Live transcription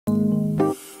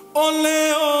Ole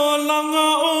o langa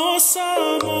o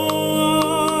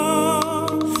Samoa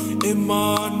E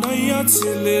Manuia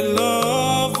tele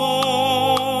lava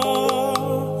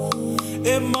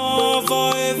E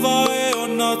vai o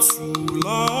na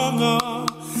tulanga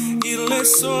I le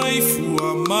soifua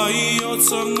mai o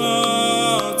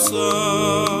tangata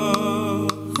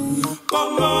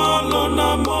Pangalo na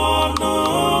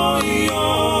Manuia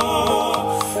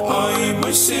Ai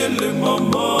mai sele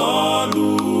mamalu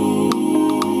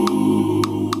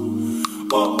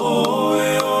O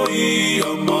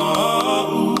ia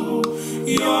mau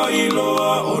Ia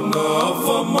iloa o na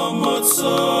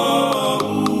whamamatau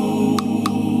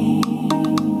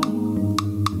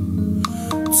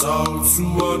Tau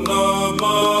tua na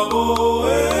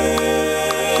maoe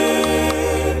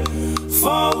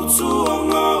Whau tua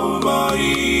ngau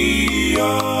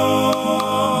maia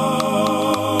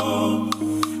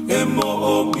E mo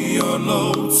o mia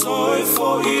lau tai fo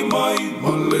I mai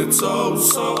Ma le tau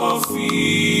sa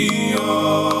awhia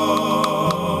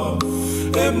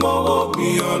E mo o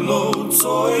mia lau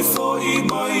tai fo I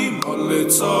mai Ma le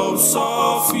tau sa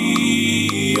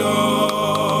awhia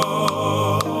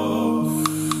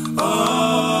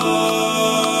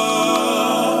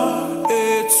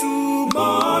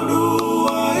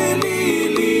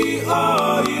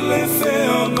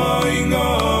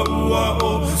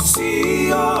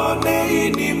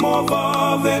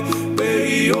Vave,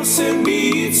 pei o se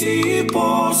miti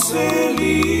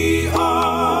poselia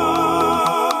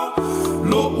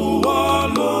Lo ua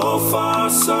lo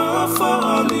fasa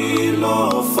fali lo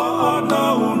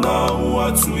whanau nau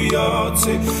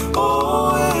atuiate O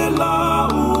e la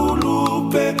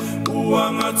ulupe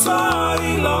uanga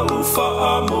tai la ufa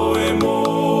moe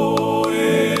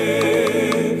moe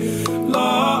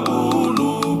La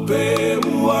ulupe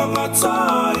uanga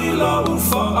tai la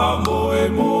ufa moe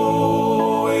moe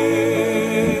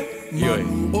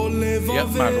Ya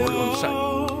marolon sai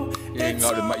e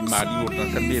ngau mai mari o na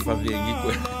kan me fa vengi ko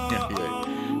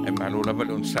e marola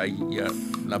valon sai ya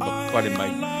la pale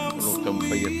mai lo tam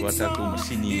pai to ata tu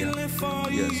masini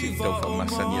ya si tau fa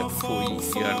masania foi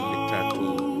ya le tatu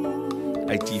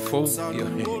IT4 ya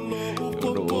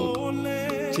lo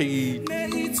ti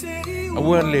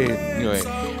awale yo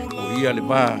o ia le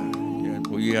ba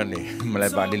o ia le mala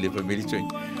ba le family choi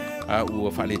a u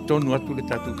fa le tonu atu le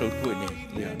tatu tau tu ne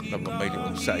ya la mai le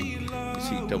on sai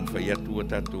si tau fai atu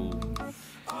tatu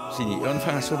sini on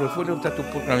fa solo fo le tatu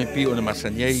programa pi ona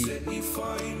masaniai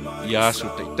ya su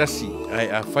te tasi ai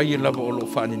a fai la o lo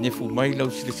fa ne fu mai la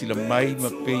si la mai ma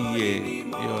pe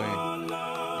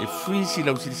e free si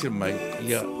la si mai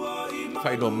ya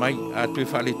fai lo mai a tu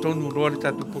fa le tonu ro le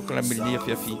tatu programa ni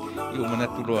fi fi io mana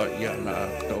tu lo ya la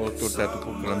o to tatu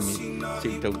programa si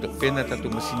tau te pena tatu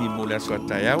masini mo le so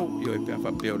taiau io e pe fa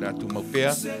pe o la tu mo pe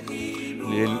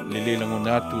le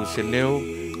langona tu se leo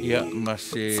ia ma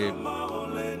se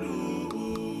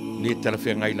le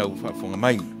telefon ngai lau fa fonga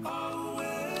mai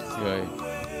ia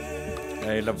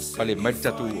ai la pale mai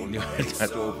tatu ni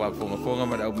tatu fa fonga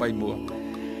ma au mai mo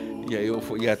ia eu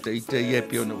fo ia te ia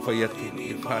pe no fa ia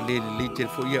fa le te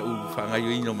fo ia u fa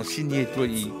ngai ino masini e to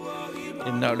I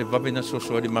e na le babena so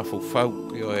so de ma fo fa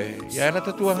ia la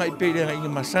tatu ngai pe le ngai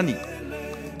masani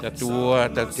tatu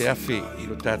ta te afe I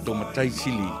lo tatu matai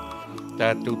sili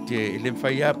Tatu te le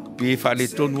fai a pe fa le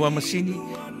tonu a masini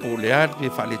po le ar pe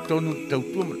fa le tonu tau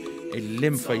tu e le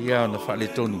fai a na fa le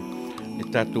tonu e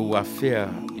tatu wa fea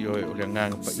yo o le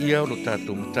nganga pa ia o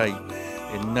tatu mutai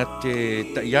e na te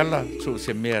taiala so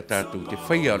se mea tatu te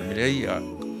fai a me ia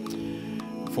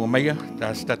fo mai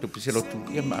ta tatu piselo tu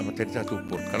ia ma te tatu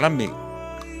por kalame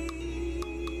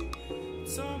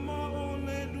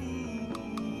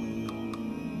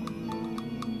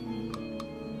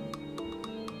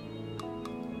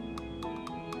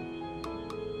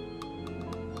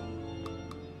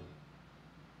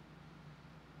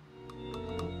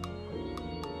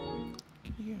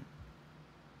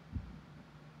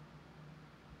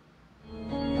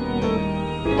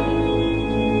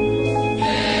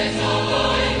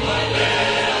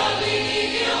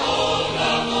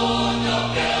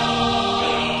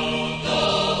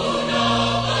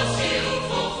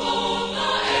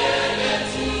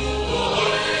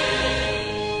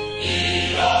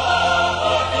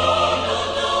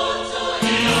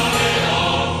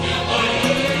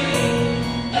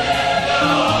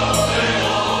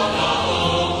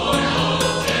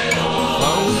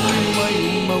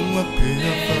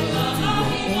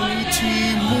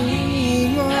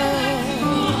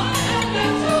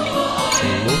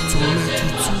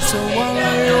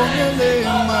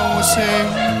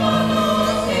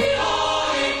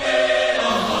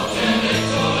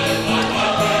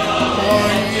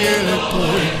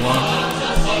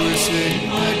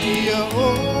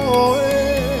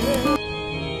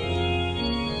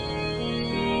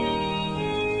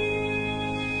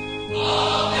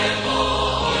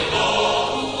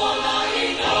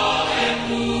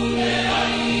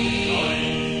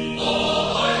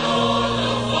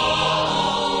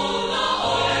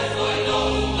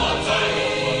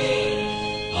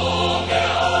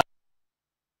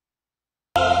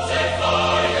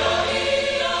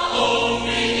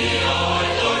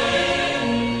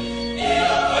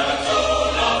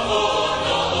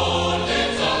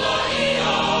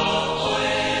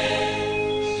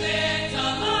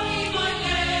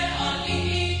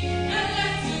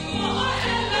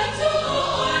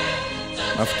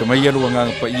After mai alu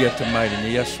nganga pa ia te mai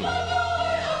ni aso.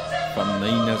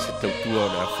 Pamnaina se tautua o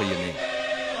le awhaia nei.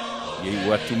 Iei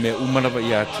watu mea umana pa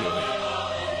ia te oe.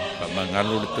 Pa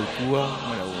mangalo le tautua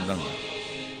mai o nanga.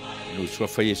 Lo sua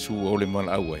whai Yesu o le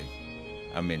mala awai.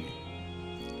 Amen.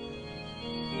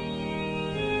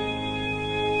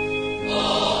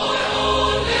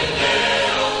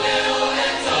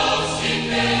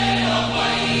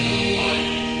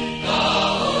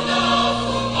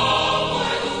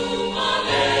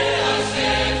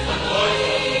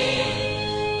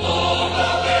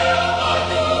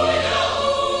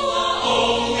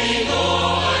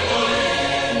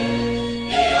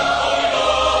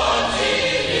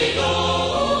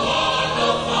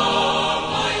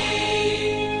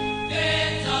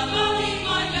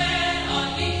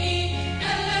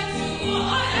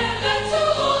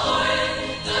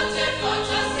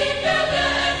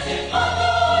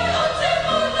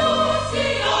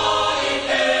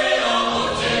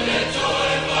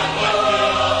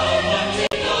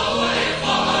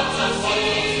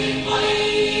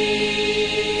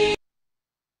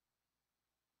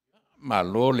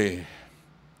 Malole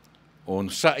on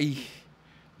sai,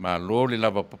 malole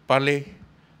lava papale,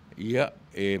 ia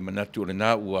e manatu le nā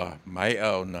ua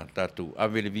maea o nā tātou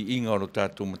awele vi inga o no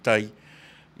tātou matai,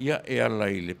 ia e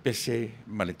alai le pese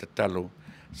ma le tatalo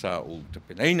sa o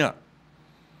tapenaina.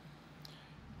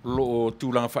 Lo o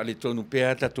tūlanga wha le tonu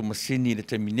pēa tātou masini le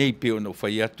taminei pēo na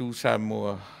whai atu sa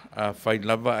moa a whai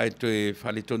lava ai to e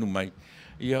wha le tonu mai.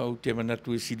 Ia o te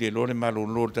manatu e sile lore malo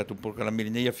lor tātou porkala mele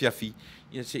nei a fiafi.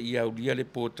 Ia se ia ulia le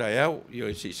pōtai au,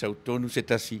 ia se sau tonu se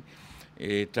tasi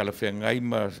e tala whea ngai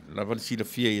ma la wale sila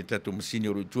fia i tātou masini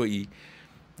o rutua i.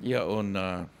 Ia o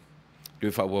na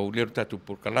le whawau lero tātou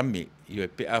porkalame. Ia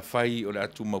e pea whai o le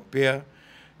atu mau pea,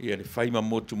 ia le whai ma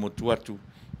motu motu atu.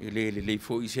 E le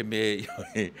fo i se me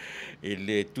e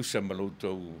le tusa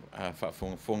maloutou a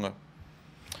whaafonga.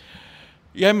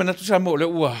 Ia e manatu sa mo le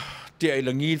ua te ai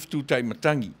langi tu tai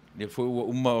matangi. Le fo ua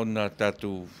uma o na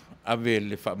tātou ave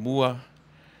le whaamua,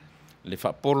 le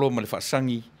whaapolo ma le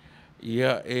whaasangi.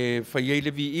 Ia e whaiei le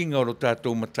vi inga o lo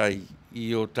tātou matai i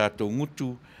o tātou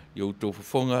ngutu, i o tō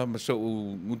whafonga, ma so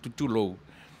o ngutu tulou.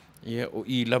 Ia o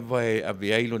i lava e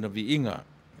ave ailo na vi inga.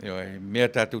 Ia e mea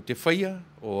tātou te whaia,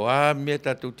 o a mea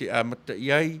tātou te amata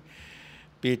iai,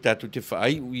 pe tātou te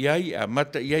whaai u iai,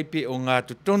 amata iai pe o ngā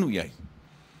tonu iai.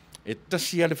 E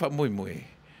tasi ale wha moe moe.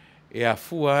 E a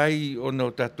fua ai o no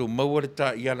tātou maua le tā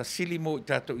i ala sili mo i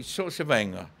tātou i so se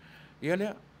vaenga. Ia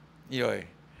lea, ia e.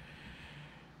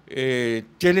 E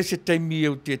tele se taimi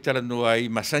au te talanoa ai,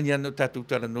 masani ano tātou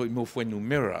talanoa i mo fuenu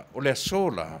mera. O lea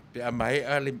sola, pe a mae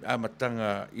ale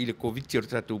amatanga i le COVID-19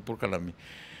 o tātou porkalami.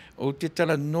 O te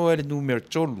talanoa le numero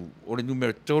tolu, o le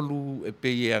numero tolu e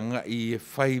pe e anga i e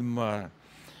whai ma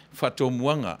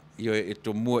whatomuanga, ia e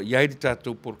to mua iai le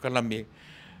tātou porkalami.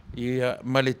 Ia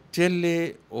ma le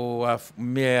tele o a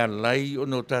mea lai o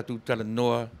no tātou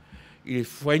talanoa i le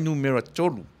whai numero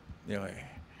tolu. Ia e.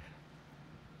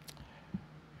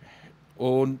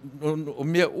 O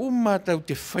mea uma tau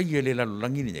te whaia le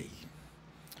lalolangi nei.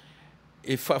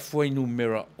 E whaafuai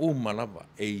numera o malava.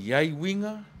 E iai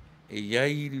winga, e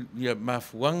iai ia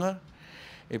mafuanga,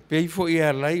 e peifo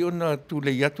ia lai o na tu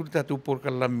le iatu le tātou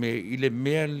porkalame i le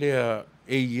mea lea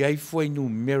e iai fuai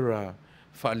numera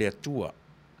wha le atua.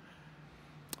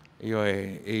 Ia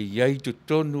e iai tu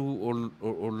tonu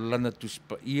o lana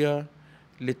tuspa ia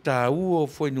le tāu o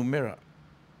fuai numera.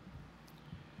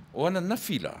 O ana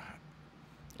nafila.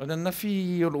 O ana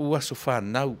nafi o uaso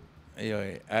whanau.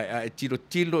 Ia e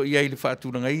tilo iai le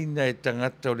whaaturanga ina e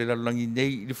tangata o le lalolangi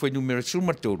nei le fuai numera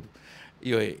sumatolu.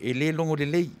 Ia e le longo le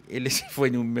lei, e le se fuai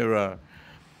numera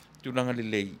tulanga le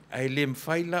lei. A e le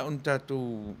mwhaila on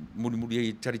tātou muri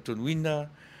e taritonuina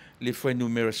le fuai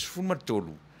numera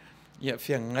sumatolu. Ia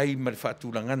fia ngai ma le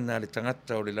whaatulangana le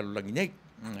tangata o le lalolangi nei.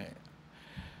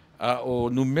 A o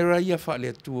numera ia wha le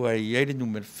atua i eire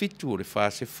numera fitu o le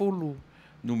fase fulu,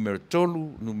 numera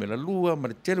tolu, numera lua, ma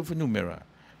le telefon numera.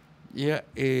 Ia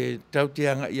e tau te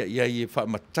anga ia i e wha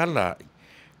matala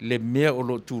le mea o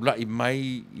lo tūlai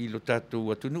mai i lo tātou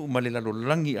atunu ma le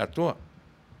lalolangi atoa.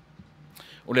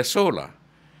 O le sola,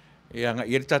 e anga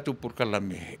i le tātou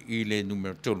porkalame i le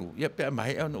numera tolu. Ia pea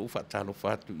mahe au na ufa talo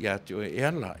fatu i ate o e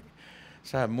alai.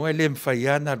 Sa moe le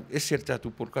mwhaiana ese le tātou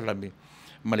porkalame,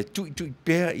 ma le tui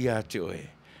pēa i ate oe.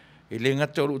 E le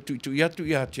ngata o tui atu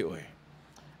i ate oe.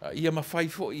 Ia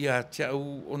mawhaifo i ate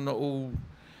au ona o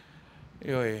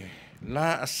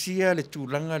la asia le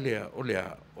tūlanga lea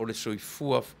o le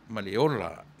soifua ma le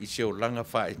ola i se o langa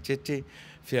wha e tete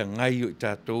whea ngai o i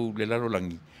tātou le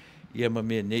lalolangi. Ia ma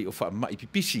mea nei o wha mai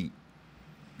pipisi.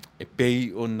 E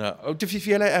pei ona, au te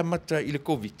whiwhiala e amata i le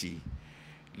COVID-19.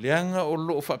 leanga o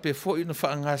loo whape fōi na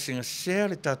whaangasinga sea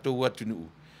le tātou atunuu.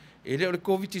 E leo le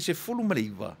COVID se fulu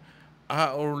mariwa,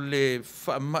 a o le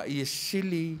whaamai e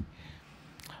sili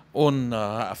o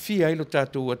na awhia ilo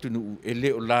tātou atunuu, e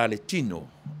leo la le tino,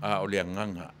 a o le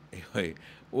anganga.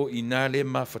 O ina le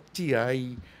mawhatia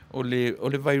ai o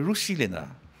le vairusi lena.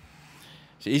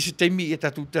 Se isi teimi e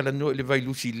tātou tala no le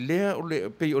vairusi lea,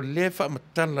 pei o le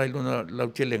whaamatala ilo na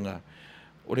lautelenga,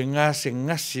 o le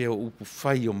ngase o upu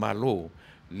whai o malo,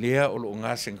 lea o lo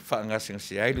ngase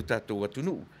ngase ailu tātou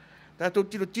atunuu. Tātou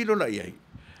tilo la iai.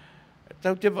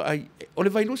 Tātou te ai, o le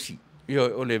vairusi,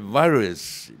 o le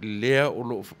virus, lea o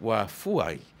lo wa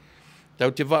fuai.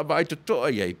 Tātou te ai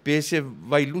totoa iai, pe se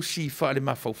vairusi wha le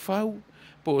mawhauwhau,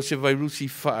 po se vairusi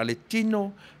wha le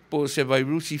tino, po se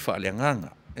vairusi wha le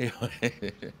nganga.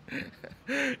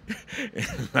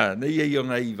 Nei e o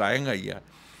ngai vaenga ia.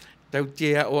 Tau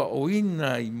te o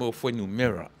ina i mo whenua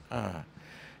mera.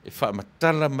 E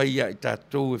whaamatala mai a i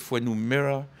tātou e whenua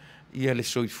mera, ia le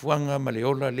soifuanga ma le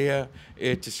ola lea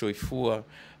e te soifua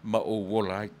ma o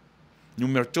wola ai.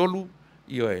 Numero tolu,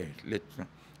 ia le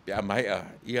pe amaia,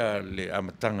 ia le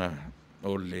amatanga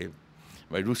o le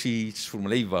vairusi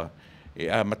sfurmaleiva, e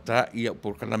amata ia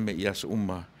por kalame ia sa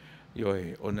uma,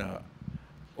 ia ona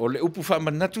o le upu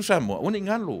whaamanatu Samoa, ona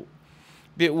ingalo.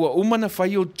 Pe ua umana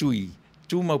whai o tui,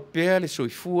 tu mau pēa le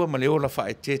soifua ma le ola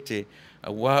whaetete, a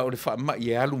wā o le whaamai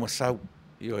e alu masau,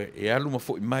 e alu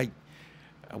mafo i mai.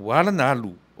 A wāla na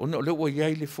alu, ona o le ua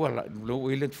iai le fuala, le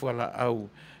ua ile fuala au,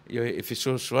 e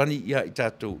whesosoani ia i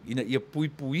tātou, ina ia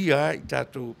pui ia i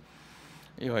tātou.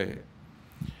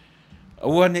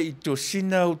 Awane i tō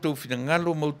sina o tō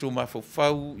whingalo mau tō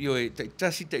mawhauwhau, tai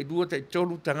tasi, tai lua, tai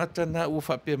tolu, tangata na ua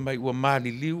whapea mai ua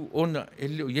maali liu, ona e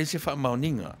leo iese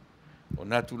whaamaoninga, o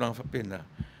nā tūranga whapena,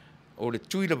 o le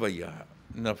Tuilaepa ia,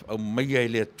 na au maia e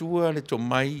le atua, le tō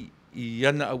mai, i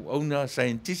ana au auna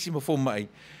scientisima fō mai,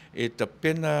 e ta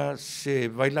pena se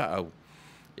vaila au,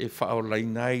 e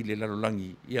whaolainai le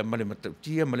lalolangi, ia male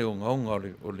matautia, male o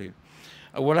ngaonga o le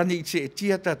awalani i se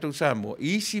tia tātou Samoa,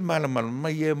 isi malamala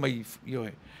mai e mai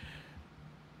ioe.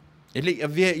 E le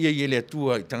avea ia i le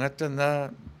atua i tangata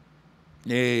na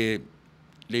le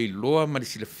iloa ma le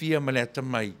silafia ma le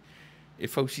atamai, e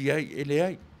fausi ai, e le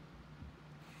ai.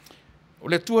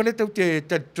 O le atua le tau te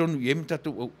tonu i emi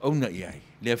tātou auna i ai.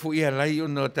 Le afu ia lai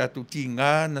o na tātou ti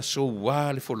ngā na so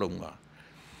wā le wholonga.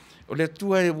 O le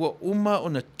atua e ua uma o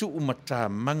na tuu mata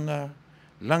manga,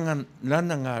 lana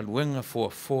ngā luenga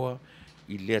foa,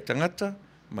 i lea tangata,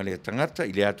 ma lea tangata,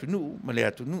 i lea atunuu, ma lea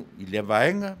atunuu, i lea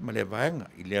vaenga, ma lea vaenga,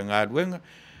 i lea ngā luenga.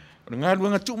 O ngā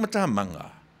luenga tuu mata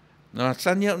manga. Nā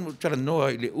sania tala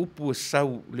noa i le upu e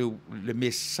sau, le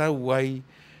me sau ai,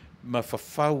 ma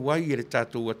whawhau ai e le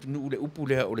tātou atunuu, le upu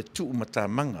lea o le tuu mata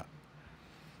manga.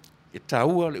 E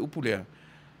tāua le upu lea.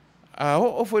 A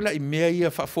o foi la i mea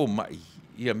ia whafo mai,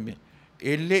 ia me.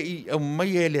 E le i au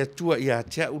mai e le atua i a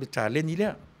tea u le tāleni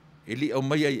lea. E li au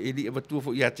mai e li awatua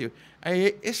fo i a tea.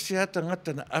 Ai e se ata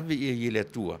ngata na ave i le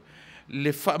atua.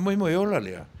 Le wha moe ola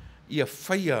lea, ia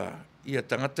whaia, ia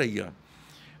tangata ia,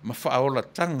 ma wha ola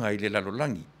tanga i le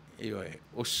lalolangi.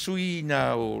 O sui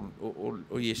na o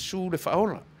Yesu le wha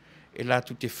ola. E la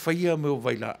tu te whaia me o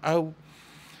vaila au,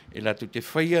 e la tu te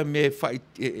whaia me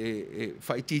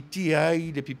whaititi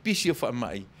ai le pipisi o wha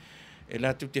mai. E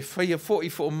la tu te whaia fo i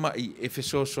fo mai e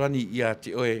whesosoani i a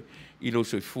te oe i lo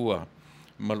soifua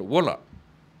maluola.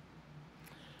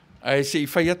 Ai se i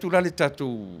whai atu la le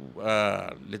tātou,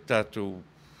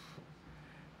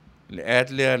 le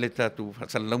adlea le tātou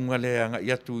whatalaunga le anga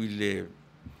i atu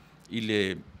i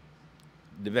le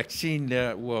vaccine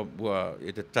lea ua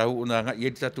e te tau o nga i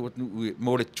e tātou atu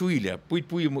mo le tui lea,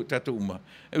 pui mo tātou uma.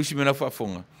 E usi mena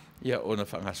whaafonga, ia o na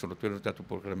whaangasolo tuero tātou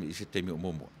programi i se teimi o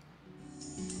momoa.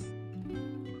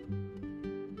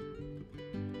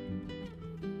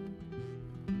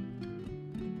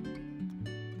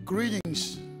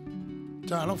 Greetings,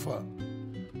 Talofa.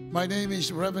 My name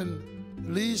is Reverend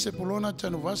Lee Sepulona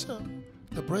Tanuvasa,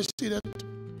 the president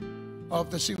of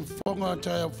the Sinfonga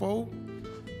Taiafo,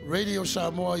 Radio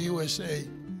Samoa, USA.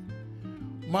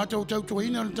 Mātou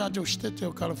tautuina le tātou stete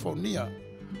o California,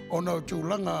 o nau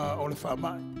tūlanga o le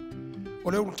whamai. O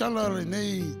le urtala le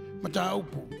nei mata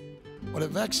upu, o le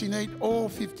vaccinate all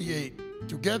 58.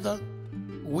 Together,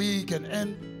 we can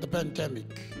end the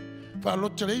pandemic.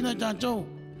 Whaalotelina i tātou,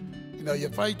 ina ia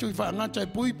whaitu i whaangata e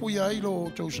pui ailo o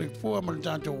tau seifua ma le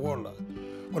tātou wola.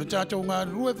 O le tātou ngā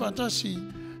rue whatasi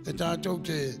e tātou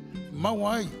te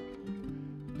mauai,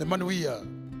 le Manuia,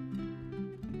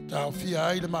 tāu fia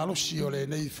ai le malosi o le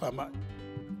nei whamai.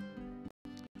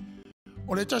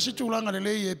 O le tasi tūlanga le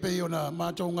lei e pei o na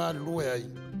mātou ngā rue ai.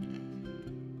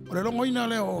 O le longoina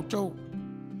leo o tau,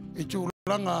 I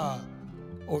tūlanga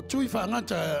o tui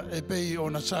whaangata e pei o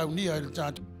na saunia e le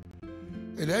tātou.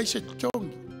 E le aise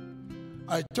tongi.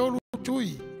 Ai tolu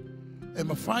tui e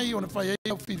mawhai o na whai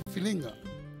au whiwhilinga.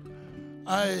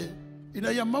 Ai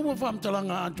ina ia maua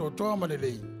whaamtalanga anto toa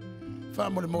malelei.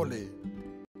 Whaamole mole.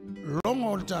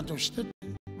 Longo o le tātou stete.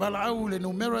 Wala au le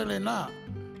numero le nā.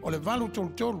 O le valu tolu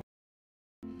tolu.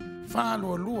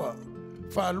 Whaalua lua.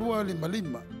 Whaalua lima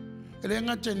lima. E le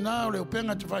ngate nā o le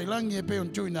upenga te whailangi e peo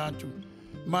ntui nā atu.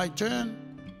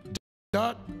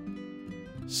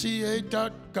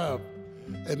 myturn.ca.gov.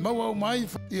 E maua o mai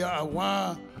ia a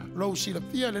wā lau sila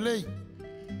pia le lei.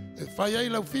 E whai ai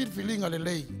lau whirwhilinga le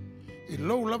lei. I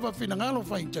lau lava whinangalo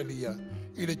whaintalia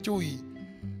i le tui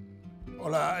o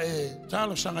la e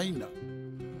talo sangaina.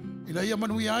 I la ia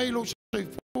manuia ai lau sai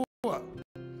fua.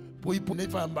 Pui ne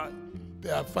whamai. Pe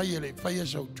a whai ele, whai e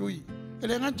sau tui. E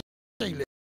le ngata i le.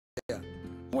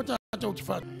 Mo tātou te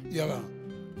whai. Ia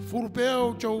furupea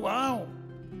o tau ao.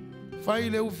 Whai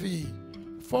le uwhi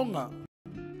whonga.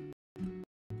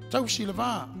 Tau sila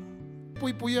wā.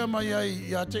 Pui puia mai ai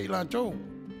i a te i lātou.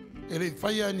 E le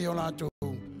whai ani o lātou.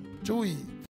 Tui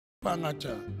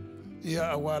whangata.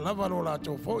 Ia awa lava lo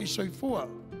lātou fo i soifua.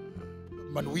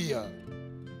 Manuia.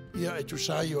 Ia e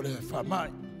tusai o le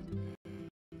whamai.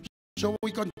 So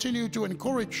we continue to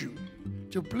encourage you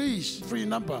to please free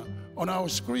number on our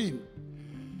screen.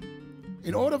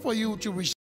 In order for you to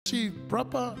receive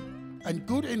proper and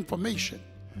good information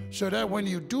so that when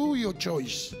you do your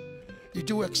choice, you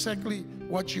do exactly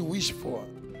what you wish for.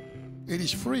 It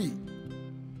is free.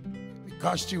 It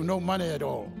costs you no money at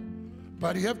all.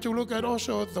 But you have to look at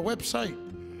also the website.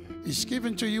 It's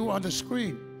given to you on the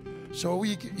screen. So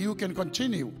you can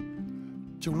continue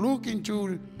to look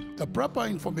into the proper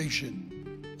information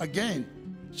again.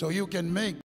 So you can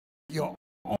make your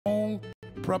own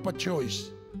proper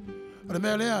choice.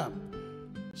 Remelea,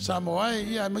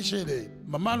 Samoai ia misele,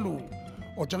 mamalu,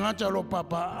 o tangata lo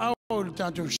papa au le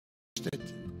tātou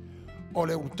state. O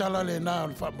le utala le nā o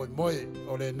le whamoimoe,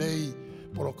 o le nei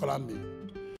porokalame.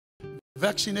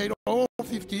 Vaccinate all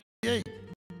 58.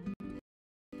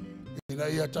 Ina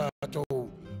ia tātou,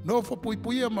 no fo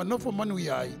puipuia ma no fo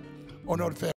manuia ai, o no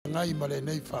le whengai ma le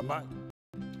nei whamai.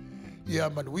 Ia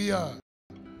manuia,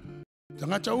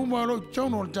 tangata uma lo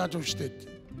tauno le tātou state.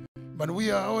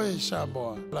 Manuia oe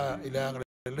Samoa, la i le angre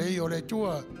lei o le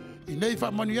tua, i nei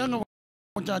whamanuianga o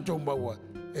tātou maua,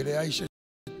 e le aise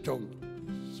tong.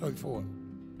 Soifua.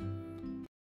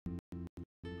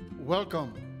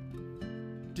 Welcome,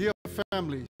 dear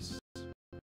families,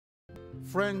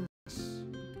 friends,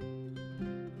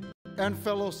 and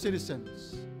fellow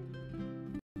citizens.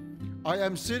 I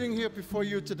am sitting here before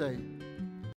you today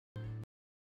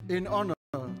in honor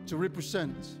to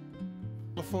represent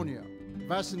California,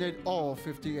 vaccinate all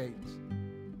 58.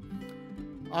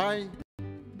 I,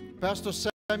 Pastor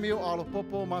Samuel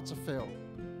Alopopo Matafeo,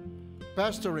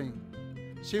 pastoring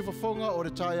Sifafonga o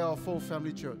the Taya Full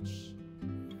Family Church.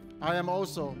 I am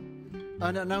also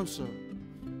an announcer,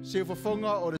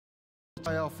 Sifafonga o the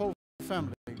Taya Full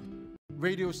Family,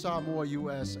 Radio Samoa,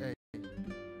 USA.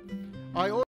 I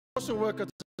also work at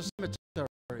the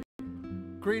cemetery,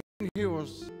 Green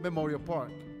Hills Memorial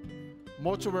Park,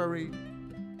 mortuary,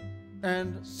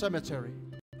 and cemetery.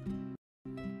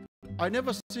 I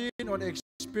never seen or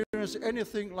experienced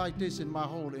anything like this in my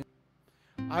whole life.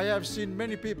 I have seen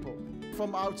many people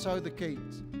from outside the gate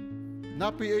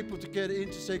not be able to get in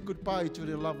to say goodbye to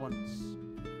their loved ones.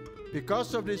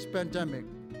 Because of this pandemic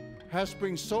has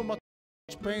brought so much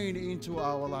pain into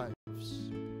our lives.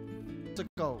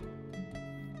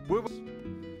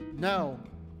 Now,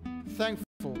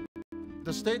 thankful,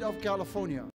 the state of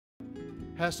California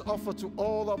has offered to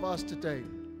all of us today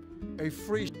a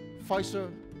free Pfizer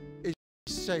is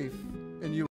safe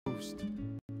and used.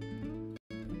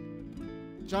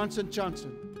 Johnson &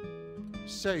 Johnson,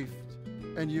 safe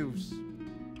and used.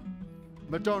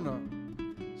 Madonna,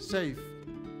 safe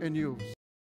and used.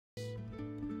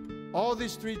 All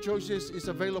these three choices is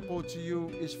available to you.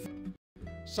 Is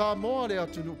Samoa le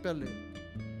atunu pele.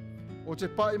 O te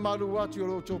pai malu atu o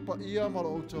loto pa ia ma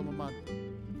lo oto mamani.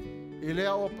 I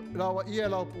lea o lawa ia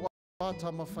lau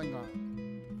puata mawhainga.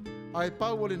 Ai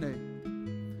pauole nei.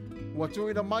 Watu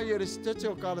ina mai e restete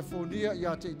o California i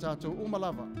ate I tātou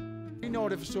umalava. Ina o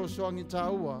re fisosoangi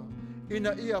tāua.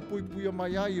 Ina ia puipuia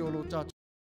mai ai o lo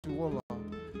tātou ola.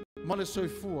 Male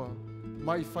soifua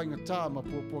mai whainga tā ma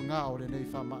puapua ngā o re nei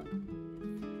whamai.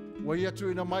 Wa ia tu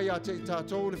ina mai ate I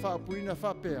tātou le whaapuina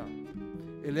whapea.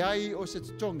 E le ai o se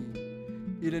tongi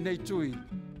I le nei tui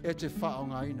e te whao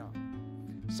ngā ina.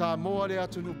 Samoa le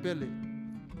atunu pele,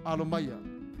 alo maia.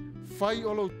 Whai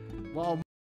olo wa o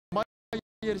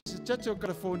ia se tete o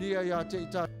California ia te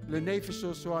ita le nei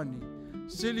fesoasoani,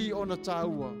 sili ona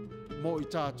tāua mo i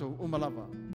tātou umalava.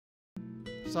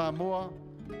 Samoa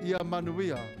ia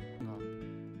Manuia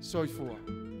soifua.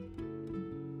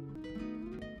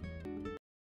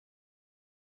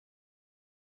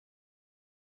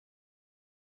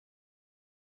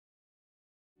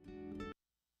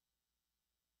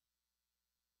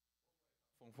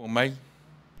 Fong mai.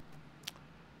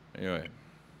 Ioi.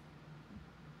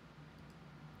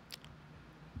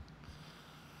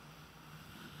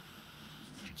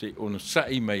 Se ono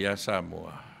sai mai a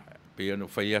Samoa. Pe ano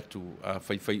fai atu, a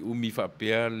fai umi fa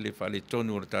pea le fa le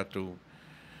tonu o le tātou.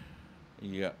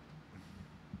 Ia.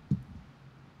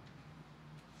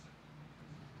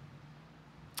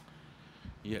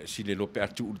 Ia, si le lope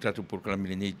atu o le tātou porkalami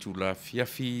le nei tū la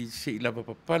fiafi, se i lava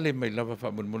papale mai lava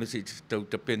fa monimone se i tau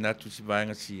tapena atu si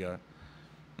vaenga si a.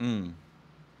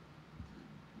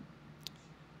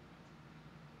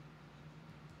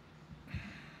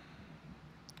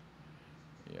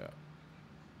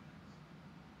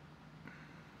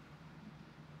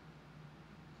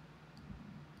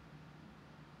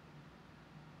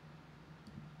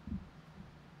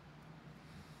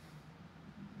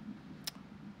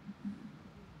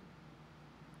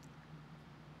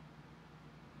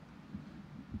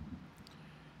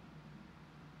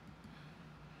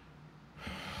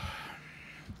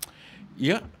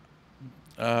 Ia,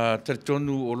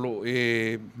 taritonu o lo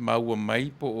e maua mai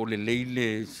po o le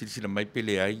leile silisila mai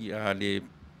pele ai a le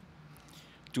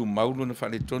tu maulu na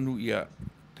whale tonu ia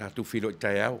tātou whiro i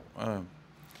tai au.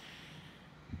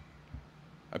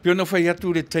 A pio na whai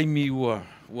atu le taimi ua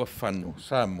whano,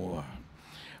 Samoa.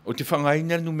 O te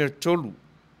whangaina numero tolu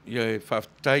ia e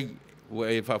whaftai ua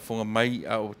e whafonga mai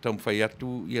a o tau whai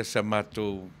atu ia sa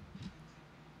mātou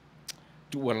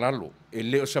tua lalo, e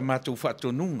leo sa mātou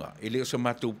whaatonunga, e leo sa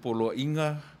mātou polo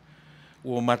inga,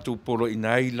 o mātou polo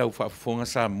inai lau whaafonga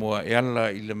Samoa, e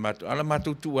ala i le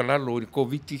mātou tua lalo, i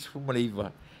COVID-19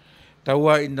 fumaleiva.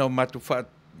 Taua i nau mātou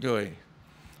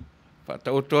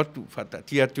whaataototu,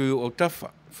 whaatatia tui o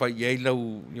tafa, whai ei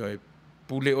lau,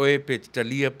 pule oe pe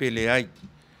titalia pe le ai.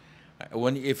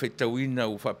 Wani e whaitauina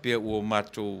o whapea o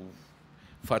mātou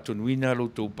whaatonuina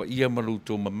lau tau pa ia malu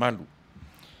tau mamalu.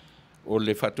 O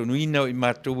le whatonuina o i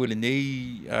mātou le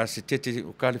nei a se tete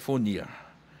o California.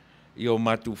 I o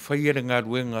mātou whaiere ngā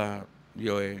ruenga i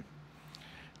o e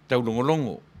tau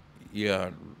longolongo. I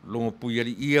a longo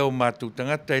puiari ia o mātou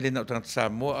tangata e le nao tangata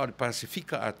Samoa o le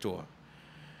Pasifika atoa.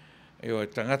 E o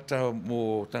tangata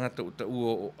mo tangata o tau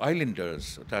o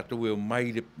Islanders, o tātou e o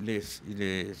mai le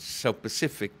South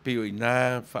Pacific, peo i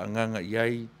nā whaanganga i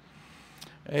ai.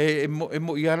 E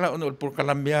mo iala ono o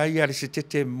porkalamea ia le se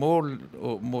tete mo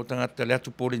tangata le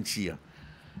atu polensia.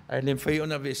 Ai le mwhai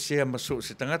ona vesea ma so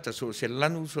se tangata, so se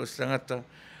lanu, so se tangata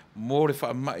mo le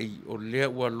whaamai o lea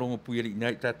ua longo puiari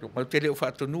inai tātou. Mau te leo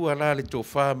whaatonua la le tō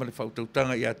wha ma le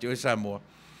whautautanga i ate o Samoa.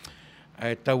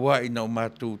 Ai taua ina o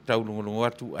mātou tau longolongo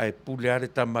atu, ai pule are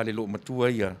tama le lo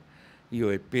matua ia. I o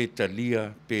e pēta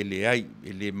lia, pēle ai,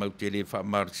 e le mau te le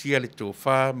whaamarsia le tō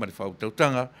wha ma le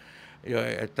whautautanga.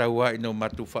 E taua ina o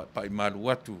mātou pa i malu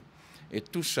atu e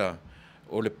tusa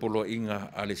o le polo inga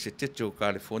a le setete o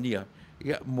California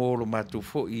ia mōlo mātou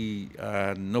fo i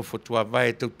nofo tua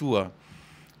vai tautua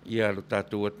ia lo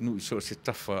tātou atnu i so se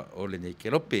tafa o le nei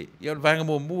kerope ia le vaenga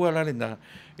mō mua la le na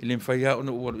i le mwhaia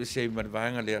ono ua lo ese i ma le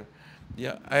vaenga lea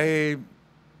ia ai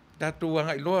tātou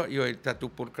anga i loa ia e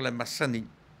tātou polo kala masani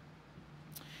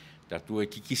tātou e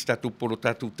kikis tātou polo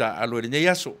tātou tā alo e le nei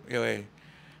aso ia e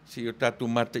si o tātou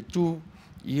mate tu,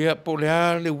 ia po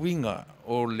lea le winga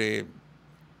o le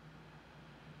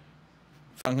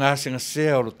whangasenga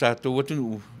sea o lo tātou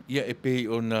atunu, ia e pei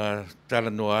o na tala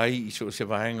noa ai i so se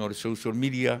vahenga o le social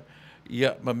media,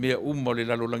 ia ma mea o le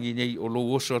lalolangi nei o lo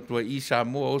oso atua i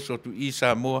Samoa, oso atu i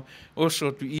Samoa, oso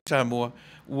atu i Samoa,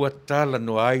 ua tala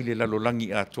noa ai le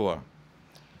lalolangi atoa.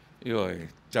 Ia e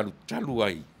talu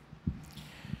ai.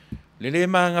 Le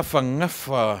maanga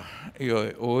whangafa,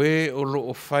 o e o lo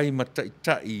o whai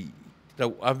mataitai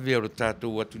tau ave o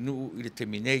tātou atunu i le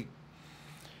teminei.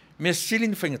 Mea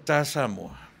silin whaingatā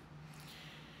Samoa.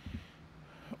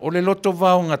 O le loto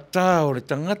vao ngatā o le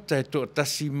tangata e toa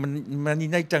tasi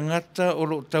maninai tangata o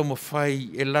lo tau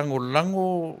mawhai e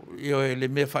lango i o e le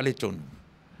mea whale tonu.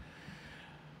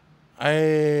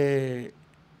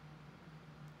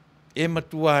 E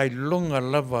matua ai longa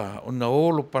lava o na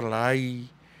olo pala ai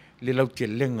le lau te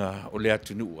lenga o le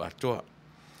atunu atoa.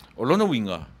 O lona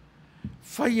winga,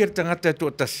 whai e tangata e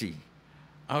toa tasi,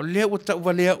 a lea o tau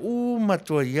walea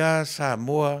matua ia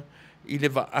Samoa i le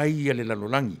vaai a le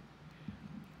lalolangi.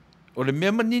 O le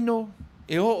mea manino,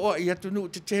 E o ia tunu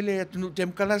te tele, ia tunu te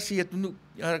mkalasi, ia tunu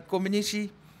kominisi.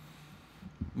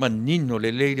 Manino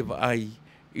le leile wa ai,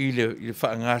 i le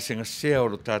whaangasenga sea o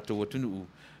lo tātou atunu.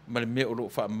 Ma le mea o lo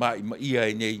wha mai ma ia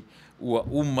e nei, ua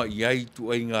uma i ai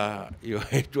tu ai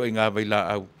ngā waila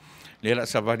au. Le la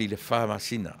savari le wha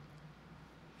masina.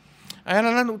 Ai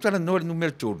ala lana utala no le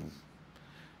numero tolu.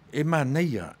 E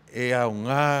manaia, e au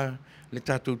ngā le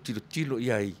tātou tilo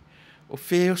i ai. O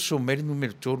feo so me le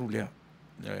numero tolu lea.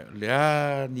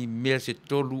 Lea ni mea se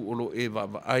tolu o lo e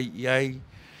wa ai i ai.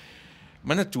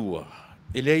 Mana tua.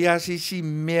 E le ia si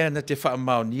mea na te wha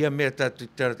maonia mea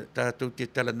tātou te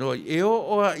tala noi. E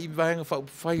o i vaenga wha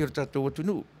upwhai o tātou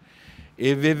atunu.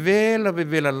 E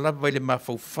vevela lava i le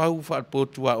mawhau wha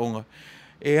alpotua onga.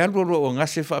 E aloro o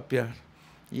ngase wha pia.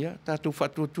 Ia, tātou wha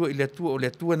tua i le atua o le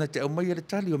atua na te au mai le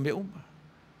tali o mea uma.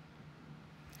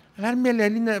 Alar mea le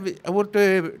alina, awarto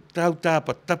e tau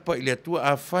tāpa tapa i le atua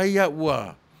a whaia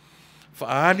ua.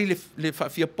 Whaali le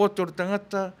whawhia poto o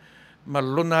tangata, ma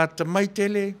lona ata mai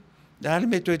tele. Alar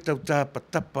mea toi tau tāpa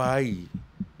tapa ai.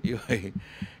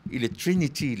 I le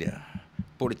Trinity lea.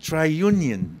 Po le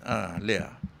Tri-Union lea.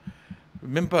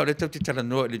 Remember, le tau te tala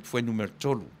noa le fwai numero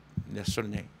tolu. Lea sole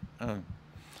nei.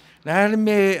 Alar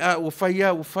mea ua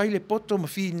whai le poto ma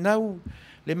fi nau.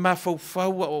 Le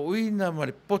mawhauwhau o oina ma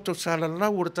le poto sala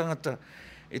lau o tangata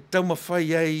e tau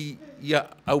mawhai ai ia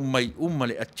au mai uma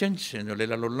le attention o le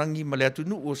lalolangi ma le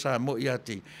atunu o sa mo i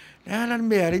ate. Le alan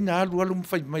mea reina alu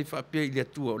mwhai mai whapea i le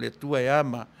atua o le atua e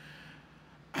ama.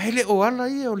 Ai le o ala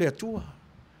ia o le atua.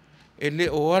 E le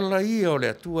o ala ia o le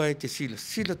atua e te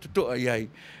sila tutoa i ai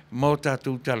ma o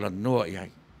tātou tala noa i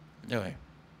ai.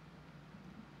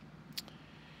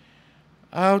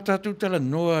 Au tātou tala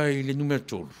noa i le numero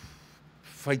tolu.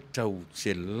 Faitau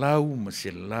se lau ma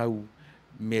se lau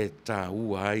me tā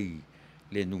ua ai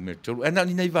le numero tolu. Ana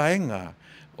ni nei vaenga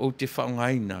o te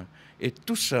whaongaina e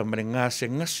tusa ma le ngase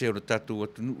o le tātou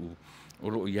atunuu o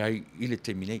lo iai i le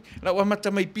te minei. La ua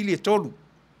mata mai pili e tolu.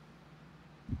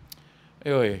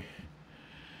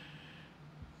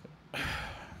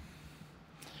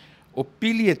 O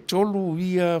pili e tolu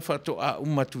ia whato a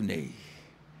umatu nei.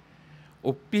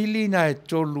 O pili na e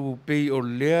tolu pei o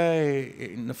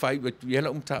lea na whai watu iala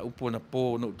ta upo na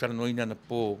po, na utara noina na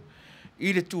po.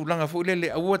 I le tūlanga fo le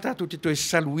aua tātou te toi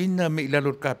saluina me i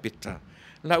lalor kāpeta.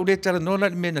 La ule tara nola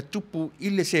me na tupu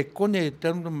i le se kone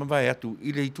tanu na mawai atu,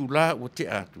 i le i tūlā o te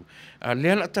atu. A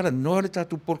lea la tara noa le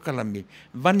tātou porkalame.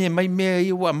 Vane mai mea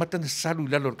i ua amata na salu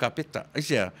i lalor kāpeta.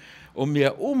 Aisea, o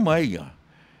mea o maia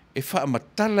e wha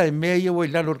amatala e mea i ua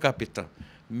i lalor kāpeta.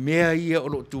 Mea ia o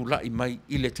lo tūlā i mai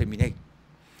i le te minei.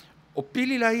 O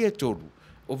pili la ia tolu,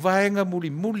 o vaenga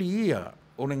muli ia,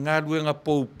 o le ngaluenga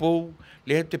pou,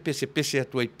 le te pese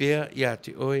atua i pea, ia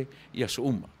te oe, ia so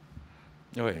uma.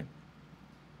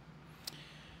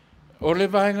 O le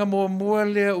vaenga mua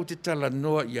lea o te tala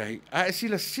noa iai, a e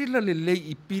sila le lei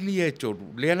i pili ia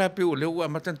tolu, lea la pe o leo ua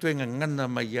matantua ngana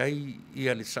mai iai,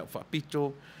 ia le sa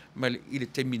whapito, mai i le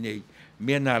teminei,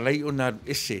 mea nā lei o nā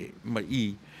ese mai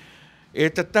i. E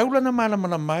ta taula na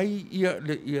malamana mai, ia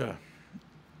ia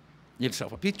le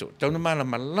sawapito. Tauna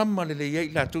malama le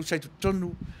iai la tu sai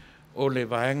tonu o le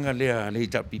vaenga lea le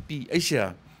ta pipi.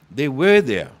 Aisia, they were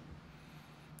there.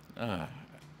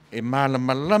 E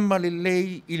malama le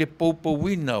lei i le popo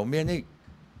wina o mea nei.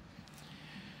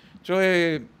 So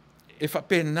e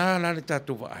whapena la le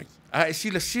tātou vai. A e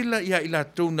sila ia i la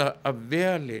tona a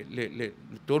vea le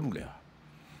tonu lea.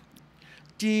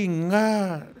 Ti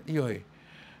ngā ioi.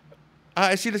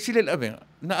 A e sila le avenga.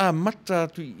 Na a mata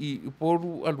tu i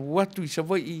poru alu atu i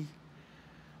savai i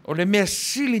o le mea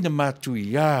sili na matu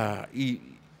i a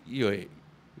i oe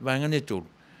vangane tolu.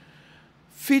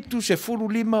 Fitu se fulu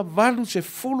lima, valu se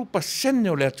fulu pasene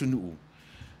o le atunuu.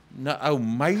 Na au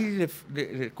mai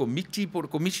le komiti, po le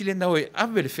komisi le nao e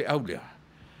ave le fe au lea.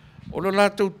 O lo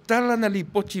lātou tala na li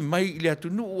poti mai i le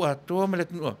atunuu a toa ma le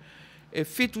atunuu. E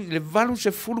fitu le valu se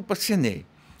fulu pasene.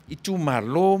 I tū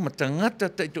malo ma tangata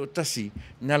ta i tō tasi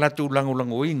na la tū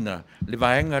langolangoina le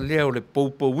vaenga lea o le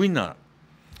poupouina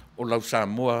o lau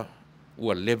Samoa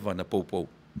ua leva na poupou.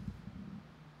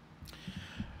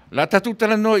 La tatu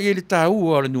tala no i le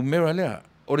tāu o le numera lea.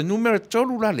 O le numera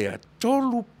tolu la lea,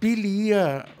 tolu pili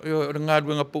ia o le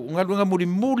ngāruanga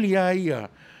muli a ia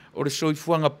o le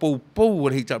soifuanga poupou o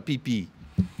le hita pipi.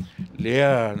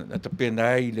 Lea na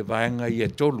tapena ai le vaenga ia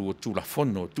tolu o tū la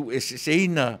fono, tū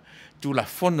eseina tu la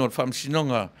fono le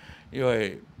whamsinonga i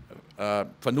oe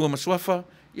whanua masuafa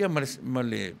ia ma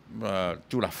le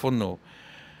tu la fono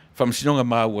whamsinonga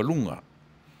ma ua lunga.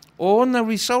 O na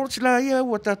results la ia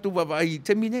ua tatu wawai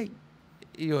te minei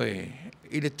i oe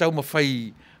i le tau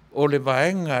mawhai o le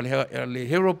vaenga le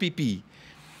hero pipi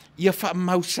ia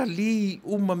whaamausali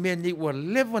uma mea nei ua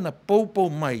lewa na poupou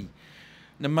mai,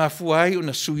 na mafua ai o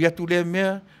na sui atu lea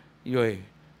mea, ioe,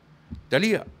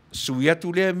 talia, sui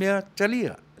atu lea mea,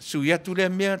 talia, sui atu lea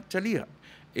mea, talia.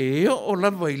 E o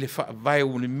lava i le whaavae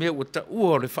o le mea o ta ua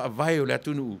o le whaavae o le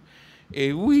atunuu.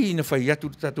 E ui na whai atu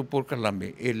tatu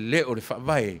porkalame, e le o le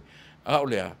whaavae, a o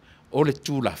lea, o le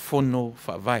tūla fono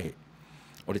whaavae,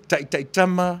 o le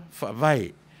taitama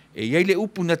whaavae, e iai le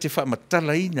upu na te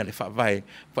whaamatala ina le whaavae,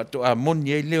 whato a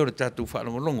moni ei leo le tatu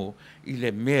whaalongolongo, i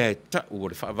le mea e tau o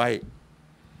le whaavae.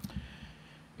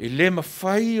 E le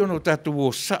mawhai ono tatu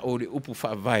o sao le upu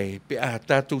whaavae, pe a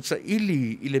tatu sa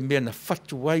ili i le mea na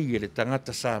whatu ai e le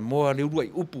tangata sa moa le uruai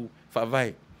upu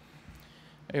whaavae.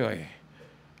 Eoi,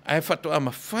 ai whato a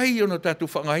mawhai ono tatu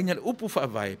whaangaina le upu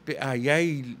whaavae, pe a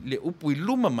iai le upu i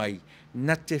luma mai,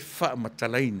 na te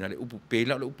whaamatalaina le upu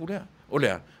pēla o le upu lea. O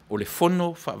lea, o le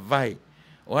fono whaavae,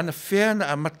 o ana whea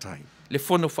na amatai, le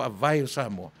fono whaavae o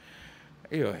Samoa.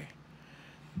 Eoi,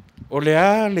 o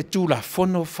lea le tūla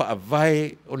fono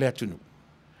whaavae o le atunu.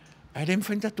 Ai le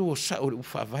mwhaintatu o sa o le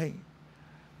upu whaavae.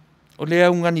 O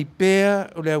lea ungani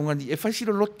pēa, o lea ungani, e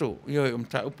whaisiro loto, ioi,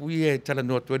 mta upu i e tala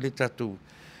noa tue le tatu.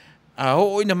 A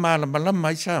o ina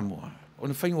malama i Samoa, o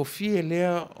na whaingo fie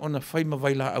lea, o na whaima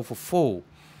vaila au fofo,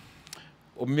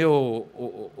 o meo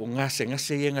o ngase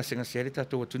e le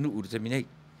tatu atunu uru te minei.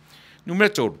 Numera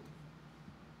tolu.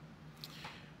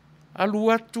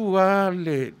 Alu atu a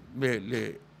le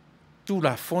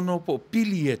tūla fono po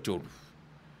pili e tolu.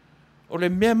 O le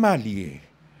mea malie,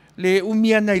 le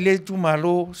umiana i le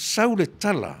tumalo, sau le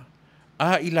tala,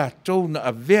 a i la tau na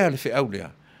a vea le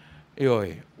whiaulea. E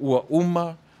oe, ua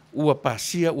uma, ua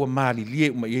pasia, ua mali lie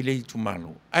uma i le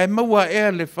tumalo. Ai maua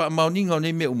ea le wha maoninga o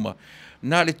ne me uma,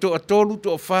 na le toa tolu,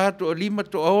 toa wha, toa lima,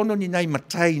 toa ono ni nai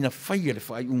matai na whaia le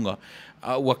whai unga,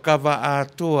 a ua kawa a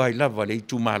toa i lava le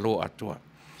tumalo a toa.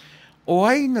 O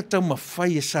ai na tau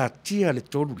mawhai e sa tia le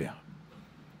tolu lea.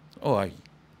 O ai.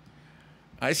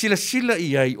 Ai sila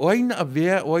i ai, o ai na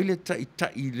avea, o ai le tai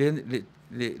le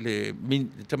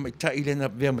na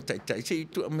avea ma tai. Se i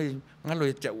tu ame ngalo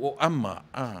e te o ama,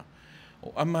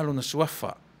 o ama lo na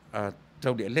suafa,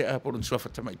 tau le lea po na suafa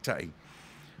tamai tai.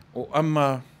 O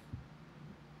ama,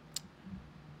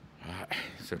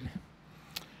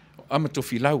 o ama to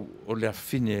filau, o le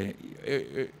afine,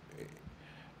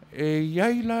 e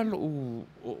iai la o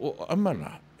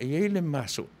amala, e iai le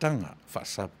maso tanga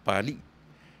fasa pali,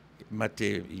 ma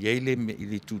te iai le me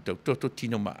ili tūtau toto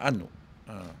tino ma ano.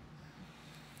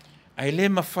 Ai le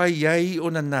mawhai iai o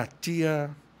na natia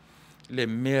le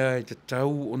mea i te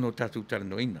tau o no tatu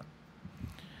talanoina.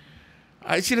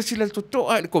 Ai sila to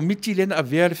toa le komiti le na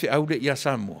avea le whiau le ia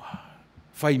Samoa.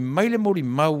 Whai mai le mori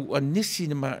mau a nisi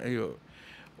na ma...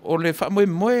 O le wha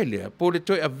moe lea, po le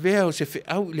toi a vea o se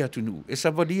whiau le atunu. E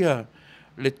savalia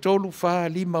le tolu wha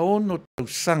lima ono tau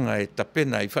sanga e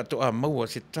tapena i whato a maua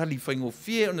se tali whaingo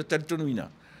fie o na tali tonuina.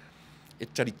 E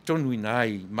tali tonuina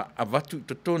ai, ma avatu i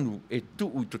to tonu, e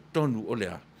tuu i to tonu o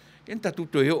lea. E nta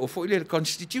tuto e o fo ile le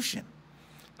Constitution.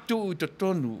 Tuu i to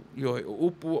tonu, o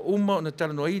upu o uma o na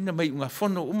talanoina, mai unga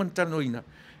fono uma na talanoina,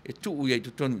 e tuu i ai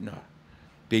to tonu na.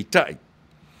 Peitai.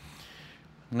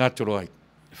 Ngā toro ai,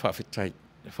 whawhetai.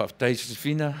 Whawhetai sa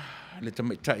fina, le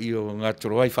tamaitai o ngā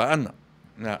toro ai whaana.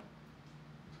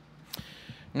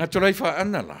 Ngā toro ai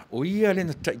whaana la, o ia le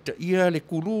na taita ia le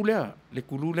kuru lea, le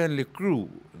crew,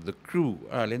 the crew,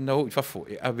 le na o i whafo,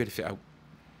 e awe le whiau.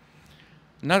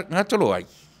 Ngā toro ai,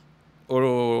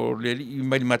 o le li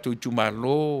mai mato i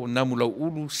tumalo, namu lau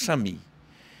ulu sami,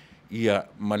 ia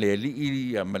male li,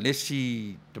 ia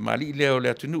malesi, tamali leo le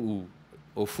atunuu,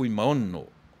 o fui maono,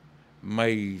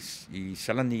 mai i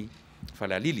salani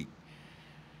whala lili.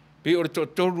 Pe o le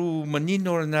toru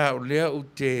manino na o lea o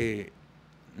te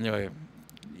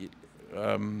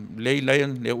lei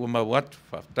laian lea ua mawatu,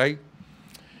 whaftai.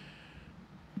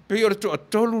 Pe o le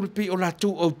toru pe o la tu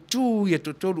au tu i a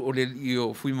toru o le i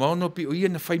o fui maono pe o ia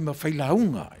na whai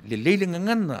launga, le leile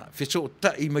ngangana, wheso o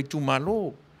tai mai tu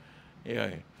malo.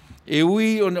 E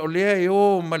ui o lea e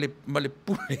o male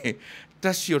pule,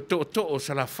 tasi o to'o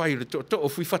sa la whai, le to'o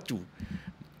fui fatu,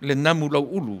 le namu lau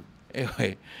ulu.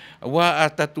 Wa a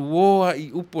tatu oa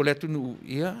i upo le atunu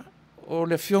ia, o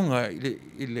le fionga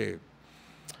i le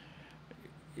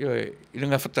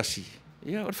ngā whatasi.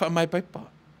 Ia, o le wha mai paipa.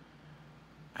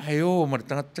 Ai o, ma le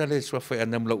tangata le sua whai a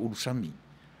namu lau ulu sami.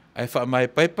 Ai wha mai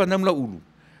paipa namu lau ulu.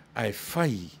 Ai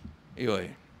whai,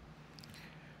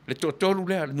 le to'olu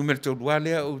lea, le numero to'olua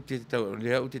lea o te tau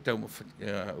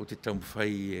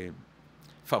mawhai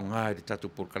whaonga e le tatu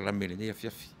por kalame le nea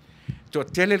fiafi. Toa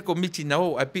tele le komiti na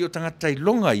o, ai pi o tangata i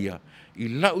longa ia, i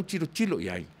lau tilo i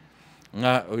ai.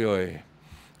 Ngā,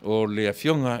 o le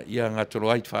afionga ia ngā toro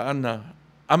ai whaana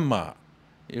ama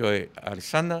i oe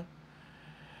Arisana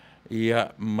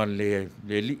ia ma le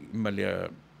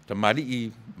tamari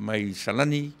i mai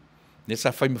Salani ne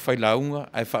sa whai mawhai launga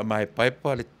ai wha mai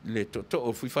paepa le to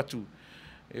o fui fatu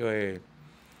i oe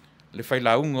le whai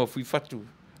launga o fui fatu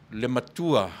le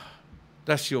matua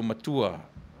tasi o matua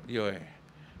i oe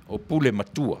o pule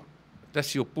matua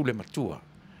tasi o pule matua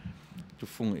tu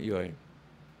funga i oe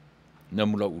na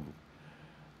mula ulu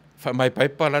wha mai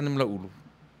paepa lana mula ulu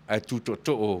ai tu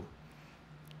to o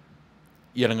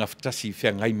ia nga fatasi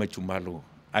fia ngai mai tu malo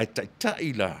ai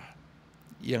tai la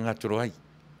ia ngā toro ai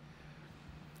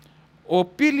o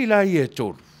pili la ia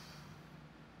tolu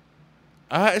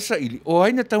a esa ili o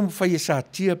aina tau mwhai e sa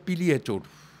tia pili e tolu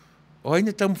o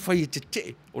aina tau mwhai e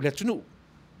te o le atunu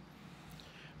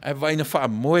ai vaina wha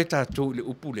moe tātou le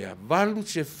upu lea valu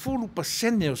se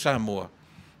 40% o Samoa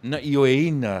na i o e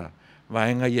ina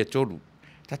vaenga ia tolu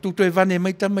tātou toi vane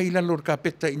mai tama i lalo ka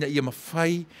peta ina ia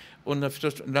mawhai o na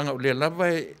langa o lea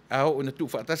lava e ao o na tu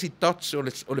whaatasi tots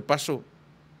o le paso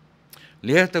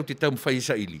lea tau te tau mwhai e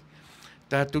sa ili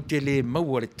tātou te le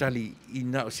maua le tali i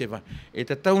na o sewa. E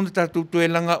tātou na tātou toe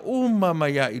langa uma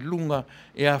mai a i lunga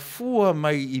e a fua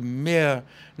mai i mea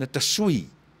na tasui.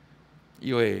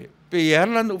 I oe, pe e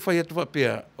ala na ufai atu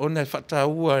whapea, o na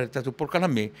whataua le tātou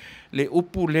porkalame, le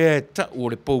upu lea e tau o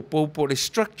le pou po le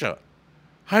structure,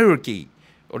 hierarchy,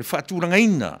 o le whaturanga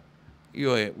ina. I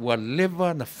oe, ua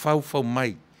lewa na whau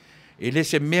mai. E le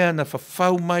se mea na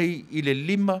whau mai i le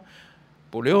 5,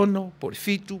 po le ono, po le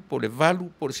fitu, po le valu,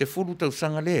 po le sefulu tau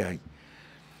sanga lea ai.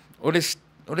 O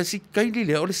le sikaili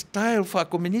lea, o le style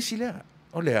whaakomenisi lea.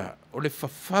 O le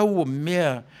whawhau o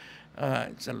mea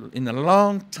in a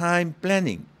long time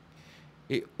planning.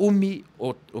 E umi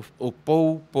o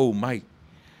pou mai.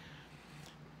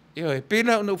 E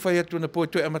pēna o na uwhai atu na po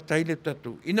e toi amatai le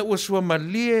tatu. Ina ua sua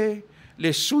malie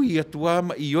le sui atu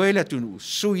ama i oe le atunu.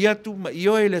 Sui atu ma i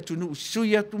oe le atunu.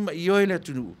 Sui atu ma i oe le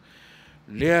atunu.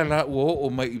 Lea la ua o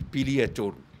mai i pili e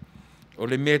toru. O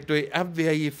le mea toi ave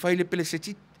ai e whai le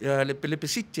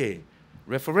pelepesite,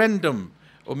 referendum,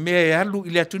 o mea e alu i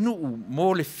le atunuu,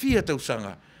 mō le fia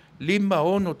tausanga,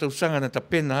 5 tausanga na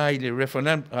tapena ai le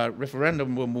referendum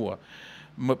mua,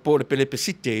 po le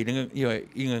pelepesite,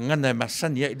 i ngana e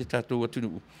masani ai le tātou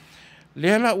atunuu.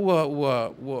 Lea la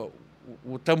ua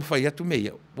tamu whai atu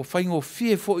mea, ua whai ngō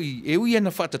fie foi, e uia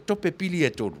na whata tope pili e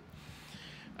toru.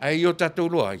 Ai o tātou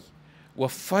loa ai. Ua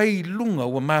whai lunga,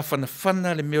 ua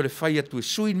mawhana le meo le whai atu e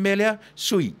sui le melea,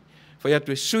 sui. Whai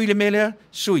atu e sui le melea,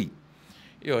 sui.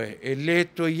 Ioe, e le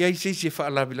to iei seisi e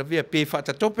whaalavilavea, pe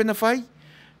whaatatope na whai,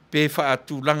 pe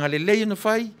whaatulanga le leia na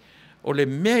whai, o le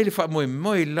mea le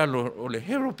whaamoe lalo o le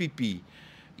hero pipi,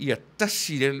 ia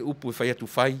tasi le upu e whai atu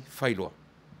whai loa.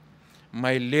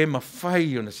 Mai le ma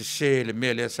whai o na se le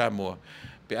mea lea Samoa,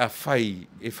 pe a whai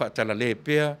e whaatala le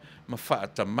pea, ma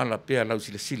whaata mala pea lau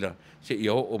sila se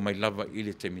ia o mai lava i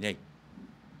le teminei.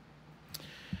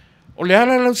 O le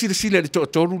ala lau sila le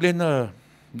toru lena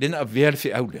avea le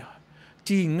whi au lea.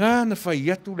 Ti ngā na whai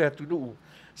atu le atunu,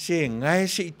 se ngai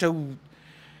se i tau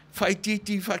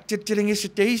whaititi, whaitetelenge se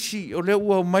te isi, o le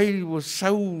ua o mai o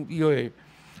sau i oe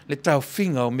le tau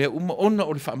whinga o mea uma ona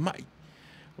o le wha mai.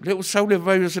 O le ua sau le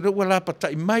vai o se le ua la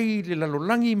patai mai le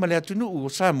lalolangi ma le atunu o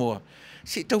Samoa,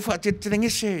 se i tau whaitetelenge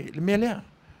se le mea lea.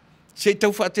 Se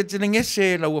tau whaatetene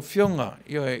se la ua fionga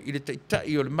i le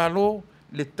taitai o le malo,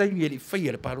 le taimi e le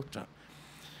whaia le parota.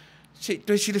 Se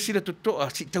toi sila totoa,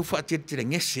 se tau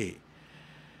whaatetene se.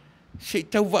 Se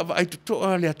tau wawa ai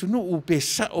totoa le atunu u pe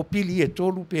sa o pili e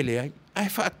tolu pe le ai. Ai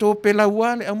whaato pe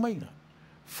laua le au mai.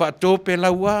 Whaato pe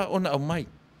laua o na au mai.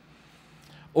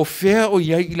 O whea o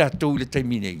iai i la tau le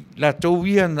taimi nei. La tau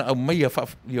ia na au mai a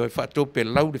whaato pe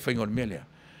lau le whaingo le melea.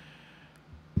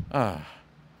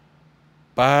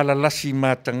 Pala lasi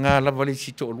mata ngā lava le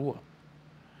isi toa lua.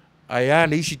 Ai a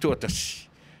le isi toa tasi.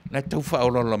 Nai tau wha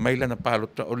aolola mai lana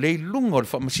pālota o lei lunga o le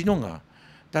wha masinonga.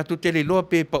 Tātou te le loa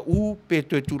pe pa u pe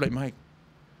toe tūlai mai.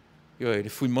 Io e le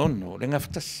fui mono, le ngā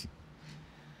whatasi.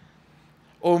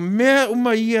 O mea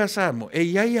uma ia Samoa, e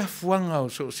iai a fuanga o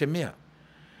se mea.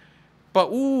 Pa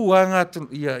u a ngā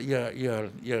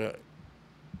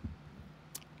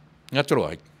toro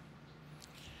ai.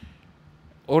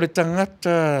 O le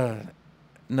tangata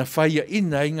na whaia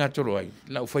ina i ngā toro ai.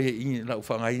 Lau whaia ina, lau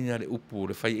whanga ina le upu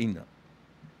le whaia ina.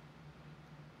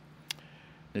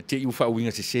 Na te iu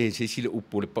whauinga se si le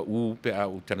upu le pa u pe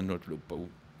au tana notu le upa u.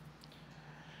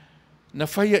 Na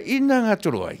whaia ina ngā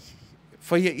toro ai.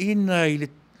 Whaia ina i le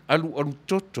alu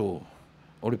toto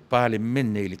o le pāle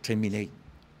mene i le taiminei.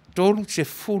 Tolu se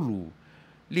fulu,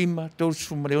 5, tolu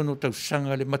sumaleono tau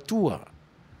sanga le matua.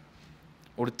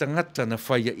 o le tangata na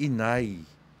whaia ina ai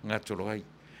ngā tolo ai.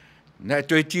 Na e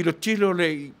toi tilo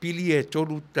le pili e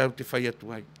tolu tau te whaia tu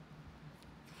ai.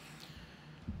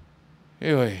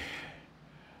 Eoi,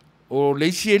 o le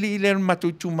isi eli le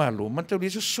matou tumalo, matou le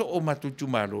so o matou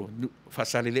tumalo,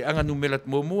 fasa le anga numela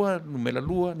mua, numela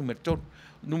lua, numela tolu,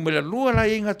 numela lua la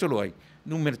inga tolo ai,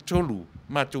 numela tolu,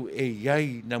 matou e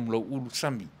iai na mula ulu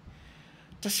sami.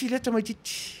 Ta si leta mai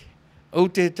titi, o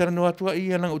te tarano atua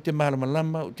i alang, o te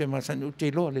malamalama, o te masani, o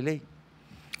te loa le lei.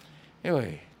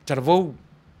 Eoi, taravou,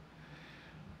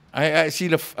 ai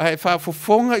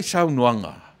whaafofonga i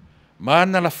saunoanga,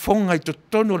 mana la fonga i to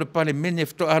tono le pale mene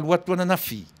fto aluatu na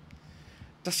nafi.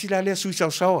 Tasi la lea sui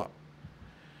sawa.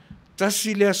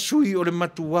 Tasi lea sui o le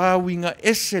matuawinga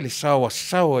ese le sawa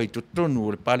i to tono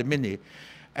le pale mene.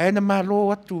 E na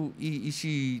malo atu i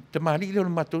si tamali ile o le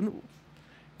matonu.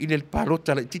 Ile le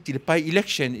palota le titi le pai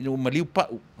election i o maliu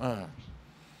pau.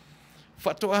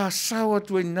 Fato a sawa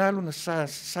tu e nalo na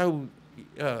sau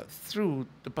through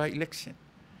the pai election.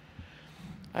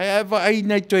 Ai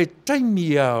nei to e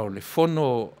taimi ao le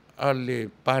fono ale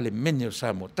pale mene o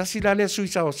Samoa. Tasi la lea sui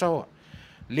sawa.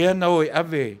 Lea na oe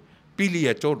ave pili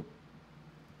e tolu.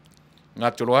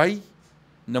 Ngā tolo ai,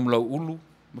 na mulau ulu,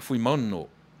 mafui mauno.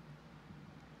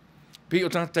 Pi o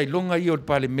tangata i longa i o le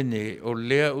pale mene, o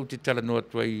lea o te tala noa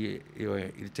tua i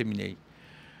le teminei.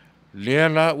 Lea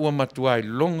la ua matua i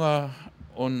longa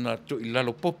o na to i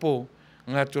lalo popo,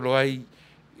 ngā tolo ai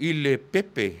i le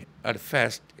pepe al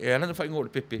fast, e alana whai ngō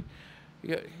le pepe.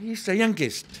 He's the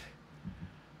youngest.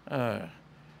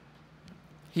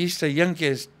 He's the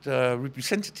youngest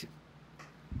representative.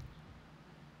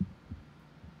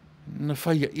 Na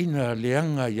whaia ina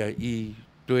leanga ia i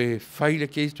toe whaile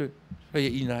keis toe whaia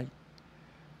ina ai.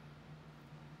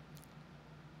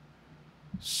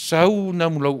 Sau na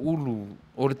mulau ulu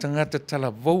o le tangata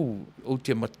tala vau o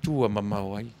te matua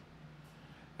mamau ai.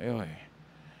 Eoi.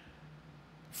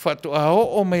 Whato a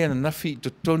o mea na nafi to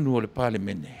tonu o le pale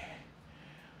mene.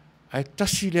 Ai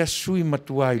tasi lea sui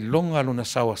matua i longa lo na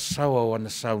sawa o ana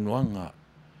saunoanga.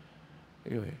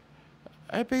 Eoi.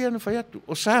 Ai pe ana whai atu.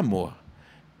 O Samoa,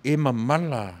 e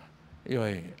mamala,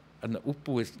 eoi, ana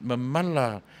upu e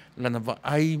mamala lana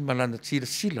vaai malana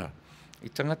sila i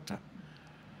tangata.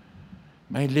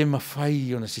 Mai le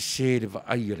mawhai o na sise le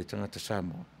vaai o le tangata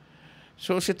Samoa.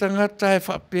 So se tangata e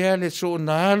whapea le so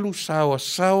na alu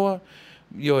sawa,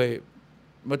 eoi,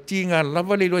 matinga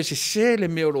lava le loe sise le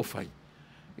mea o lo whai.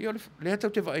 Io le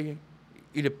atau te vai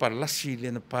i le palasi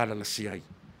le na palalasi ai.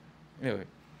 Eoi.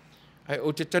 Ai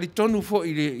o te taritonu fo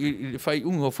i le whai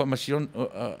unga o whamasion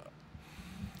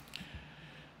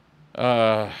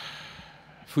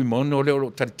fui mono le o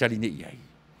taritari nei ai.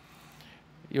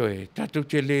 Eoi, tātou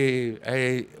te le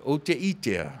o te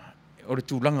itea o le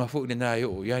tūlanga fo i le nā e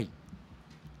o iai.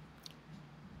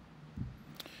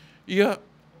 Ia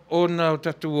o nā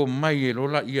tātou o mai e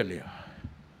lola ia lea.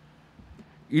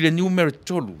 I le numero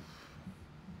tolu.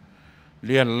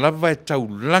 Lea lava e tau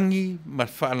langi, ma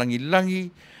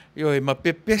whaalangi, io e ma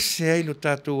pepese ai lo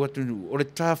tātou atunu, o le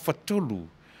tā whatolu,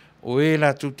 o e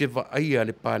la tu te vaia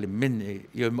le pale mene,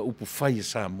 io e ma upu whai e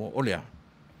Samoa, o lea.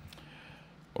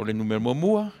 O le numero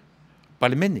mua,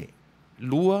 pale mene,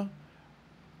 lua,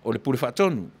 o le pule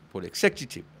whatonu, o le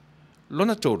executive,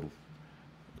 lona tolu,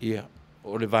 ia,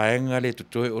 o le vaenga le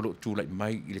tutoe o lo tūlai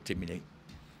mai i le teminei.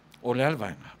 O le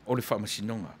alvaenga, o le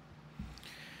whamasinonga.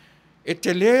 E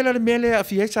te lea le mele a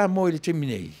fiei Samoa i le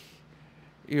teminei.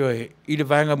 I le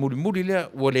vaenga muri lea,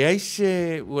 o le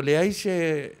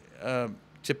aise,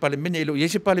 se pale mene, i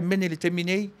se pale mene le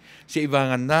teminei, se i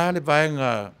vanga nā le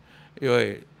vaenga,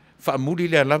 whaamuri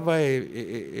lea lava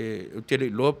o te le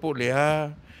lopo lea,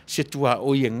 se tua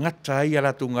o i ngata ai a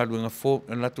latu ngaluenga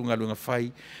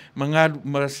whai,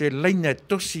 ma se laina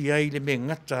tosi ai le me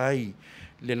ngata ai,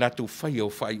 le latu whai o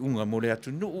whai unga mo le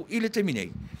atu nuu i le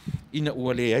teminei. Ina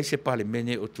ua le ai se pale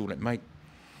mene o tūlai mai.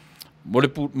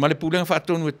 Ma le pūlenga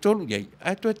whaatonu e tolu iai,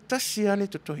 ai to e tasi ale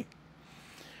to toi.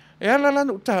 E ala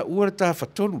lana uta ua le tā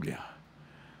whatolu lea.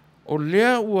 O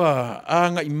lea ua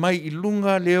anga i mai i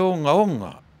lunga leo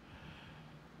ngaonga.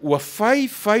 Ua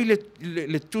whai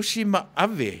le tusi ma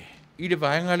ave i le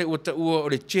vaenga le ua o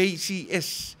le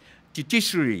JCS,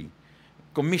 Judiciary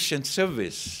Commission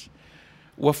Service.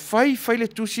 Ua whai le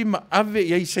tusi ma ave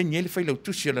iai saini ele whai lau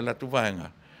tusi ala latu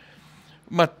vaenga.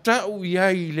 Ma tau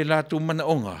iai le latu mana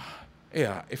onga.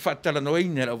 Ea, e whatala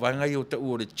noeine la vaenga i o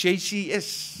tau o le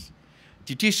JCS,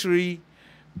 Judiciary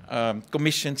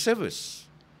Commission Service.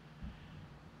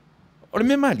 O le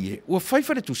me mali e, ua whai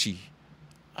le tusi.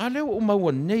 A leo o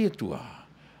maua nei atua,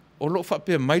 o lo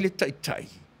whapea mai le tai,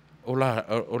 o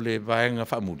le vaenga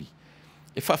whamuri.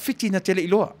 E whawhiti na tele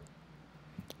iloa.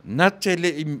 na te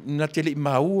le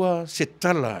maua se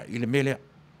tala i le melea.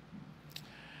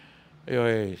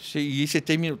 Se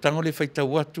teimi o tango le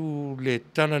whaitau atu le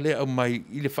tala le au mai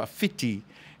i le whaafiti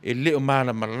e leo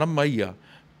maala malama ia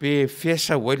pe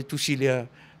fesa wai le tusi lea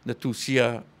na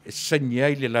tusia e sani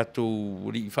ai le lato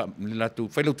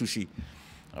whailau tusi.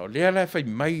 O lea la whai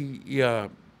mai ia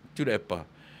Tuilaepa.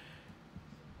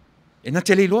 E na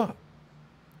te leiloa.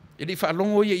 E li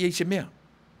whaalongo ia i se mea.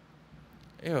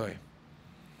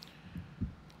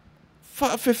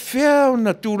 Whaafewhea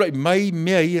na tūrai mai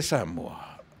mea ia Samoa.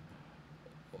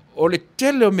 O le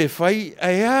tele o me whai,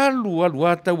 ai alu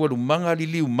ata walu manga li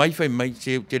liu mai whai mai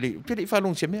se tele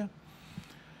whalong se mea.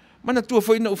 Mana tua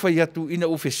whai ina u whai atu, ina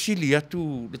u whesili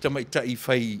atu le tamai tai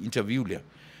whai interview lea.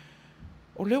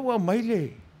 O lewa mai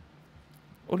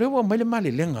le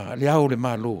male lenga, le au le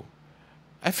malo.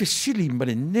 Ai whesili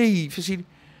male nei whesili.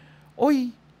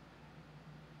 Oi,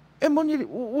 e moni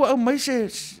ua au mai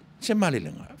se male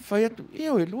lenga. Whai atu,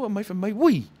 eo e lua mai whai mai,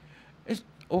 ui.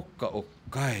 Oka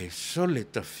e sole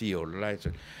ta fio lai.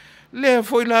 Lea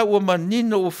foi la ua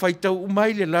manino o whaitau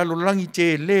umai le lalo langi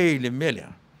te le melea.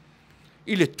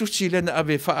 I le tusi le na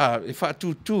ave wha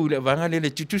tutu le vanga le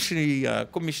tutusi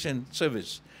commission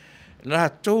service. La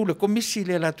tau le komisi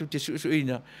le la tu te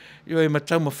suina. Yo e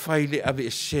matau ma whai le ave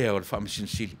e sea o le whaamasin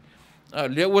sili.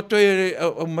 Lea ua toi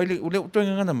umai le toi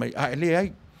ngana mai. Le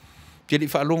ai. Te li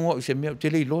whaalongo i se mea te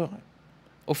le iloa.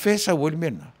 O whesa wali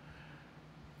mena.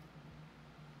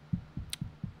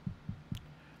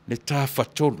 Le tā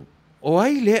whatolu. O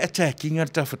ai le attackinga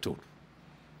le tā whatolu.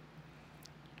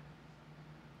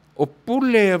 O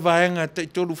pule e vaenga te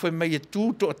tolu whai mai e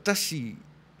tū to atasi.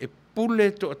 E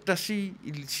pule to atasi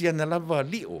i siana lava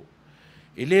lio.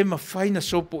 E le ma whaina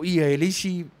sopo ia e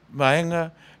leisi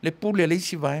vaenga, le pule e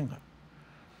leisi vaenga.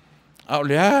 Au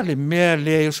le mea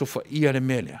le e so wha ia le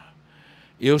mea lea.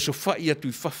 E o so wha ia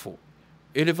tui whafo.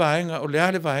 E le vaenga, o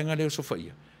le vaenga le o so wha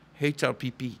ia. Hei tau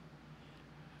pipi.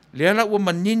 Le ala ua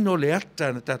manino le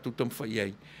ata na tātou tamu whai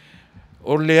ai.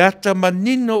 O le ata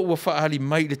manino ua whaali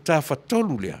mai le tā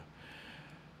whatolu lea.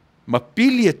 Ma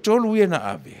pili e tolu ia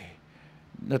na ave.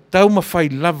 Na tau ma whai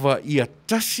lava ia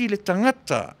tasi le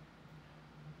tangata.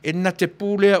 E na te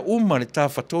pūlea uma le tā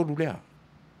whatolu lea.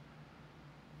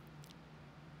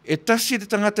 E tasi le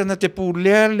tangata na te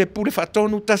pūlea le pūle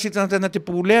whatonu, tasi le tangata na te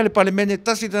pūlea le palemene,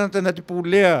 tasi le tangata na te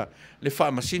pūlea le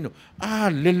whaamasino.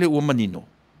 Lele ua manino.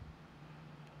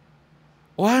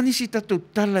 O anisi tatou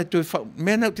tala e toi whau,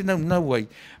 mea nau te nau ai,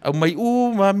 au mai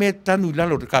ma mea tanu I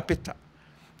lalo re kapeta.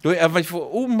 Toi awai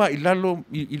fo ma I lalo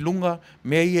I lunga,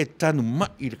 mea I e tanu ma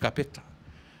I re kapeta.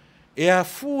 E a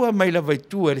fua mai la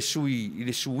vaitua le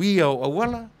suia o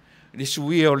awala, le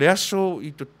suia o le aso,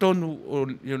 I to tonu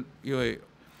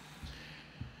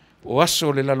o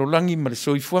aso le lalolangi ma le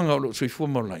soifuanga o lo soifua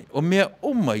maulai. O mea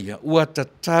ia, ua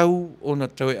tatau o na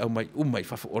tau e au mai umai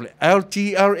fafo. O le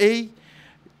LTRA,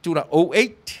 tura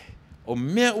 08, o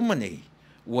mea umanei,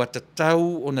 ua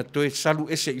tatau o na toe salu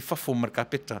ese I fafo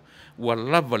markapeta, ua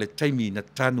lava le taimi na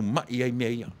tanu mai ai mea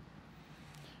ia.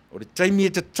 O le taimi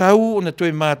e tatau o na toe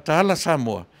mātala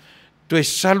Samoa, toe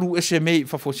salu ese mei I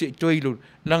fafo se I toe ilo,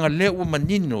 langa lea ua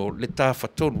manino le tā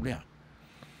whatolu lea.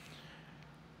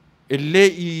 E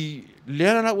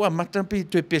lea la ua matampi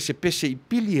toe pese I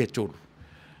pili e tolu.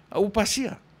 A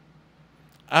upasia.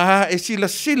 E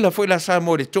sila foi la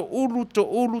Samoa le to ulu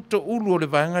o le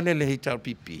vanga le hei tau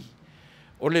pipi.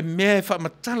 O le mea e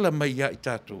whaamatala mai ia I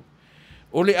tātou.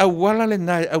 O le awala le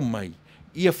nai au mai.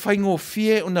 Ia whaingo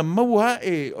fie o na maua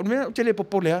o mea o te le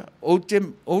popolea, o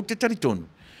te taritonu.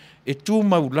 E tū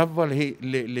mau lava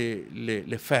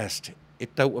le fast. E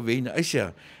tau aveina.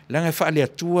 Aisea, langa e whaale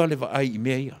atua le vaai I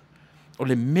mea ia. O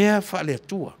le mea whaale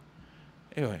atua.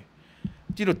 Ewa,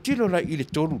 tilo la I le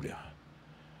tolu lea.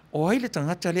 O ai le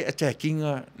tangata le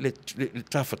attackinga le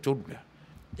tawhatolu lea.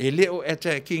 E leo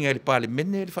attackinga le pale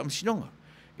mene le whamasinonga.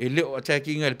 E leo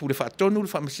attackinga le pule whaatonu le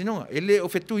whamasinonga. E leo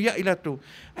whetuia I lato.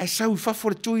 Ai sau whafo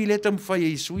le tui le tamu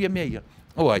whai I suia mea ia.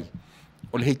 O ai.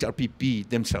 O le HRPP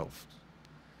themselves.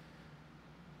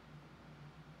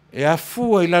 E a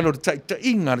fua I lalo le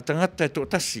tainga le tangata e to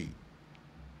tasi.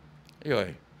 E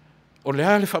oi. O le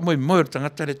ale wha moe le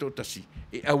tangata le to tasi.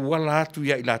 E awala atu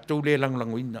ia I latou le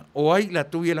langolangoina. O ai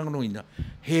latou ia langolangoina.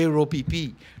 Hero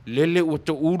pipi. Lele ua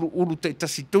to ulu te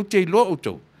tasi tau te iloa o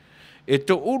tau. E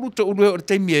to ulu e o le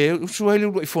taimi e usua le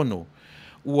ulu I fono.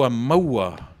 Ua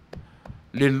maua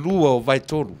le lua o vai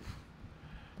toru.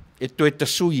 E to e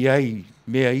tasui ai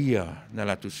mea ia na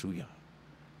latu suia.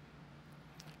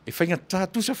 E whainga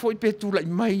tātu sa fo I petu lai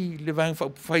mai le vang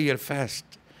whai al fast.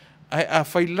 Ai a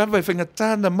whai lava e whainga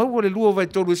tā na maua le lua o vai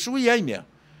toru e sui ai mea.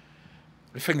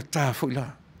 Le whainga tā fo I la.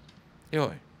 E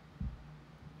oi.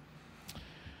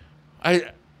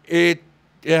 Ai, e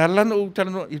halana o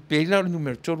talano, i peila o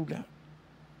numero tolu lea.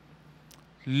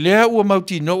 Lea ua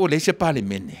mauti no o leise pale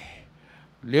mene.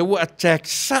 Lea ua attack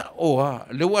sa oa,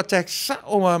 lea ua attack sa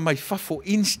oa mai fafo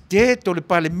instead o le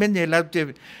pale mene lau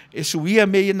te e suia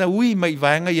me ina ui mai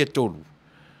vaenga i e tolu.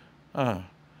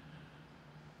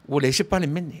 Ua leise pale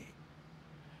mene.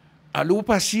 A lua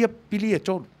pasia pili e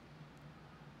tolu.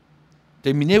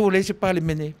 Te mine ua leise pale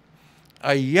mene.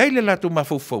 Ai ai le lato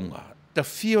mafaufaunga. Ta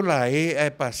fio la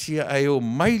e pasia ai o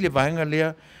mai le vaenga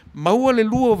lea maua le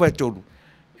lua o vai tolu.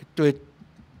 To e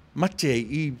mate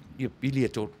i pili e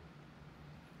tolu.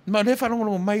 Ma le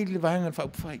whalongolongo mai le vaenga le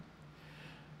whaupwhai.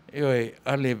 E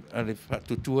ale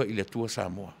tutua i le tua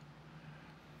Samoa.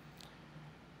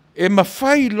 E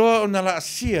mawhai loa o na la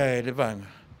asia e le vaenga.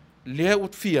 Lea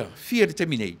ut fia le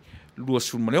teminei. Lua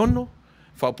sulmaneono,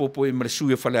 whapopo e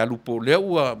maresui e whale alupo. Lea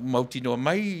ua mautinoa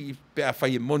mai pe a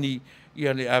whai e moni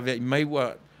ia le ave i mai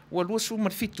ua lua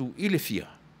sulmanefitu i le fia.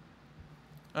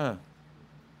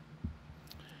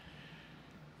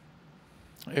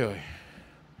 Eoi.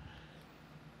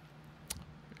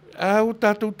 Au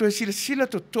tātou toi sila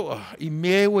to toa i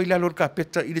mea ua i lalor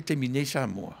kapeta i le teminei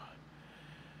Samoa.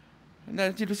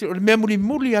 Na tilo si o le mea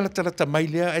muli ala tarata mai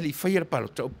lea e li whai ala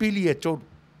palota o pili e tolu.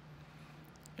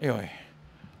 Eoi.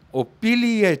 O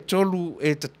pili e tolu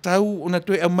e tatau ona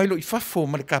toi au mailo i fafo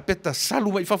ma le kapeta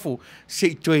salu mai fafo se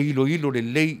i toi ilo le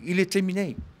lei i le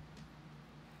teminei.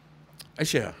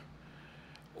 Aisea.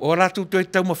 O latu toi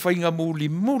tau ma whainga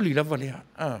muli lava lea.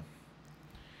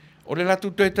 O le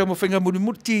latu toi tau ma whainga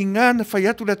muli ti ngana whai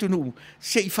atu latu nuu.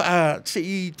 Se i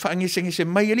whaangese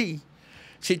mai ali.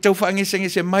 Se i tau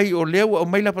whaangese mai o leo o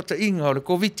mai lapata inga o le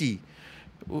COVID-19.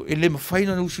 E le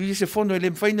mawhaina na usui se fono, e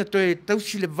le mawhaina toi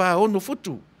tausi le vā ono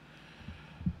futu.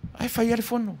 Ai whai ale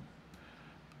fono.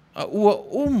 A ua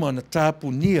uma na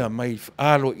tāpunia mai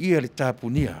alo ia le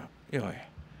tāpunia. Eoi.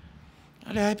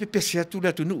 Ale ai pepese atu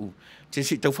latu nuu. Se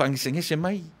i tau whaangese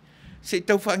mai. Se i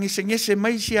tau whaangese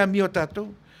mai si a mio tātou.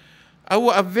 A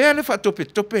ua a vea le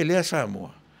whatope lea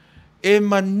Samoa. E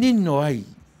manino ai.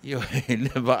 Eoi,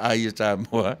 le va ai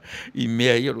Samoa. I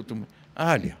mea ia rotu.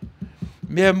 Alia.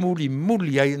 Mea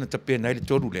muli ai na tapena ai le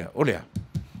toru lea. O lea.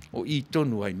 O I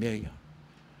tonu ai mea ia.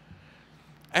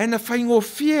 Ai na whai ngō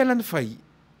fia lana whai.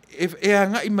 E a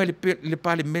ngai mai le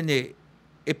pale mene.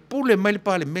 E pule mai le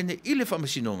pale mene i le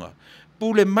whamasinonga.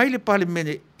 Pule mai le pale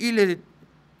mene i le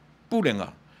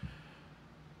pulenga.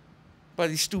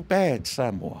 But it's too bad,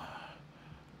 Samoa.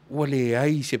 Ua le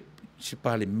ai se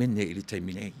pale mene i le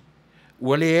taiminei.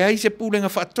 Ua le ai se pulenga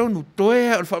whaatonu.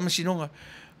 Toea o le whamasinonga.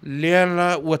 Lea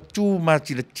la ua tū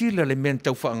mātila le mea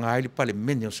tau whaangai le pale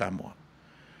mene o Samoa.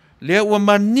 Lea ua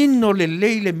manino le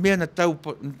lei le mea na tau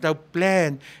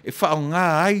plan e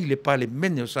whaonga ai le pale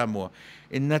mene o Samoa.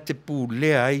 E na te pū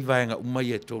lea ai vaenga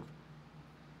umai e tolu.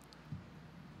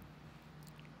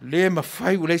 Lea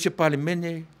mawhai u lei se pale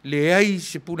mene, le ai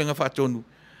se pūlenga whaatonu.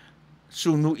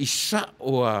 Sunu isa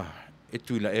oa e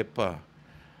Tuilaepa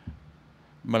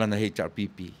malana hei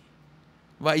tarpipi.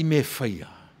 Wa i me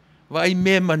whaia. Vai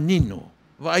me manino,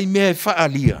 vai me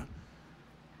faalia.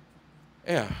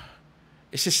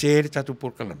 E se sere tatu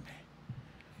por kalame.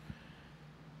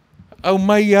 Au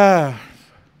mai a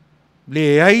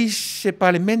le ai se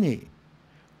pale mene,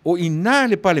 o ina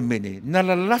le pale mene, na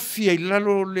la lafia i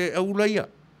lalo le aulaia.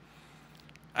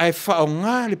 Ai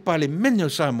faonga le pale mene o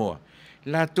Samoa,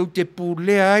 la tau te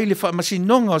pulea ai le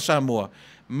whaamasinonga o Samoa,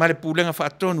 ma le pulenga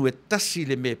whaatonu e tasi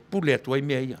le me pulea tuai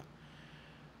mea ia.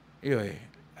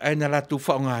 Ai na latu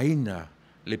whaonga ina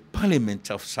le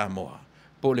Parliament of Samoa,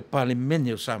 po le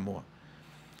Parliament o Samoa.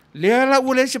 Le ala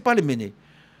ua le se Parliament.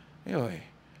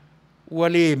 Ua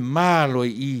le malo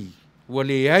i, ua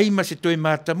le ai ma se toi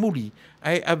mātamuli,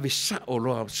 ai ave sao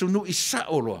loa, sunu i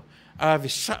sao loa, ave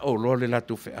sao loa le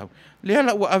latu wheau. Le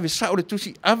ala ua ave sao le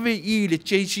tusi, ave i le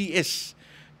JCS,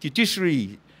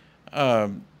 Judiciary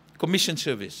Commission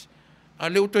Service. A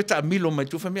leo toi ta milo mai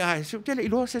tu fami ai se tele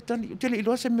iloa se tani tele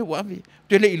iloa se me wavi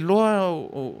tele iloa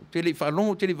o tele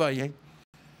falongo tele vai ai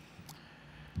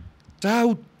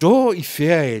tau do i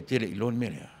fea tele iloa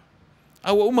me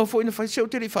a wa uma foi na fai se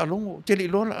tele falongo tele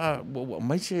iloa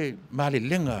mai se male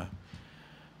lenga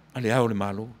ale au le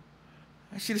malo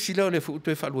a sila le fu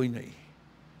toi falo ina i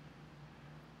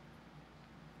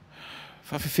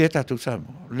fa feta tu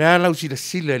samo la la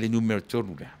sila le numero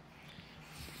tolu la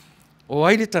o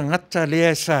ai le tangata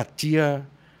lea sa tia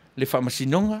le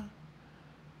whamasinonga,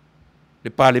 le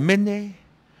pale mene.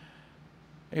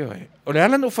 O le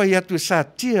ala no whai atu e sa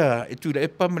tia e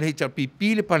Tuilaepa ma le hei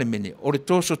tarpipi le pale mene, o le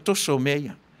toso mea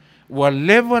ia. Ua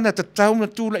lewa na tatau na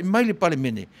tūla i mai le pale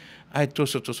mene, ai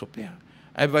toso pea.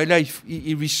 Ai vai lai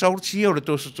I results ia o le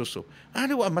toso.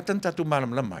 Ale ua amata tatu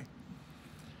malam mai.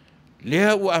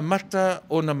 Lea ua amata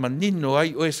o na manino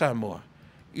ai o e Samoa.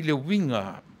 I le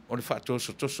winga o le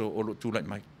whaatoso o lo tūlai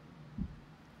mai.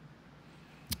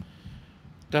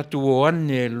 Tatu o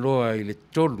ane loa I le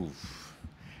tolu.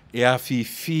 E a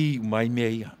fi mai mea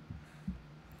ia.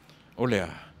 O lea.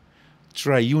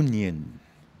 Triunion.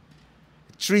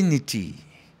 Trinity.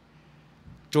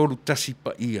 Tolu tasi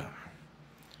pa ia.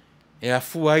 E a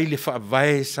fua I le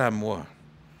whaavae Samoa.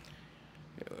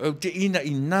 O te ina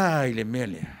ina I le mea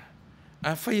lea.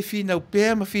 A whai whina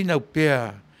upea ma whina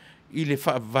upea I le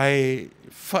whaavae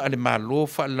wha le malo,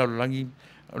 wha laulangi,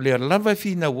 o le lava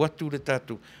whina watu le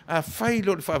tatu. A whai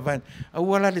lo le whaavae, a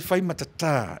wala le whai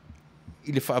matata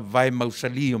I le whaavae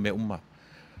mausali o me uma.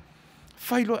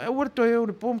 Whai lo, a wara toi au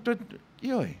le pōm toi,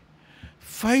 ioi.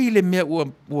 Whai le mea ua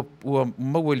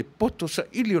maua le poto sa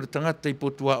ili o le tangata I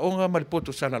potua onga ma le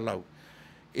poto sa la lau.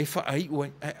 E whaai ua,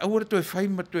 a wara toi whai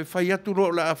ma toi whai atu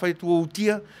ro la a whai tua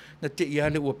utia, na te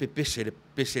iale ua pese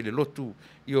le lotu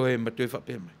ioe ma toi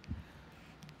whape mai.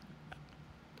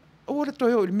 Ora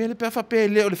toi o le mele pe whape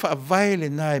leo le whaavae le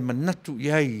nae manatu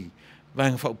iai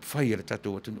vanga whaupai le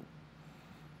tatou atunu.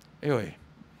 Eoe,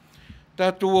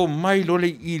 tatou o mai lole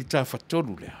I le tā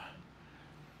whatolu lea.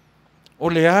 O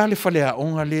le a le whale a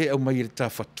onga le au mai le tā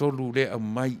whatolu le au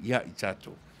mai ia I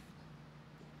tatou.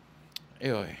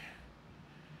 Eoe,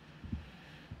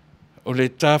 o le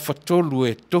tā whatolu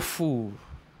e tofu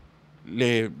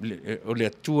o le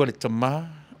atua le tamā,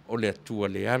 o le atua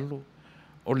le alo,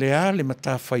 o le a le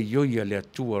matawhaioia le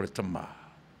atua o le tamā.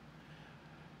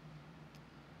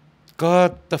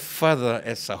 God the Father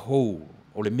as a whole,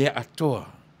 o le mea atoa,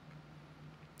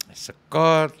 as a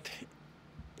God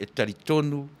e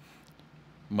taritonu,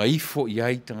 maifo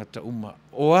iai tangata uma,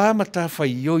 o a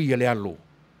matawhaioia le alo.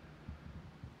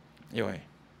 Eoe.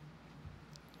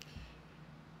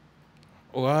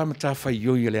 O a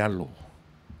matawhaioia le alo.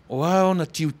 O a ona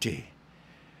tiute.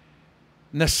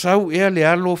 Na sau ea le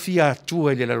alo fia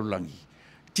atua I le lalulangi.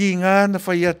 Ti ngā na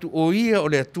whai atu o ia o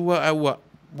le atua a wa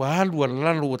halua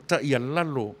lalo o ta ia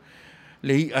lalo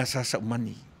le I a sasa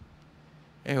umani.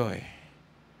 Eoe.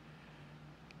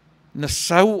 Na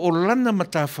sau o lana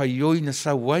mata whaioi na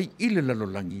sau ai I le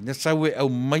lalulangi. Na sau e au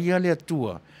mai le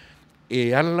atua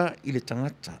e ala I le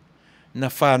tangata. Na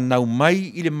whanau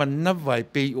mai I le manawa e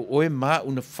pei o oe maa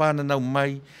una whanau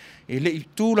mai e le I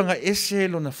tūranga ese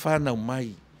lo na whanau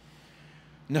mai.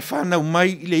 Na whanau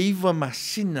mai I le iwa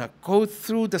masina go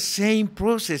through the same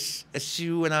process as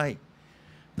you and I.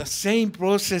 The same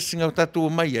process ngau tatu o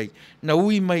mai ai. Na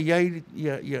ui mai ai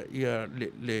ia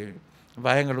le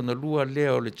vaenga lo na lua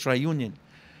leo le triunion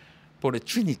po le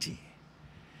Trinity.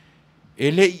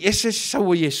 E le ese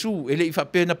sawa Yesu, e le I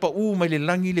whapena pa mai le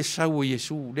langi le sawa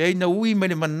Yesu. Le ai na ui mai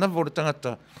le manawa o le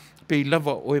tangata pe I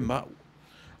lava o e mau.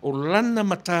 O lana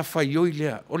mata whaioi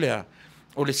lea,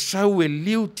 o le sau e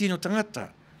liu tino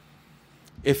tangata.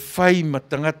 E whai ma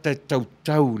tangata e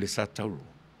tautau le sa tauro.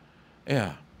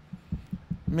 Ea,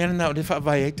 mea na o le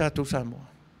whaavai ai tātou Samoa.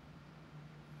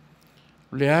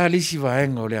 O le alisi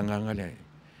vaenga o le anganga le.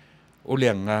 O le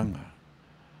anganga.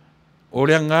 O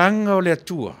le anganga o le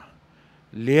atua.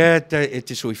 Lea e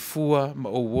te soifua ma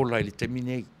o wola I le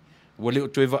teminei. Wale o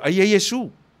toe va ai Yesu.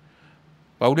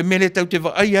 Paule mele tau te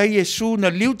va ai Yesu na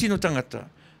liu tino tangata.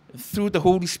 Through the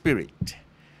Holy Spirit.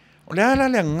 O le ala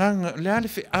le anganga, le ala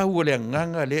fe au le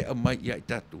anganga le a mai ia I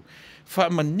tatu. Wha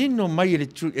manino mai le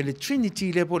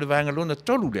Trinity le po le vaenga lona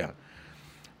tolu lea.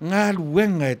 Ngā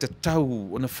luenga e te tau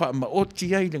o na wha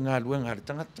maoti ai le ngā luenga le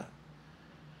tangata.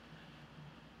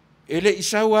 E le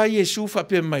isau a Yesu wha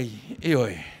pe mai, e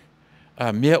oe.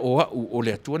 A mea o au o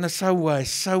le atua na saua e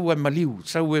saua maliu,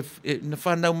 saua e na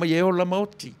whanau mai e ola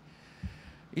maoti.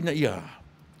 Ina ia,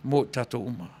 mo tato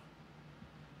uma.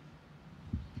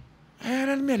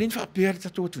 Era le mea lini whaapea le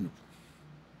tato atunu.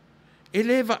 E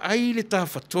le va ai le tā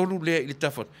whatolu le I le tā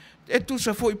whatolu. E tu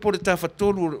sa fo I po le tā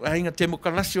whatolu a inga te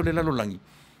mokalasi o le lalolangi.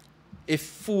 E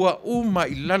fua uma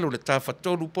I lalo le tā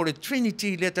whatolu po le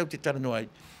Trinity le tau te tarano ai.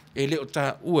 E le o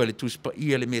tā ua le tuspa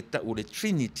ia le mea tau le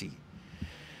Trinity.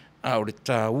 A o le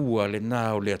tā ua le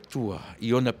nā o le atua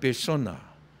I ona persona.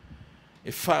 E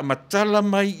wha matala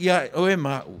mai ia o e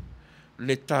mau.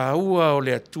 Le tā ua o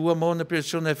le atua ma ona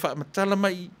persona e wha matala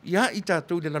mai ia I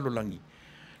tātou le lalolangi.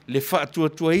 Le wha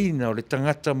atua ina o le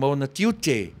tangata ma ona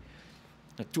tiute.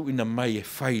 Na tu ina mai e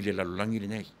whai le lalolangi le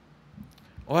nei.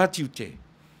 O a tiute.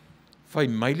 Whai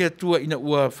mai le atua ina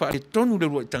ua wha le tonu le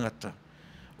rua I tangata.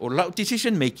 O lau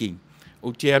decision making.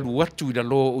 O te alu atu I la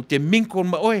lo. O te minkon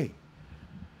ma oe.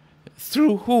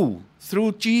 Through who?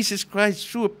 Through Jesus Christ,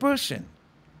 through a person.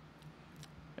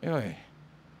 Eoe.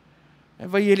 E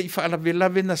vai ele i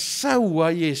whaalawelawe na saua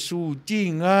Iesu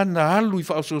ti ngā na alu i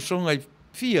whaososonga i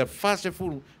fia fase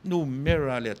fulu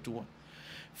numera le atua.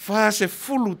 Fase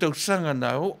fulu tau sanga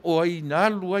na o ai na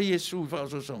alu a Iesu i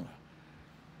whaososonga.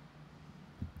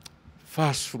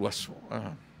 Fase fulu aso.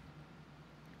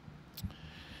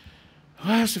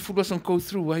 Fase fulu aso go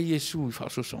through a Iesu i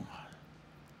whaososonga.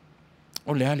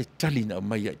 O le ale tali na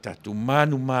mai ai tatu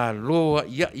manu ma loa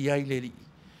ia i le li.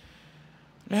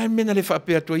 Le mena le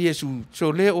whapea tua Iesu,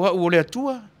 so le o hau o le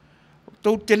atua.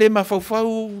 Tau te le ma fau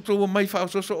tau mai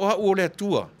whaososo o hau o le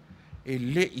atua. E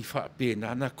le i whapea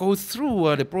na go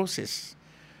through the process.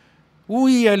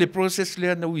 Ui a le process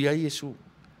le ana ui a Iesu.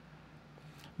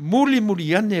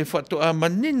 Muli ane whato a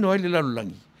manino ai le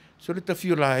lalulangi. So le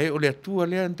tawhio la o le atua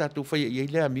le an tatu whai i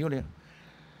le ami o le.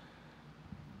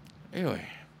 Eoi.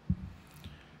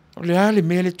 O le ale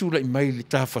mea le tūla i mai le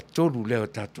tā whatoru leo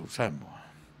tātou Samoa.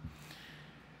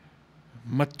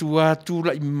 Matua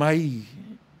tūla i mai,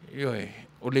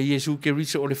 o le Iesu ke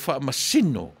risa o le wha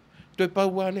masino, toi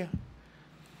pau lea.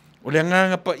 O le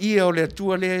nganga pa ia o le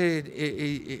atua le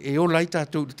e ola i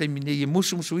tātou, le taimine i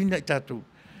musuina i tātou,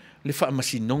 le wha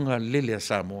masinonga lele a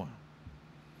Samoa.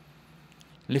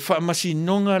 Le wha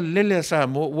masinonga lele a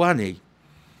Samoa, wanei,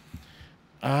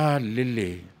 lele.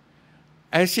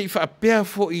 Ai se i wha apea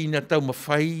fo i na tau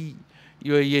mawhai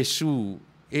i o Iesu,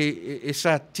 e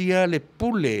sa tia le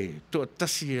pule to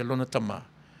tasi e lona tama.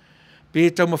 Pe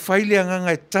tau mawhai le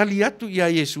anganga e tali atu i a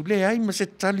Iesu, le ai ma se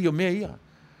tali o mea ia.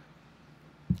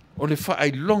 O le wha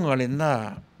ai longa le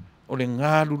nā, o le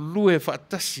ngālu lue wha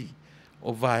tasi,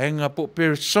 o vaenga po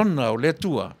persona o le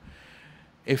atua,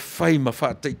 e whai ma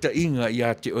wha taita inga i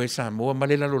a te o e Samoa, ma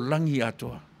le lalo langi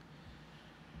atua.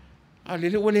 A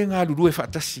lele o le ngālu lue wha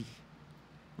tasi,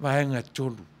 vaenga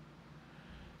tolu.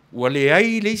 Ua le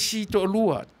ai le isi to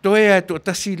lua, toe a to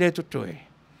tasi le to toe.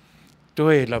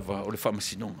 Toe lava o le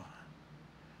whamasinonga.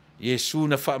 Iesu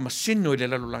na whamasino i le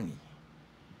lalolangi.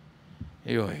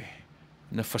 Eoe,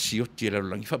 na whasioti e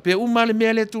lalolangi. Whapea umale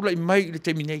mea le tula i mai le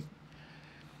teminei.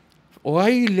 O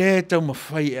ai le tau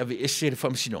mawhai ave ese le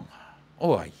whamasinonga.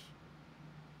 O ai.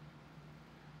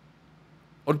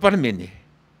 O le paramene.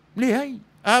 Le ai.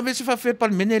 Ave se whawhea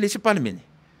paramene, le se paramene.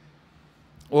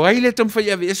 O ai le tau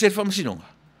mawhai ave ese le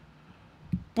whamasinonga.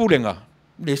 Pulenga,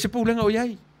 le se pulenga o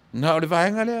iai. Na o le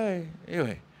vaenga le,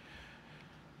 eoe.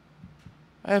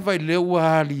 Ai vai leo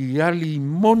ali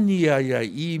moni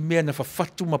ai i mea na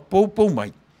whawhatu ma pou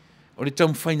mai. O le tau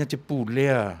mwhaina te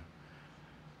pulea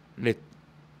le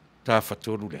tā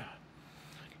whatoru lea.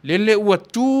 Le ua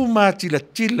tū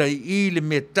tila i le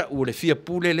mea tau o le fia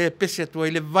pule le pese atua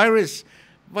i le virus.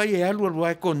 Vai e alu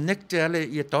ai connecte ale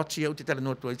i a toti au te tala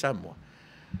noa tua i Samoa.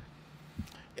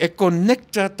 E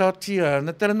connecta tatia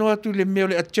na tala noa tu le meo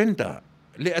le agenda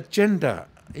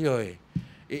ioe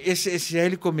e ese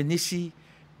ele komenisi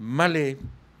male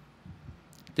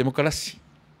demokrasi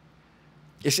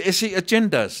ese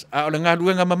agendas a o ngā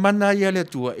luenga mamana ia le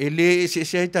atua e le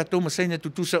ese ai tātou masaina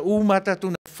tutusa uma tātou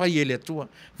na whai e le atua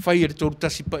whai e le tōru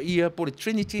tasi pa ia po le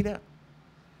Trinity la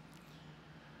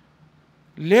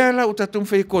lea la o tātou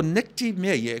whai connecti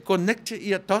mea ia connecti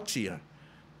ia tatia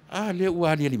le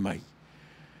uali ali mai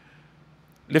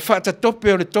le whaata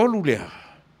tope o le tolu lea.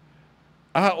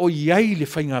 O iai le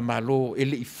whainga malo e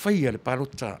le i whaia le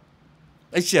palota.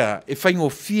 Aisia, e whaingo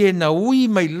fie na ui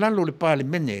mai lalo le pale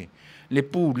mene le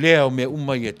pū lea o mea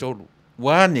umai e tolu.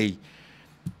 Wānei,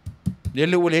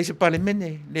 le ua le eise pale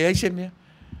mene, le eise mea.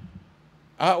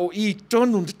 O i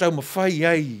tonu te tau mawhai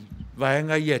ai,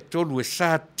 vaenga i e tolu e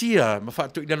sā tia, ma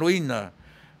whaato i laloina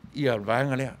i a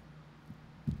vaenga lea.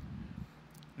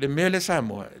 Le mea le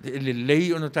Samoa, le lei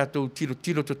ona tātou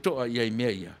tilo totoa ia i mea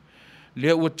ia.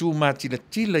 Lea ua tū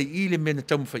tila i le mea na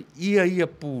taumawhai ia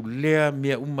pū lea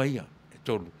mea uma ia, e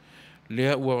tolu.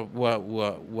 Lea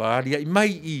ua aria i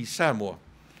mai i Samoa.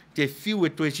 Te fiu e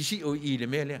toe sisi o i le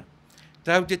mea lea.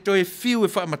 Tau te toe fiu e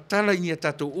whaamatala i nia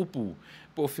tātou upu.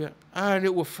 Po fea, le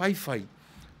ua whai,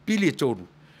 pili e tolu.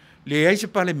 Le aise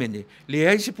pale mene, le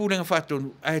aise pūrenga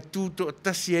whaatonu, tū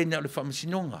tasi e na le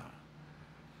whaamasinonga.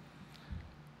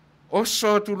 O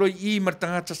so tulo i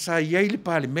martangata sa iai le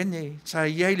pale mene, sa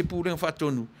iai le pūrenga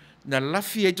whaatonu, na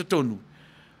lafi e tonu,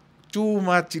 tū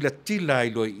tila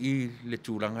i loa i le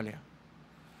tūranga lea.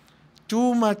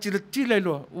 Tū tila i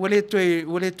loa, wale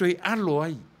toi alo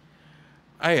ai.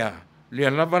 Aia, le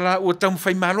alavala o tamu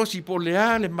whai malosi, po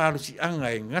lea le malosi anga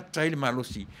e ngata i le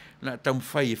malosi, na tamu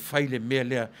whai le mea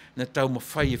lea, na tamu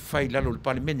whai lalo le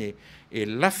pale mene, e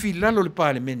lafi lalo le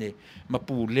pale mene, ma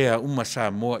pū lea uma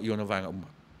sa moa i ona vanga uma.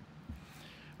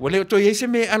 Wale o toi eise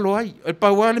me alo ai. O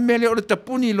paua le mea le o le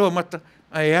tapuni loa mata.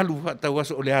 Ai alu tau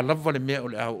aso o le alawa le mea o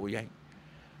le au o iai.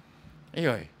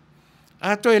 Oi.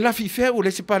 A to e lafi fea o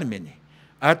le se palemene.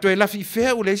 A to e lafi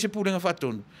fea o le se pulenga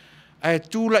whatonu. A e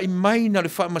tūla I mai na le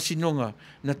whaamasinonga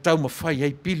na tau mawhai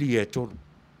ai pili e tolu.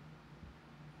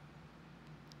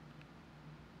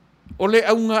 O le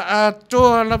aunga a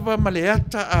toa lava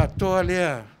maleata a toa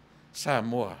lea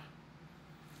Samoa.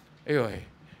 Oi.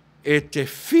 E te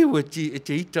whiu e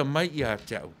te ita mai I a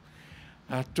te au.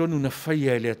 A tonu na whai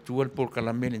ai lea tua le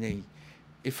polkalamene nei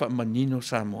e whaamanino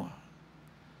Samoa.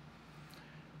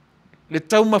 Le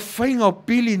tau mawhainga o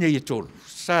pili nei e tolu.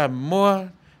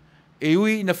 Samoa e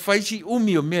ui na whaisi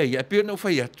umi o mea ia. E pio na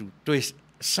whai atu. To e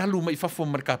salu mai whafo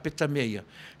marikapeta mea ia.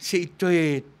 Se I to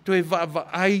e va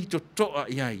ai to toa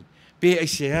iai. Pe ai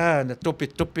se a na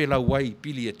tope lau ai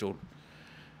pili e tolu.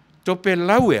 Tope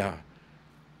lau ea.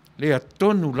 Lea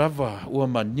tonu lava ua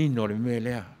manino le mea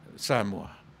lea Samoa.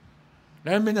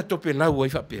 Lea mena tope lau ai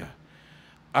whapea.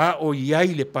 A o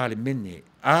iai le pale mene.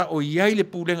 A o iai le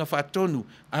pulenga whaatonu.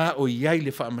 A o iai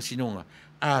le whaamasinonga.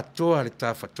 A toa le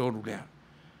tā whatonu lea.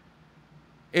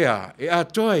 Ea, e a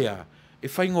toa ea. E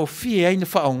whai ngō fie aina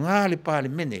whao ngā le pale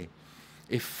mene.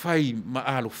 E whai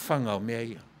maalo whanga o mea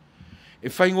ia. E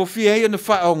whai ngō fie aina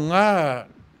whao ngā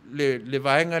le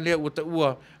vaenga lea ua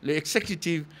ua le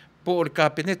executive po o le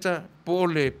kapeneta, po o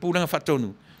le pulenga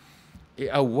whaatonu. E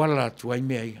au wala tu ai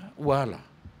mea ia. Wala.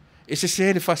 E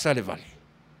se le fasa le vale.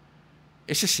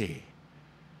 E se.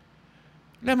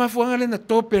 Le mafuanga le na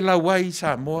tope la wai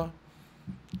Samoa.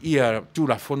 Ia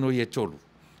tulafono ia tolu.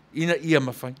 Ina ia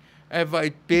mawhai. E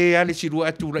vai pe ale sirua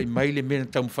atula I mai le mena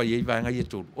tau mwhai ei vanga ia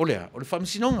tolu. Olea, o le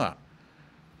whamasinonga.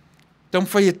 Tau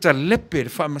mwhai e ta lepe le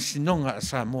whamasinonga a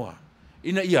Samoa.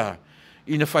 Ina ia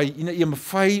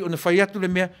mawhai o na whai atu le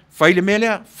mea. Whai le mea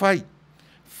lea, whai.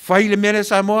 Whai le mea lea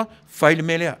Samoa, whai le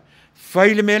mea lea.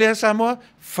 Whai le mea lea Samoa,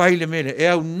 whai le mea lea. E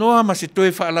au noa ma se toe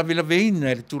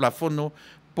whaalaveina e le tulafono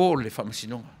po le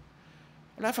whamasinonga.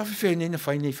 La whawhiwhai nei na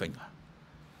whai nei whainga.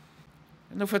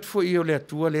 Nau whatfo I o le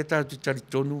atua le tātu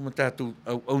taritonu ma tātu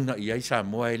au na I ai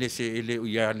Samoa ele se ele o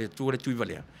ia le atua le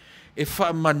Tuilaepa. E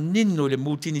whaamanino le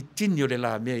mutinitini o le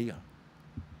la mea ia.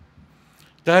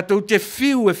 Tātou te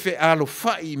whiu e whe alo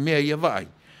whai mea ia vai.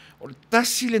 O le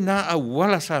tasi le nā au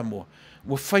wala Samoa.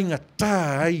 Ua whainga tā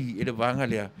ai e le vanga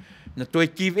lea. Na toi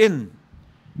give in.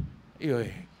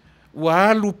 Ioe. Ua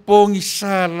alu pongi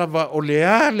sā lava o le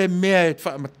ale mea e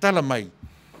whaamatala mai.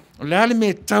 O le ale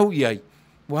mea tau I ai.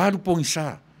 Ua alu pongi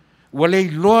sā. Ua lei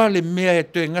loa le mea e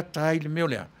toi ngata ai le mea o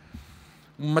lea.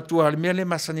 Matua le mea le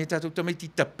masane tātou tamai ti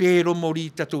tapero mori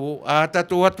tātou. A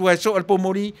tātou atua e soa le po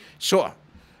mori, soa.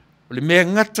 O le mea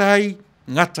ngata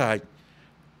ai.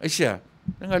 Aisea.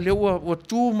 Nga le ua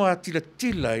tūma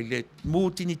tila I le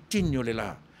mūtini o le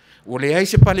la. O le ai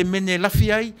se pale mene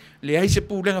lafi ai, le ai se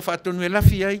pūlenga whaatonu e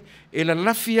lafi ai, e la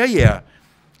lafi ai ea,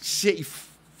 se I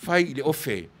whai le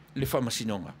ofe, le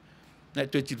whamasinonga. Nā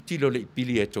toi tilo le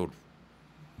pili e tolu.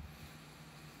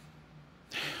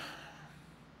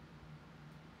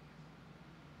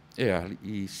 Ea,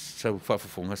 I sau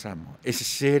whafafonga Samoa. E se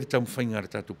sere tau mwhainga re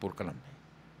tātou porkalame.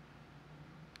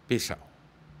 Pesao.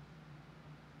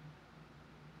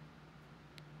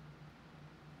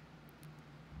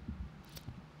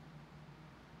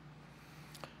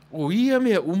 O ia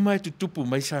mea uma e tutupu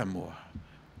mai Samoa.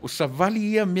 O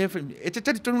savali ia mea... E te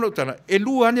tari tonu lau tala. E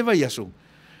lua ane vai aso.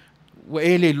 Ua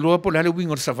e le loa po lale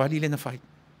wingo le savali le na whai.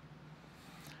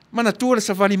 Mana tua le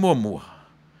savali mua mua.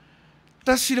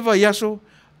 Tasi le vai aso.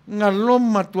 Ngā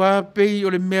loma tua pei o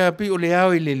le mea pei o le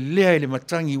au e le lea e le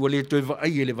matangi ua le toi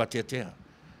vai e le vateatea.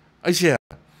 Aisea.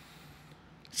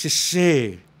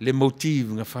 Se le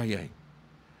motiv ngā whai ai.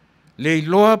 Le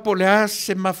loa po le a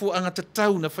se mafu anga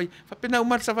tatau na whai. Whapena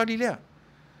umar savali lea.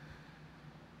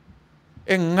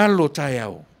 E ngalo tai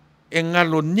au. E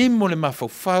ngalo nimo le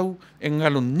mafau, e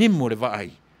ngalo nimo le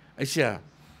vaai. Aisea,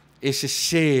 e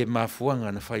se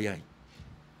mafuanga na whai ai.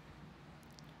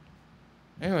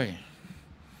 Eoi.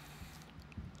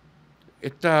 E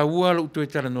tā ua lo uto e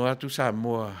tala no atu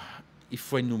Samoa I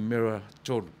whai numera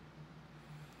tolu.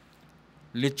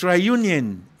 Le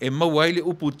tri-union e mawai le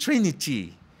upu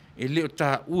Trinity. E leo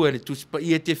tā ua le tuspa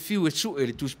ia te whiu e su e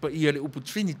le tuspa ia le upu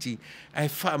Trinity. Ai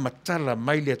wha matala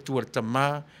mai le atua le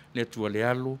tamā, le atua le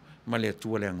alo, ma le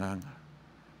atua le anganga.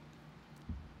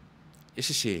 E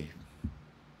se.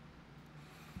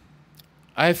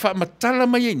 Ai wha matala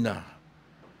mai eina.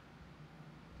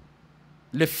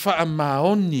 Le wha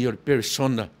maoni o le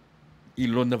persona I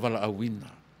lona wala awina.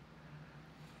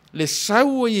 Le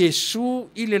sau o Yesu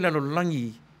I le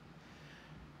lalolangi.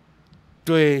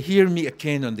 To hear me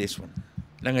again on this one.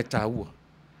 Langa taua.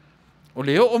 O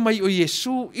le o mai o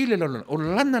Yesu I le lalolangi. O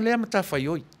lana lea mata whai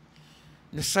oi.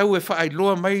 Le sau e wha ai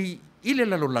loa mai I le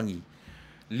lalolangi.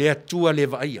 le atua le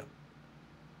vaia.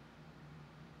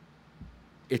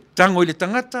 E tango i le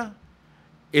tangata,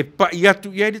 e pai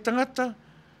atu ia i le tangata,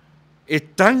 e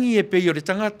tangi e pei o le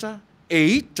tangata, e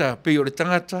ita pei o le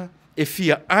tangata, e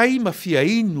fia ai ma fia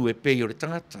inu e pei o le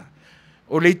tangata.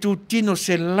 O le tu tino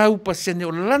se lau pasene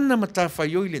o lana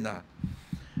matawhai o i le nā.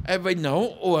 E vai na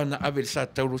o ana ave sa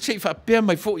tauro. Se fa pea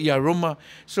mai fo ia Roma,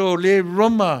 so le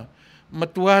Roma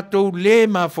matuato le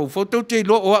ma fo tau te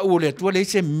lo o au le tua le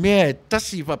se mea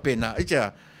tasi fa pena.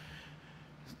 Echa,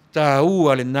 ta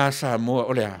ua le nasa moa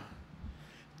o lea.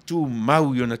 Tu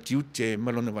mau yo na tiute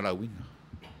malona walawina.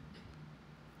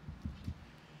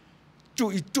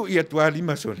 Tu i atua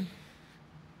lima sole.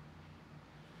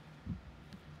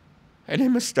 Ene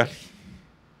mastali.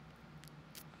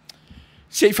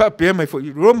 Se fa pea mai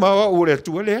foi Roma o le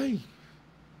tua le ai.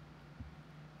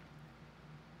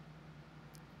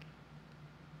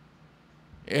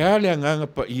 E ale anganga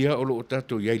pa ia o lo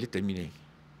tato ia le taimine.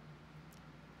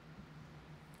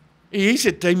 E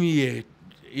se taimi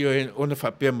e ona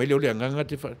fa pea mai le anganga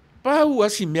te fa. Pau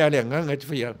asi mea le anganga te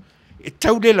fa ia. E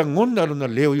tau le langona lona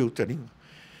leo i utaringa.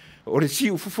 O le si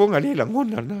ufufonga le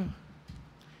langona na.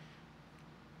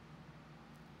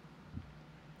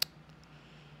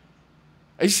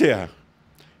 Aisea,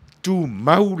 tu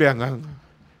mau le anganga,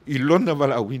 i lona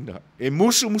wala awina, e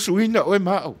musu ina o e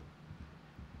mau.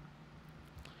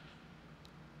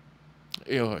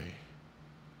 E oi,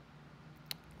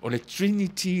 o le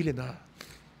Trinity le na,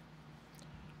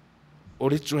 o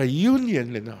le Triunion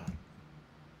le na,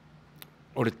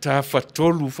 o le tā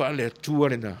whatolu wha le atua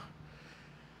le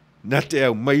na te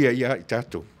au maia ia i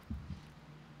tātou.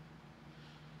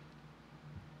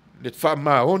 Le wha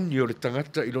maoni o le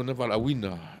tangata i lona wala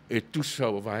awina e tusa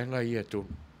o vaenga i ato.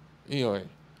 Ioi.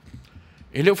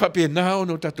 E leo wha pēnā o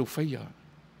no tātou whaia.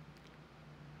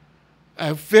 A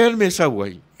whēr me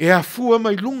sauai, e a fua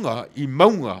mai lunga i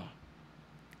maunga.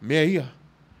 Mea ia.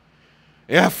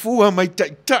 E a fua mai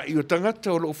taitai o tangata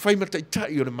o lo whaima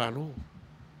taitai o le malo.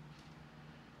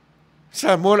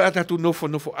 Sa mola a tātou nofo,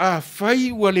 a whai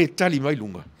ua le tali mai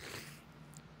lunga.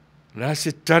 La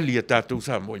se tali a tātou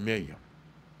sa moi mea ia.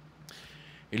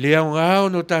 E lea o ngāo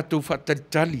no tātou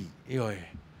whataritali, e oe.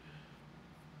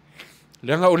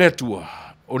 Leanga o lea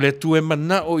tua e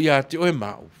mana o ia te oe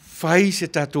mau, whai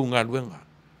se tātou ngā luenga.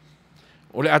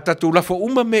 O le a tātou lafo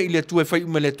uma me i lea tua e whai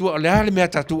uma lea tua, o le ale mea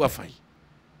tātou a whai.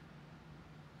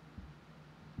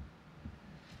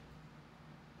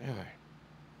 E oe.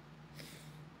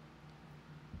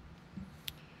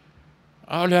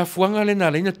 A o le a fuanga le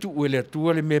nā leina tu e lea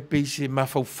tua le mea peise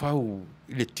mawhauwhau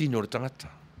i le tino le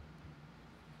tangata.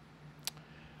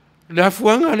 Le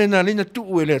afuanga le na lena tu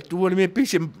e le tu le me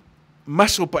pese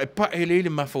maso pa e le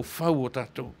mafau o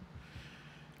tatou.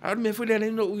 A me foi le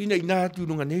no ina ina tu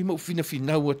no ngane mo fina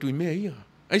o tu me ia.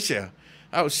 Ai se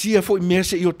a sia foi me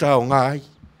se o tao ngai.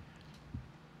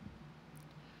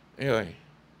 E ai.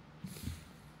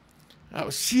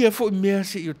 A sia foi me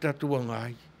se o tatou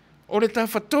ngai. O le ta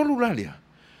fatolu la le.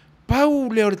 Pau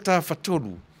le o le ta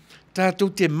fatolu. Tatou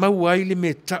te mau ai le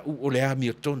me tau o le ami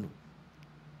o tonu.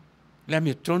 Le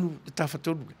ami tonu le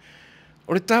tafatolu.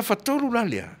 O le tafatolu la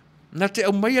lea. Na te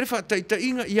au mai le whataita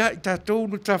inga ia i tātou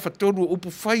le tafatolu upu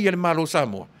whai le malo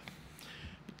Samoa.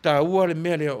 Tā ua le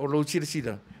mea lea o lo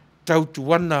sira tau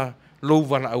tuana lou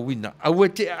wala awina. Au e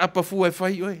te apafua e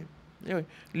whai oe.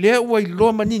 Lea ua i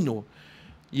loa manino.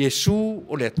 Yesu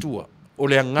o le atua. O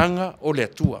le anganga o le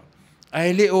atua.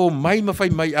 Ai le o mai mawhai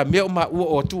mai a mea o ma ua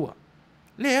o atua.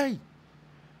 Le ai.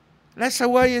 La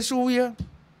sawa Yesu ia.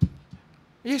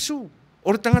 Yesu,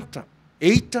 o le tangata,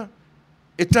 e ita,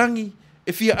 e tangi,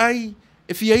 e fia ai,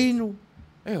 e fia inu,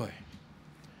 e oe.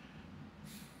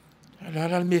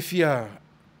 Ala me fia,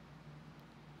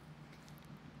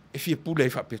 e fia pule e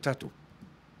whape tatu.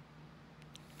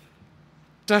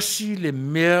 Tasi le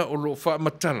mea o lo wha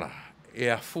matala, e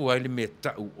a fua le mea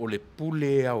tau o le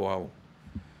pule au au.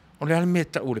 O le ala mea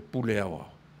tau o le pule au au.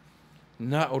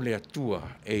 Na o le atua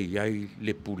e iai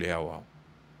le pule au au.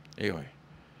 E oe.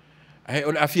 Ai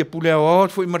o le afia pule au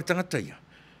foi mar tangata ia.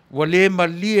 Wa le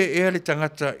malie e le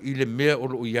tangata i le mea o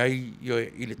lo iai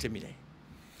i le temine.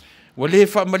 Wa le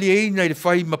fa malie ina i le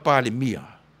fai mapa le mia.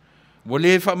 Wa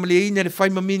le fa malie ina i le fai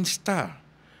ma minsta.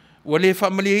 Wa le fa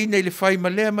malie ina i le fai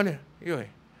malea malea. Ioe.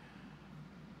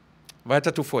 Vai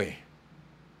tatu foi.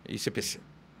 I se pese.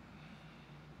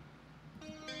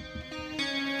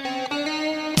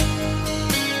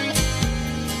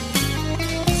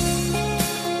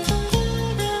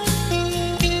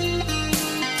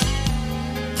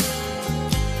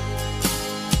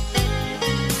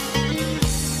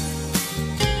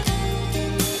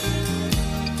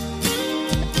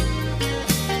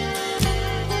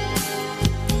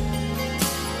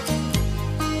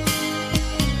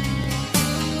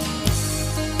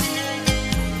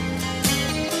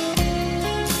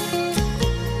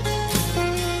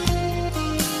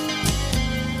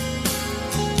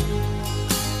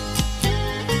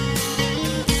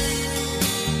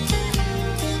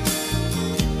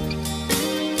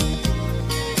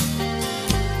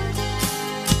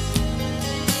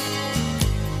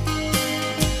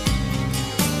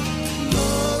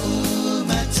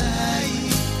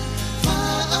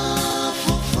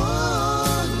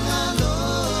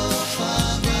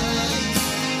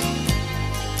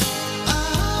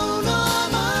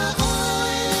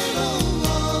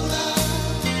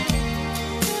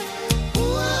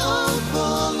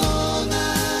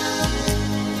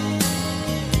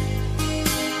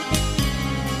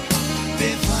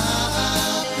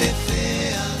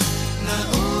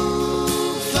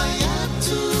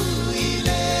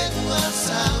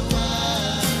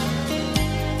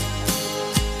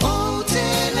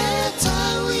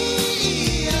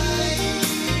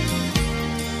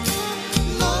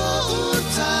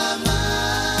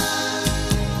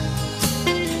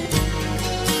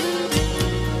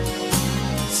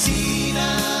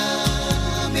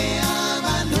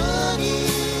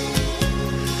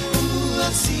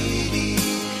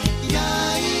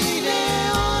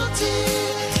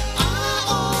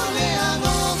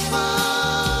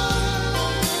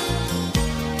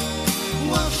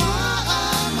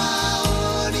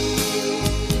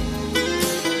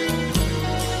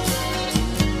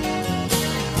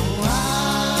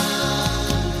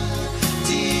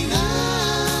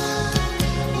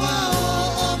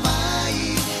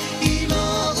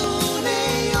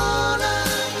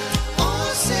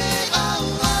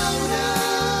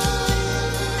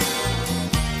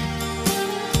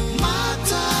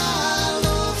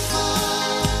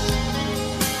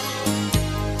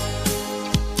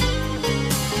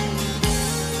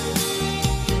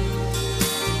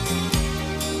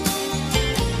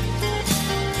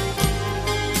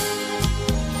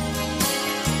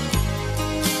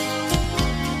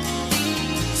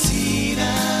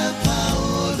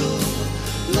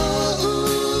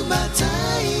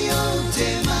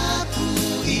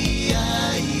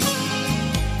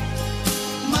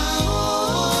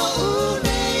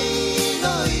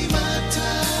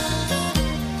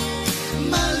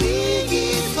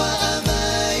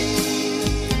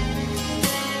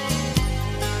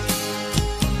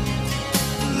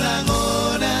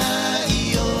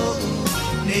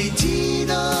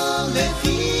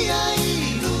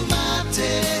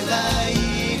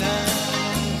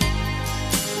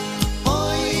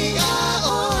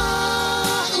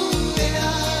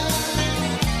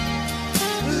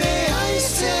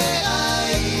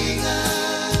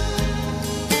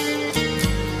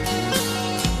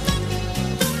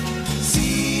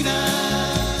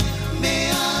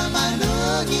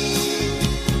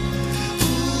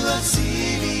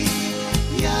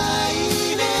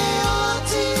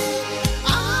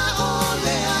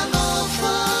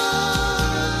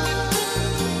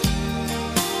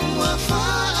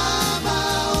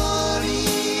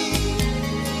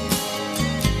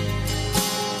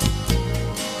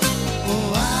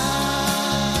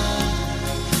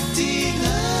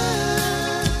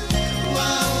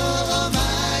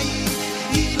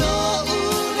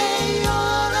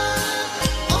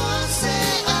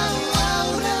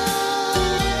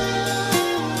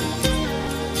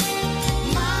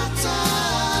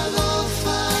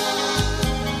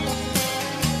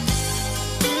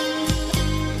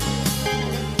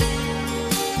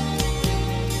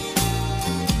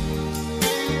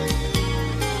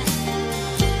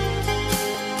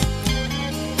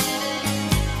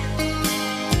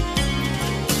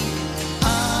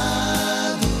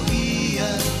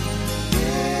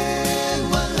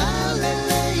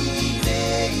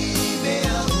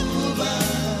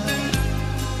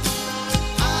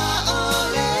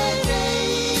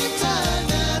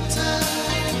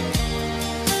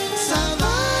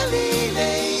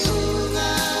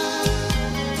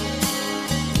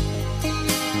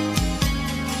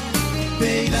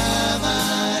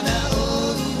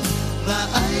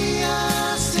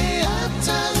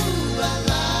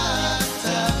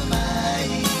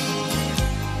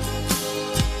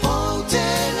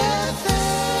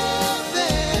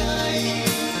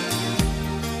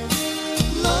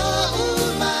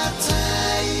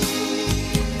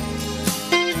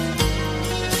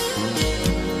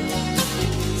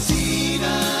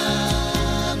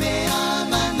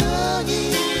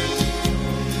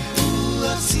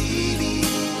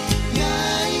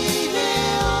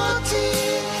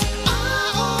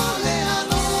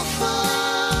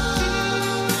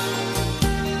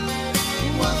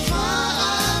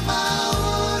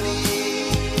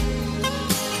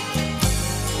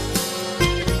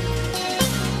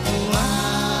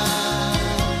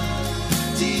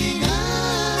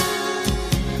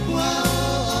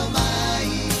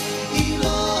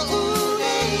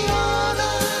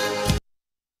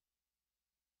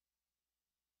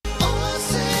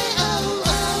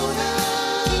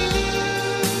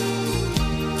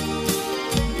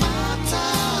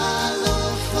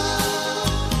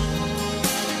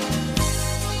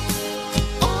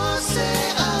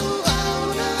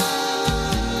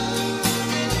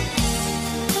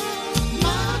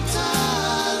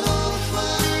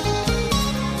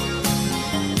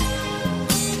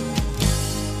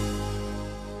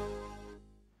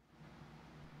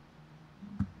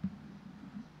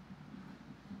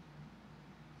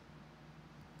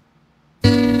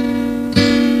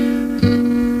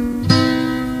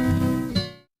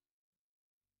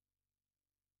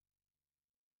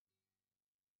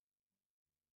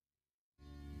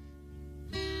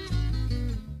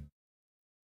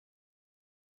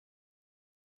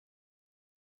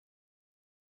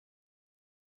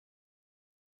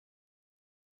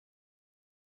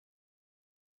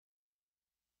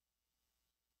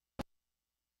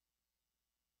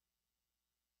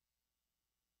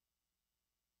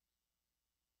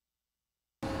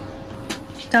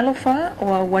 Talofa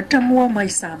o watamua mai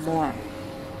Samoa.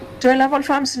 Tuilaepa le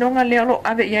faamasinoga lea lo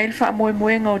ave ia i le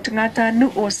faamoemoega o tagata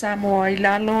nu o Samoa i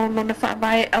lalo lona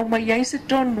faavae au mai ai se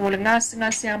tonu o le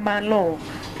gasigasi a malo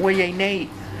ua iai nei.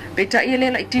 Pe taʻia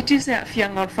lea laʻitiiti se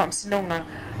a'afiaga o le faamasinoga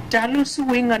talu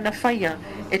suiga na faia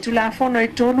e tulafono e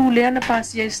tolu lea na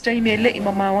pasia i se taimi e leʻi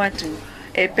mamao atu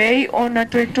e pei ona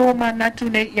toe manatu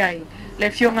nei iai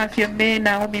le fioga afia me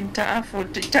Naomi mataafu o le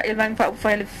taʻitaʻi le vaga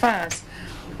faaufaia le fas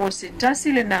o se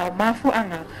tasi le nao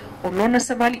mafuaga o lona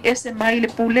savali ese mai le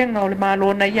pulenga o le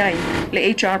malona iai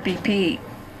le HRPP.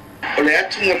 O le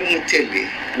atu ngalunga tele,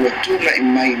 ua tula i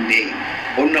mai nei.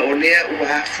 Ona o lea ua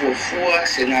hafuafua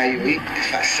se ngā ioi te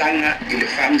whaasanga i le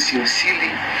whaamisinosili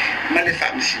ma le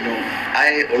whaamisinonga.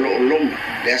 Ae o lo longa,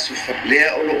 le asu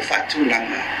lea o lo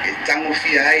whaatulanga, e tango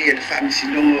fia ai e le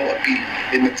whaamisinonga o apili,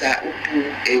 le mata upu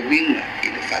e winga i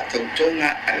le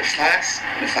whaatautonga ale fas,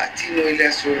 na whaatino ile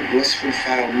aso luas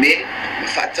fulfao me,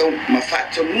 ma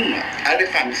whaatonunga ale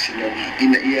whamisinonga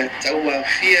ina ia taua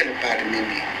fia le pare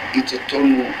mene i to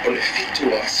tonu o le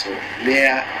fitu aso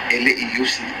lea ele I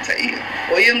yusi ta ia.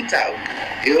 O ia mtau,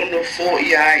 e ono fo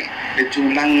iai le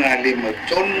tūlanga le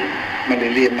mautonu, ma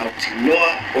le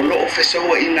mautinoa, o loo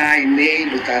fesoa ina ai nei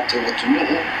lo tātou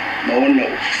atunuu, ma ona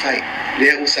o whai.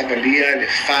 Lea o savalia le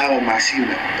whao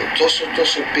masina, o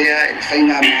toso pea e le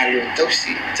whainga malo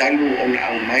tausi, talu o na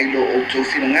au mailo o tō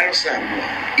whingaro Samoa,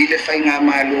 I le whainga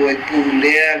malo e pū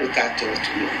lea lo tātou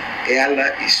atunuu. E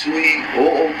ala I sui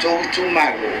o tō tu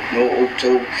malo no o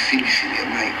tō whiwhiwhi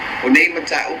mai. O nei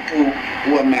mata upu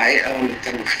ua mai au na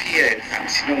tanu fia e le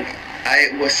whamsinonga.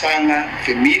 Ai ua sanga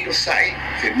femilo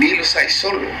sai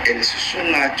solo e le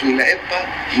susunga Tuilaepa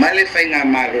ma le whainga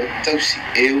malo tausi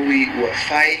e ui ua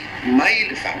whai mai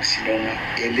le whamsinonga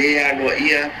e lea loa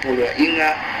ia poloa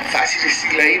inga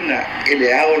whaasirisila ina e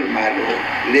le ao le malo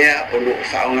lea o lo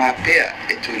whaonga pea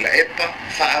e Tuilaepa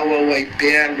whaaua wai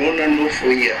pea lona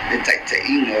nofo ia le taita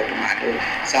inga o le malo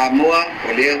Samoa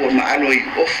o lea ua maalo I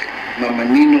ofe ma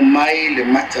manino mai le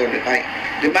mata o le vai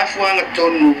le mafuanga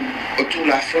tonu o tu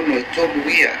la fono e tolu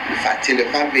ia le whaatele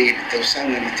vave I le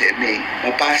tausanga ni te nei.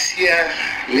 Ma pasia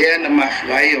lea na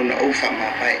mafuai o na oufa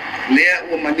mapai. Lea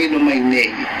ua manino mai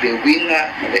nei le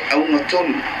winga ma le aunga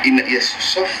tonu ina ia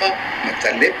susofa, ma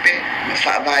talepe, ma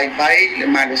whaavai le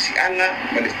malo si anga,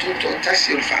 ma le tuto o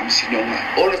tasi o le whaamisinonga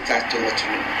o le tato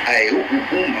atunu. Ae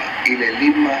uma I le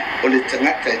lima o le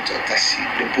tangata e to tasi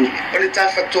le pune. O le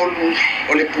tafa tolu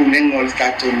o le punenga o le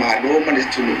tato malo ma le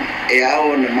tunu. E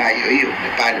ao na mai o iyo le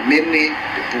pale mene,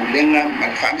 le pulenga ma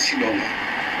le whaamisinonga.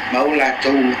 Maula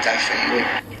tau mutafa ioi.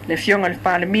 Le fionga le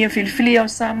pale mia filfili au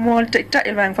Samoa le taita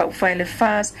il vang whaufai le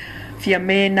fas fia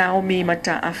me Naomi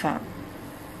mata afa.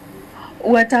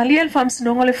 Ua talia le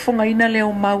whamsinonga le whungaina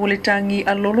leo mau le tangi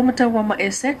a lolo matawa ma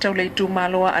ese tau le tu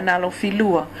maloa analo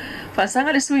filua.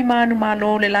 Whasanga le sui manu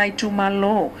malo le lai tu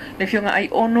malo le fionga ai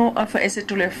ono a wha ese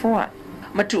tu le foa.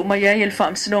 Matu umaiai el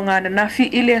whamsinonga na nafi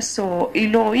ile so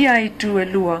ilo ia I tu e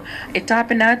lua e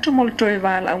tape na tu molto e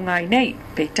val au ngai nei,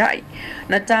 peitai.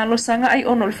 Na talo sanga ai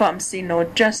ono le whamsino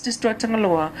justice tua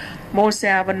tangaloa mo se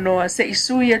avanoa se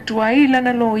isui atua ila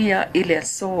na loia ile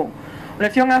so. Le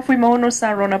fionga fui maono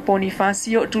sa rona poni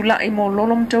fasio tu lai mo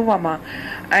lolom te wama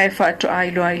ai whaatu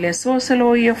ailo ile so se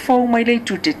loia fau mai le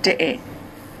tu te te.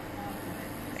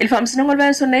 Il whamsinonga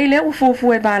le so nei leo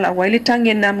ufufu e bala wai le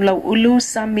tangi nam lau ulu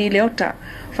sami leota.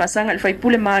 Fasanga le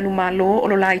whaipule manu malo o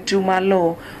lo lai tu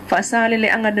malo. Fasale le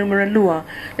anga numera lua.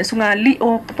 Le sunga li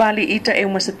o papali ita e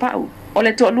umasepau. O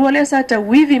le toa lua le sa ta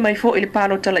wivi mai fo ili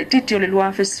palo talai titi o le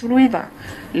lua fesuluiva.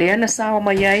 Le ana sawa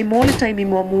mai ai mo le taimi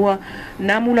mua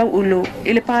namu lau ulu.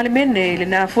 Ile pale mene ile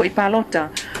na fo I palota.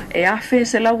 E afe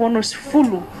se lau ono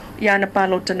sifulu. Ia na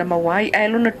palota na mawai ai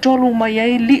lona tolu mai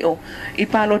ai lio I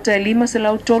palota e lima se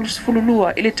lau tolu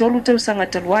sifululua ile tolu tau sanga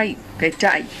taluai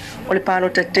peitai o le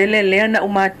palota tele lea na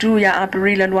umatu ya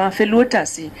aparila lua felua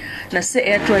tasi na se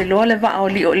e atua iloa le vaa o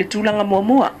lio le tulanga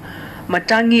muamua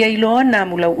matangi e iloa na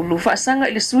mulau ulu whaasanga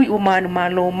ile sui umanu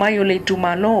malo mai o le tu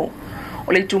malo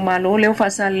o le tu malo leo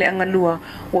whaasale le angalua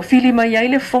o fili mai ai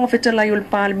le fonga fetalai o le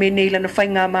pale me neila na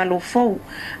whainga malo fau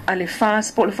a le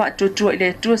fas po le whaatutua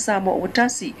ile tua Samoa o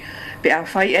tasi pe a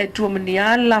whai e tua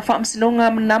mania la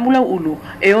whaamsinonga manamula ulu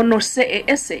e ono se e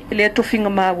ese le atofinga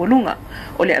mawalunga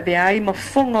o le abeai ma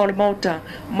fonga o le mauta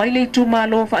mai le tu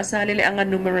malo whaasale le anga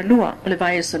numera lua o le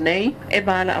vai e sonei e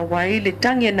bala awai le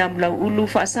tangi e namula ulu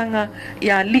whaasanga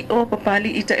ia li o papali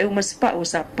ita e umaspa o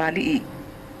sa pali I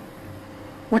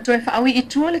Wato e whaawi I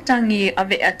tua le tangi a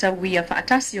ve ata wia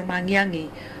whaatasi o mangiangi.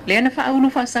 Le ana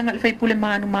whaaulu whaasanga le whaipule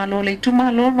manu malo le tu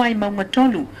malo mai maunga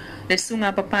tolu le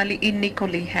sunga papali I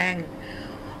Nikoli hang.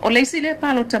 O leisi le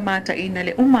palota mata ina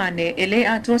le umane e le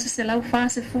atua se lau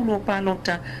fase fulu o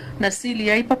palota na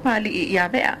sili ai papali I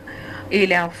iawea. E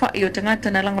le au whai o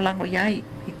tangata na langolango iai,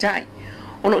 itai.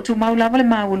 O lo tu maulava le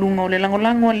mawulunga o le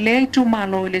langolango le tu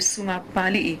malo le sunga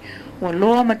papali I. Wa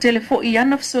loa ma telefo I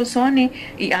ana fsosoni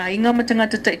I a inga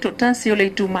matangata taitotasi o le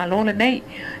tu malole nei.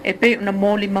 E pe una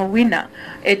moli mawina.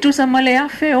 E tu sa male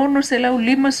afe ono se lau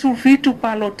lima sulfitu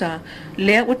palota.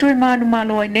 Lea wato e manu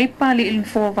malo ai nei pali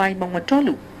ilfo vai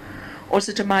mangatolu. O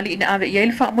se tamali ina ave ia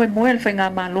ilfa moe le whainga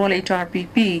malo le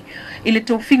RPP. Ile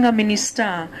to finga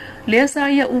minista. Lea sa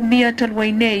ia umia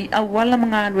talwai nei a wala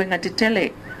mga alwenga te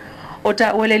tele. O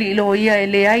ta ueleli ilo ia e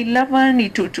lea I lava ni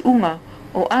tuunga.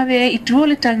 O ave I tua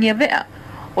le tangi a vea,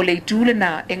 o le tule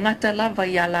na e ngata lava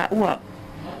I ala ua.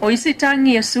 O isi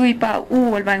tangi a sui pa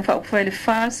ua le vang whaukwhai le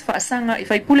fas, whaasanga I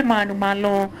whaipule manu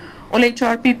malo, o le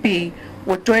RPP,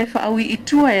 Ua toe whaaui i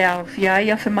tua e au fia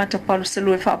ia whemata palu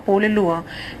salue whaapole lua,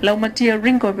 lau matia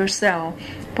Ringo Bersell,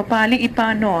 papali i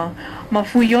pānoa, ma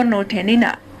fui ono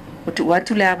tenina. O tu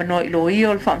watu le awa no ilo i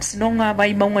o le whaamsinonga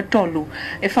vai maunga tolu,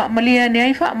 e whaamalia ne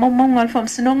ai whaamaunga le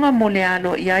whaamsinonga mo le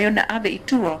alo i aio na ave i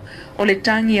tua, o le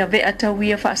tangi a vea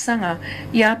tauia whaasanga,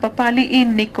 ia papali i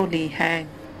Nicoli Hang.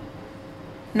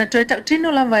 Na toe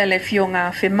tautino lava e le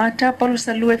fionga whemata palu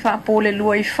salue whaapole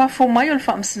lua i whafo mai o le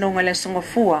whaamsinonga le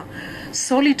songafua,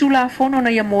 soli tu la fono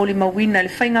na ia moli mawina le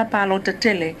whainga palo ta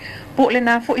tele, po le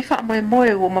na fo i whaamoe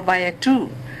moe o mawai tu.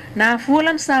 Na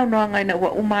fualan sao noa ngai na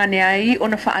ua umane ai o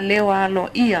na whaaleo alo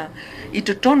ia, i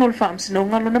to tono le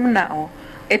whaamsinonga lo na manao,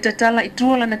 e tatala i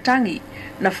tuola na tangi,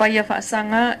 na whaia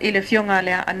whaasanga i le fionga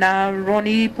lea ana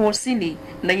Ronnie Porsini,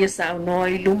 na ia sao noa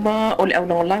i luma o le au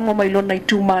na lango mai lona i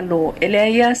tūmalo, e lea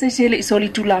ia se sele i soli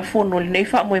tu la fono le nei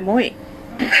whaamoe moe.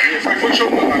 Fai foi so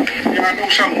mo ia no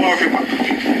sa mo fe matu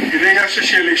i le ia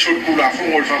se le so ku la fo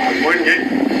mo fa mo nge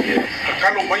ka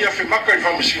no mai fe maka i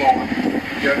fa msingo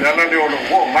ia la le ono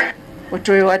mo mai o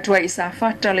toe atua i sa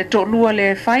fata le to lua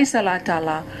le faisa la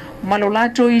tala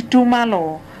malolato i tu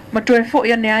malo ma toe fo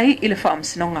ia nei i le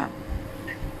famsinonga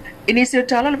ini se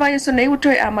tala le vai so nei o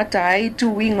toe amatai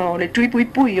tu wingo le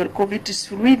tuipui o le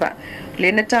COVID-19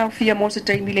 le na tau fia mo se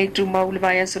taimi le tu mau le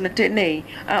vai so na te nei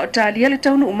a Italia le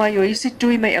taunu umai o isi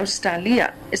tui mai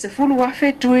Australia e se fulu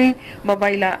wafe tui ma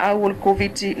vai la au le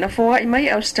COVID na foa i mai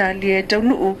Australia e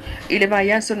taunu i le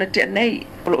vai so na te nei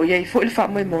o iai fo il fa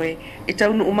moe e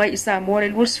taunu umai i Samoa le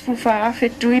luas fufa afe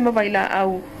tui ma vai la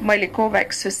au mai le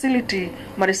COVAX facility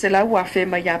ma le se la wafe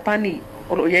mai Japani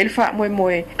o lo iai fa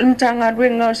moe ntanga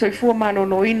ruenga so i fua malo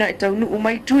loina e taunu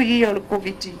umai tui o le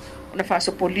COVID na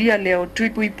faso polia leo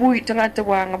tuipui tangata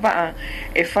wanga waa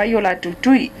e fai o la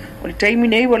tutui o le taimi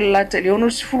nei wala la te leono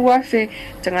sifuru afe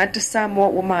tangata Samoa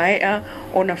o maea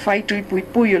o na fai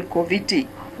tuipui o le COVID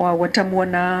o a watamua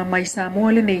na mai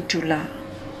Samoa le nei tula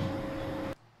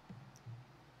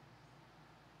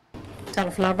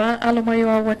talaflava alo mai o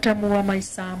a watamua mai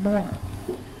Samoa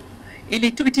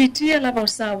ili tuititia lava o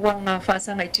sa wanga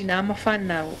fasanga itina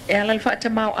mawhanau e ala le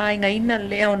whaatamau ai ngaina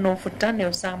leo no futane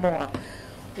o Samoa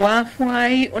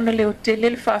Wafuai ona leo tele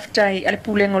le whaaftai ale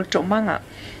pulenga o le tomanga.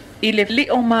 I le li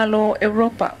o malo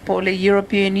Europa po le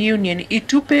European Union i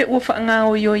tupe ua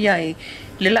whaangao i o iai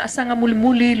le laasanga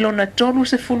muli lona tolu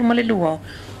se fulu ma le lua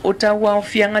o taua o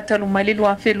fianga talu mai le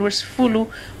lua whelua se fulu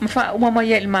ma wha umama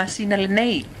ia il masina le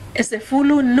nei. E se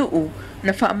fulu nuu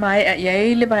na wha mai a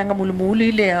iai le vanga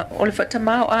muli lea o le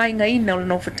whatamao a inga ina o le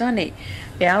nofatane.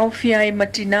 E au fia i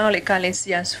matina o le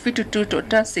kalesia sufitu tuto o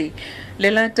tasi le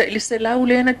lata ili se lau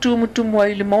le na tumu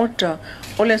ai le mota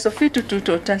o le sofitu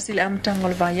tuto o tasi le amtanga o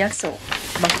le vaiaso.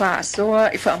 Ma wha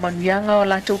asoa i wha Manuianga o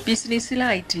lato pisini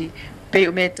silaiti pe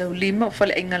o me tau lima o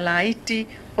fale inga laiti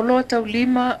o loa tau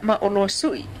lima ma o loa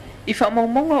sui. I wha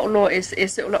maumonga o loa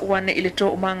ese o la uane i le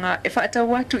tō umanga e wha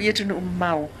atau watu i atunu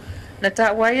umau. Na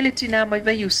ta wai le tina mai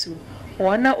vaiusu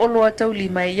o ana o loa tau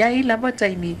lima e iai lava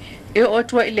taimi e o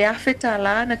atua i le awheta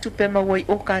la na tupe mawai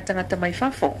o ka tangata mai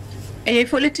fafo. E ei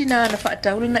fole tina na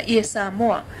whaataulu na i e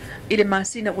Samoa i le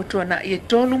masina utua na i e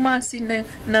tolu masina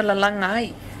na lalanga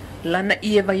ai. Lana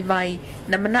i e vai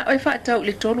na mana oi whaatau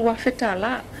le tolu awheta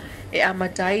la e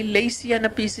amatai leisia na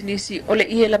pisinisi o le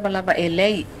i e lava e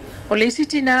lei. O leisi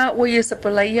tina o i e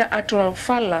sapalaia atua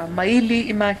fala maili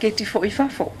i maketi fo i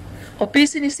fafo. O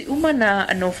pisinisi umana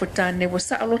ano fotane wa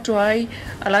sa aloto ai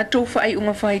ala tofa ai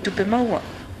unga fai tupe maua.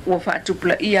 Ua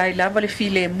whaatupula i ai lava le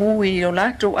file mu i o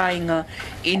lato ainga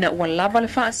ina ua lava le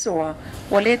whaasoa.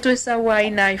 Wa leto e sa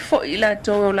wai nai fo i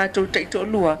lato o lato taito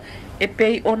lua e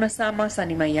pei ona sa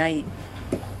masani mai ai.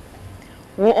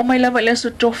 Ua o mai lava le so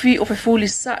tofi o fefuli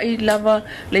sai lava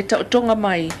le tautonga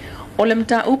mai o le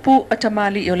mta upu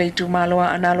atamali i o le tumaloa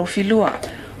analo filua.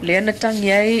 Le ana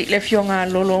tangi ai le fionga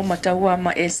lolo mataua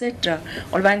ma etc.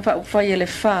 O le vang whaupwhai le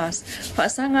fas.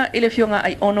 Whaasanga i le fionga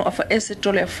ai ono a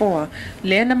whaeseto le afoa.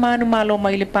 Le ana manu malo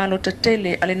mai le palo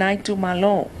tatele ale naitu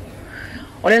malo.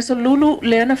 O le so lulu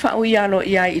le ana whauialo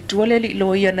i ai i tuale li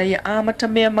lo ia na ia amata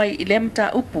mea mai i le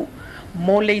mta upu.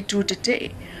 Mo le i tu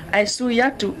te. Ai sui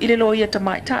atu i le lo ia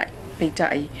tamaitai.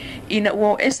 Peitai. Ina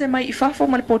ua ese mai i fafo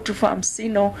ma le potu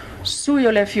whaamsino sui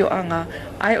o le fioanga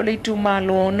ai o le itu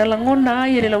malo na langona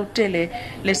ai le lautele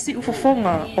le si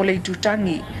ufofonga o le itu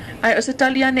tangi. Ai o se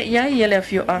taliane iai le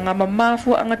fioanga ma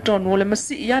mafu anga tonu o le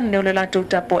masi iane o le lato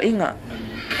tapo inga.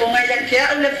 O ngai ya kia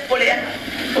o le polea.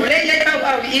 O le ia kau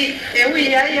au i e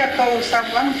ui ai a kau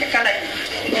samuang te kalai.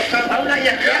 O kau au la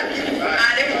ia kia a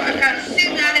le o aka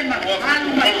singa le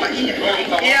mahanu mai pa ia.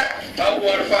 Ia au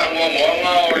ar fa mo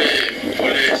o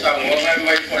le sa mo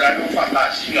mai fora no fa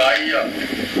singa ia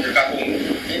e ka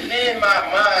Ini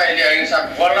mama ini yang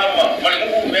sakwala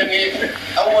malingu mengi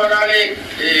awanale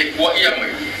kwa iya mai.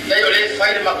 Dai oleh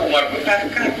faida makumar kan.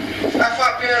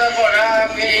 Apa pera bola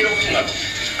me ruinga.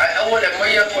 Ai awale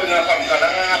mai ko ngapa kala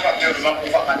apa pera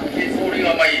makufakan. Furi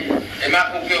ngamai.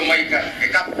 Maku ke mai kan.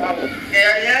 Kapau.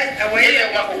 Ai awale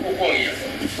maku kukongi.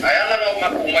 Ai ala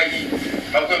maku mai.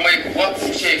 Maku mai kuat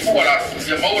se kuala.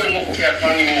 Ya mau le ke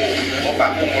atani mo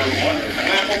pa ko mo.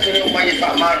 Maku ke mai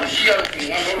pa manusia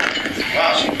ngalo.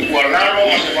 Masih kualaro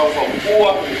masih bawa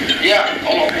kuah, ya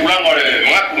orang pulang oleh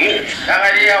mengaku.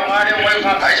 Jangan dia mana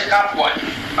mau makan sekapuan.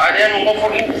 Ada yang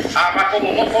ngopor, apa kau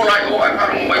ngopor lagi? Oh,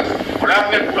 apa mau makan?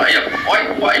 Pulang pula ya,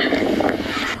 oi.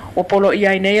 O polo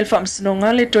ia nei el fam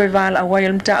snonga le toi val a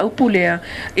wail mta upulea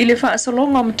ile fa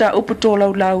solonga mta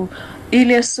uputola lau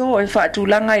ile so e fa tu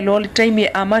langa i lo le taimi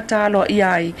amata lo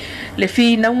iai le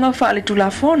fi na nga fa le tu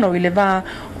la fono ile va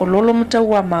o lolo mta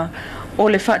wama o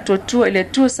le fa tu ile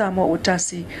tu sa mo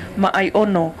utasi ma ai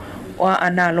ono o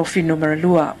ana lo fi numero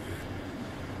lua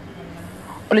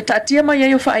o le tatia mai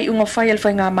ai o fa ai unga fa el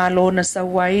fa nga malo na sa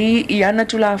wai i ana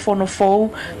tu la fono fo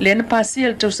le na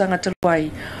pasiel tu sanga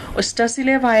tuai o stasi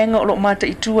le vaenga o lo mata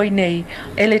i tuai nei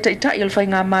e le taita il fa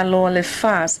nga malo le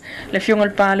fas le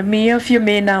fiongal pale mia fio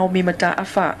mena o mi mata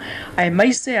afa ai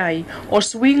mai se ai o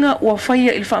swinga o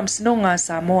faia il fam snonga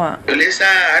Samoa le sa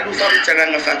alu fa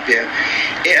tsanga fa pe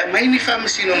e mai ni fam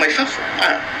sino mai fa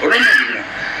o lo na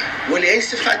wale ai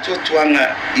se fa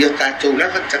tuanga io tato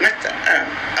lava tangata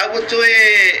a woto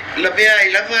e la vea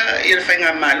I lava il fa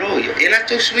nga malo e la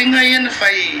to swinga ia na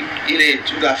fai ile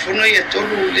tu la fono ia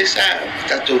tolu le sa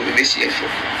tato besi fo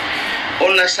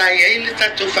ona sai ai le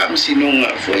tato fam sino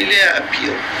fo ile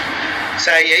apio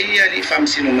sai ai ali fam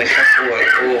sino mai fa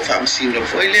o fam sino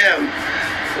fo ile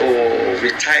o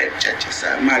retired churches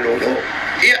malo lo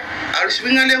ia al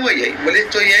swinga le wai wale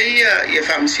to ia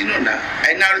fam sino na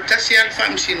ai na tasi al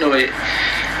fam sino e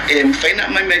faina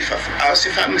mai fa a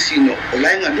se fam sino o la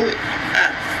nga do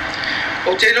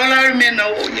o te lo la me na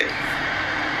o ia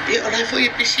o la fo e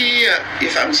pisi e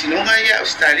fam sino ga ia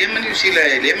Australia mani usila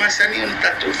le masani on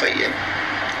tato fa ia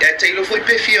e te lo fo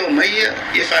pe fio mai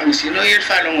e fam sino e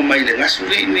fa lo mai le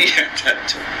ngasule ni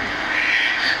tato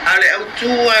ale autu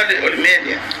ale o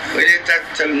media o le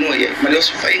tato no ia ma lo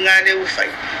so fa ngale o fa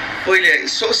Poile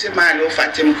so se malo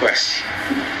fatem kwasi.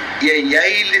 Ia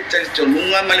ile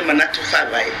teltonunga male manatu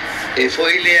fawai. E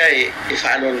foile e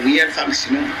falo nia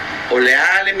famsino. Ole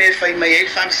ale me fai mai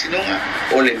famsino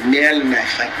ole mel na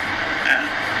fai.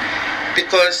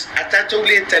 Because atato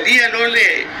le talia lo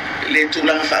le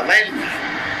tulanga fawai.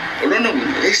 Olo no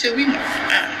ese winga.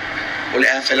 Ole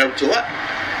a fela toa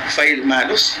fai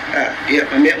malos. Ia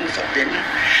me un fa pena.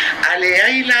 Ale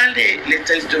ai la le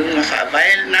teltonunga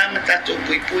fawai na matato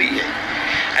pui.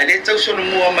 Ale tau solo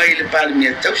mua mai le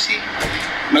palmia tausi.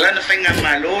 Malana fainga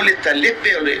malo le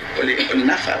talepe ole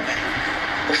nafa mai.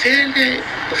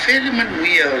 O fele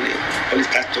manuia ole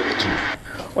tato le tu.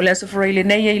 O le asafraile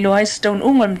nei e ilo Stone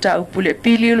unga mta upule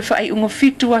pili ule fai unga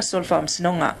fitu asol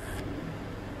famsinonga.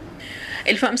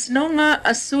 Il famsinonga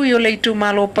asui o le itu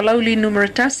malo palauli numero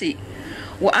tasi.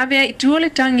 Wa avea itu le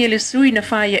tangi le sui na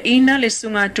faya ina le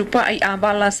sunga tupa ai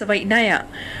abala sa vainaya.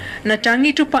 Na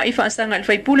tangi tupa i faasanga il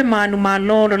faipule manu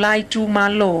malo lo lai tu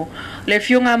malo. Le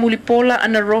fionga mulipola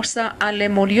ana rosa ale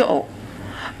molio.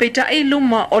 Peta e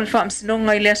luma o le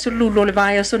whaamsinonga I le asululo le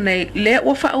vai aso nei le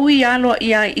ua whaui aloa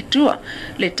ia I itua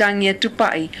le tangi e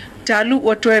tupai. Talu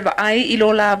ua toeva ai I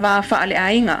lo la va faale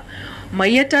ainga. Ma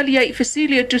ia talia I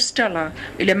fesilia tu stala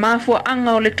I le mafua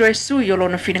anga o le toe sui o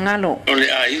lona finangalo. O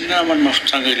le aina man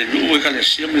mafutanga I le nuu e ka le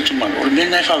siam le tumano. O le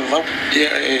mena e whawau.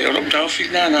 O lo tau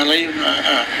fina na lai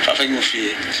whawhaingo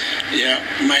fie. Ia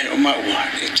mai o maua.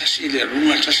 E tasi I le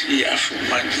runga tasi I afu.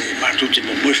 Ma tu te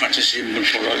mo mui whatasi mo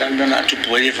polo. Landa na tu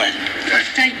poe le vai.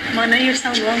 Tai, mana I o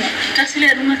sau luanga. Tasi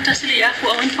le runga tasi le afu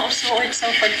a wanfa o so e sau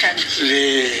whaitani.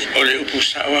 O le upu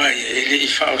sawa e le I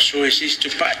wha o so e sis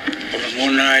tupai. O le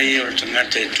mona I o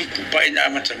ngata tupu pai na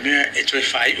mata mea e toi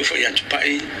fai o foi atu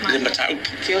pai le mata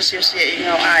upu ke o se e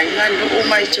nga ai na no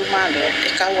mai tu malo e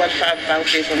ka wa fa fa o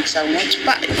fe fon sa mo tu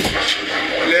pai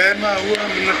le ma ua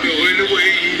na ke o le we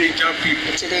I le japi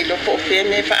te le lo po fe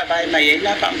me fa vai mai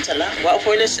na pa mtala wa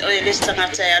foi le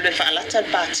ngata ya le fa la ta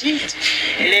parti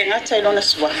le ngata lo na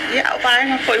swa ya va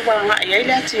nga foi wa nga ya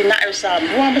le ati na o sa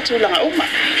mo ma tu la nga uma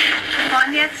ko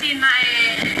ni ati na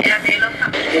e ya de lo ka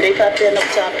le ka pe na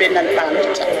ta pe na pa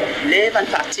le van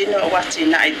patino wati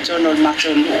na itono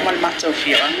mato mal mato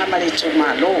fio nga male tu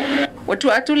malo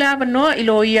Watu atu le avanoa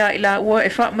ilo ia ila ua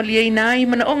e wha malia ina I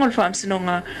mana ongol wha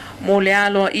amsinonga mo le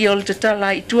aloa I o le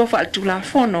tatala I tua wha atu la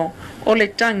fono o le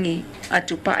tangi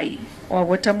atu pai. O a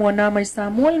wata mua nā mai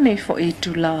Samuel nei fo I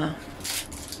tu la.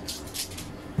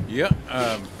 Ia,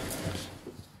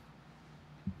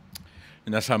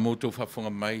 nā sa mōtou whafonga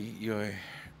mai,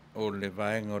 o le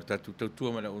vaenga o tatu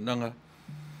tautua mana unanga.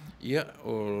 Ia,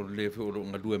 o le whioro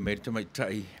ngā lua merita mai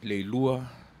tai, le lua,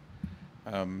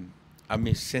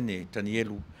 ame sene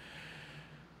tanielu.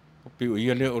 O peo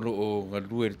ia le o ngā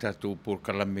lua le tatu por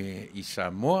kalame i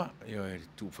Samoa,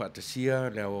 tu whaatasia,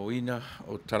 le awawina,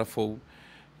 o tarafou.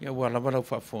 Ia, wa lawarau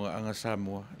whafonga anga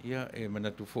Samoa. Ia,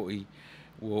 manatu fōi,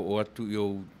 o atu i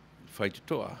o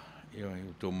whaitutoa, i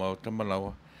o tō mao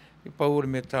tamalawa. I paure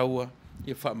me taua,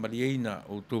 i whaamariaina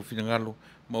o tō whinangalo,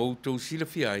 ma o tō sila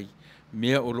fiai,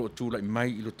 mea o lo tūla i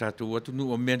mai i lo tātou atu nu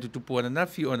o mea tutupu ana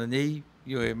nawhi o ana nei,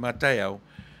 i o mātai au,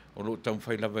 o lo tau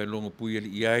whailawa e longa pui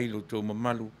ali i ai, lo tō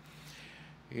mamalu.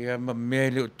 Ia ma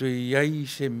mea le o tō iai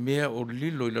se mea o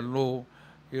lilo i la lo,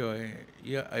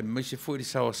 ia ai mai se fo i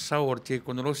sawa sawa te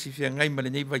konolosi fia ngai ma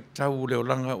le nei vai tau leo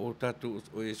langa o tātou,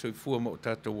 o e soifua ma o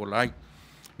tātou o lai.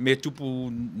 Me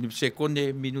tupu ni se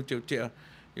kone minute o tea,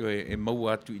 e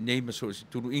maua atu i nei ma so si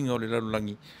turu inga o le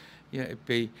lalulangi. Ia e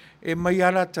pei, e mai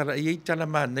ala tala, i ei tala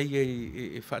maa nei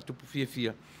e whaatupu fia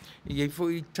fia. I ei fo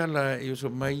i tala e o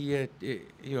so mai te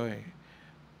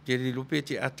rilupe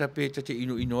te atape te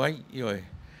ino ino ai.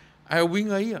 Ai o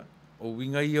winga ia o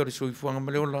le soifuanga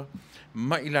maleola,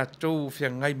 mai la tau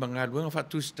fia ngai ma ngā luenga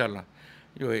whaatusi tala.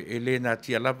 E le nā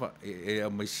tia lava e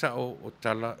mai sao o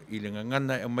tala i le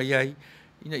ngangana e mai ai,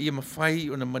 ina ia mawhai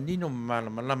o na manino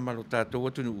malama lo tātou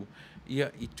atunu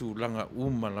ia i tū langa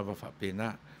lava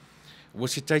whapena. Wa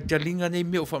se taitalinga nei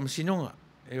mea o whamasinonga.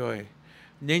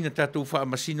 Nei na tātou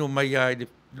whamasino mai ai le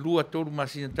lua tōru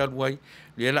masina talu ai,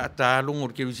 le ala atālongo o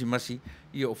kerusi masi,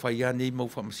 ia o whaia nei mau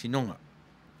whamasinonga.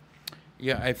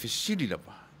 Ia ai whesiri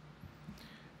lava.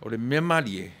 O le mea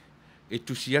mali e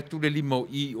tusi atu le lima o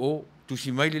i o,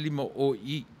 tusi mai le lima o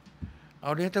i.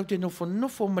 Au rea tau te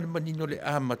nofo manino le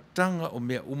a matanga o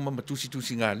mea matusi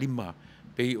ngā lima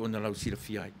pei o na lau sira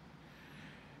fiai.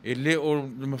 E le o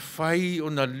mawhai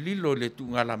o na lilo le tu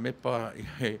ngā la mepa,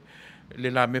 le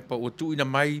la mepa o tu ina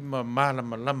mai ma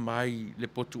lama ai le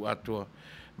potu atoa.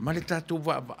 Ma le tātou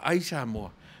wa ai Samoa,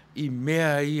 i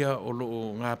mea ia o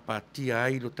lo ngā pātia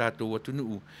ai lo tātou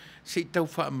atunuu. Se tau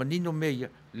wha manino mea,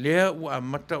 lea ua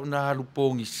mata o na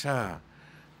halupongi sā.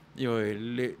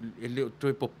 Le o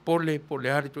toi popole, pole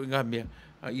ari to ngā mea,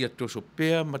 ia toso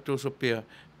pea, ma toso pea,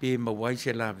 pe mawai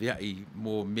se la viai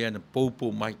mo mea na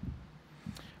poupo mai.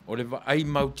 O le wa ai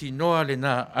mauti noa le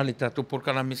nā, ale tātou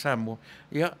porkalame Samoa,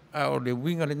 ia, o le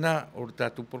winga le nā, o le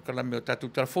tātou porkalame, o tātou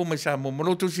tarafo mai Samoa,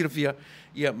 maloto sirafia,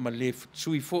 ia, ma le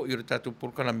sui fo i o le tātou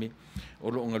porkalame,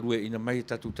 o lo onga lue ina mai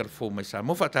tātou tarafo mai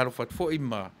Samoa, whaataro whaatfo i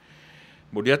ma,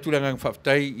 mo le atu langang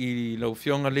whaftai i lau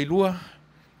fionga le lua,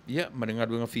 ia, ma le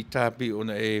ngaruenga whitapi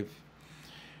ona e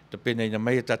tapena ina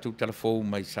mai tātou tarafo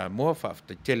mai Samoa,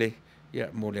 whaftai tele,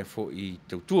 ia, mo le fo i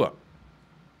tautua.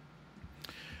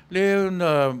 Le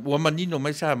na ua manino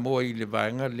mai Samoa i le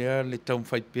vaenga lea le taum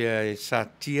whaipea e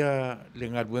sātia le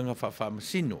ngaruenga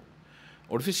whaamasino.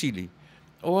 O le whesili,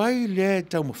 o ai lea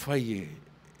taum whai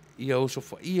ia oso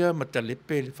whaia ma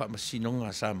talepe le whaamasino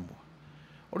ngā Samoa.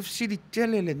 O le whesili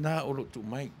tele le nā o lo tu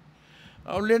mai.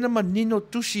 O le na manino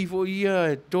tusi fo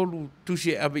ia e tolu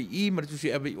tusi ave I, ma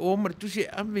tusi ave O, ma tusi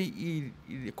ave I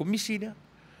le komisi lea.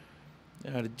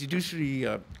 The Judiciary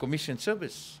Commission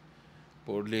Service.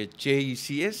 Po le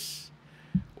JCS,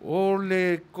 o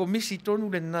le komisi tonu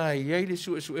le nā, iai le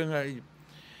suenga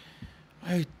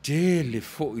ai te le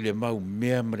fo I le mau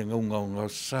mea ma le ngau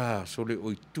sā, so le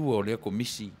oitua o le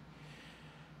komisi.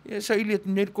 Ia sa ili atu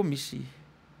ne le komisi,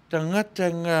 tangata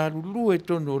ngā lulu e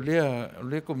tonu o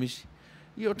le komisi,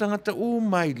 ia o tangata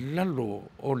mai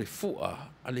lalo o le fua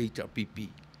a le ita pipi.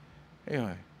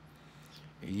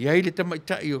 Iai le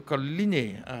tamaitai o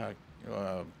kaline,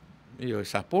 ia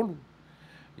Sapolu.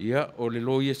 Ia, o le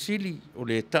loia sili, o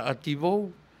le taa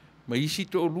tivou, ma isi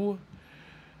to o lua.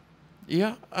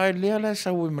 Ia, ai lea la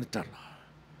sa ue martala.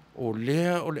 O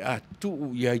lea o le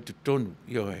atu iai tu tonu.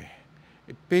 Ia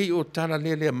e pei o tala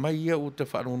lea mai ia o ta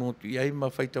wharonotu iai,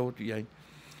 ma whaita otu iai.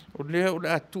 O lea o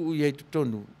le atu iai tu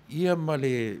tonu. Ia ma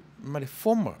le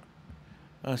foma.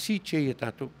 Si che ia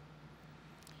tato.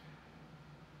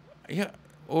 Ia,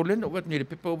 o le no wat ni le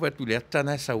pepa o watu le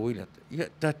atana sa oilata. Ia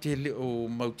tate le o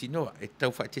mautinoa e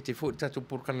tau whaatete fo tato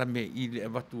porkala me I le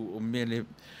watu o me le.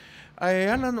 Ai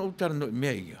ala no utara no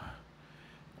mea ia.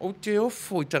 O te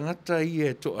ofo I tangata I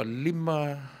e to a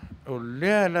lima o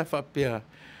lea la whapea.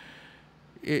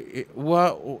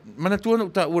 Mana tua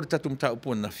no uta ura tatu mta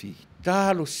upo na fi.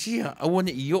 Talo sia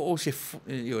awane I o se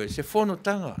fono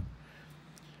tanga.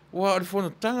 Wa o le fono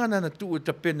tanga nana tu e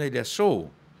tapena I le aso.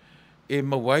 E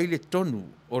mawai le tonu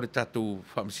o le tātou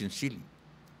whamasinsili.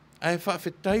 ai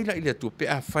whaafetai la ile tu pe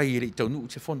a whai ele I Taunuu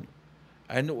te whono.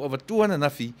 Ai no avatua na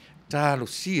nafi tālo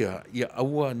sia ia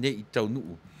aua ne I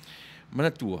Taunuu.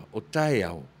 Manatua o tae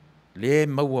au, le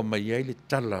maua mai ai le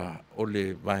tala o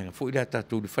le vaenga fo ile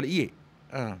tātou le whale ie.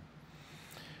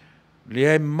 Le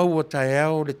ai maua tae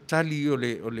au le tali o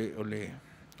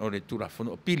le tura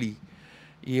whono o pili,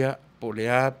 ia po le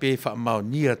a pe wha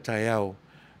maonia tae au,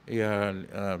 ia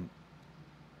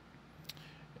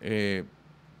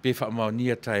pe wha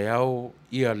maonia tae au,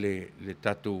 ia le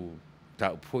tātou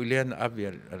tau po ile ana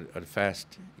ave al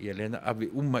fast, ia le ana ave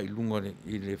uma I lunga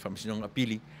I le whamasinonga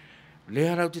pili, le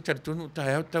arau te taritonu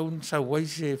tae au tau sa wai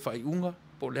se whaiunga,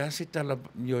 po le ase tala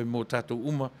nio mo tātou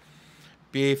uma,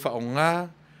 pe wha o ngā,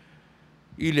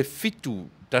 I le fitu,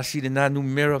 tasi le nā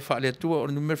numera wha le atua o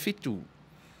le numera fitu,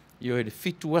 io le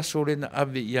fitu aso le na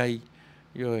ave iai,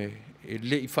 io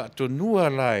le I wha atonua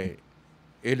lae,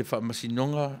 le wha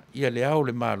masinonga, ia le au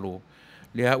le malo,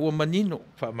 le a ua manino,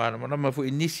 wha mana fu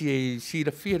inisi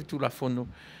sira fia le tula fono,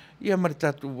 ia mare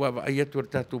tatu wawa ai atu le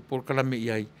tatu por kalame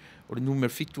iai, o le numera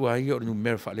fitu ai, o le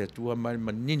numera wha le atua, mare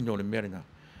manino le merena.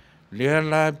 Lea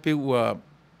la pe ua,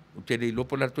 o te le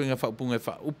lopo la tuenga wha upunga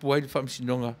wha upu ai le wha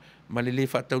masinonga, ma le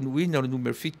wha taunuina o le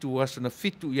numera fitu aso na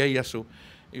fitu iai aso,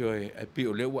 io pe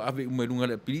o le ua ave umelunga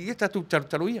le pili, ia tatu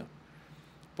talo ia.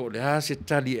 Po le a se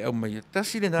tali au mai,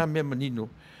 tasi le nā mea manino,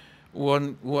 ua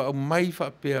au mai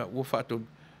wha pea, ua wha atonu.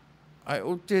 Ai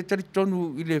o te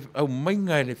taritonu I le au mai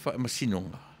ngai le wha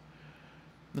masinonga.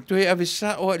 Na toe ave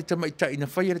sa o ari tamaitai, na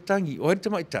whai ari tangi, o ari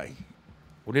tamaitai,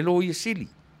 o le lo ia sili.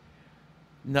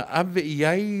 Na ave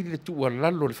iai le tua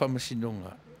lalo le wha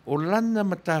masinonga, o lana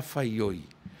mata whai oi,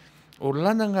 o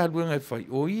lana ngā luenga whai,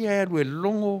 o ia e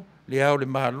longo le au le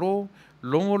malo,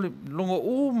 longo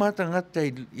o mata ngata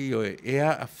I oe, e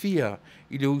a fia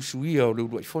I le usuia o le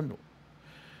urua I fono.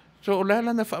 So o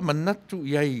lana na wha manatu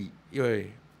iai,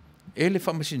 oe, e le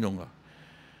wha masinonga,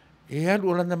 e alu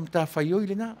o lana mata whai oi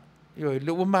le nā, oe,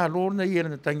 le ua malo na ia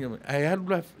na tangi, e alu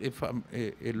la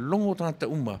e longo tangata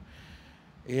uma,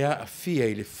 e a fia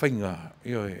I le whainga,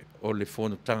 oe, o le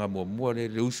fono tanga mua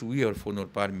le usuia o le fono o le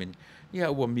parliament,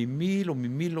 ia ua mimilo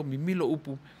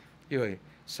upu, oe,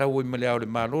 sau I maleao le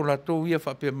malo la tō ia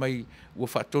whapea mai ua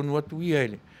whaatonu atu ia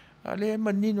ele. A le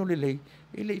manino le lei,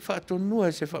 ele I whaatonua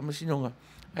e se whaamasinonga,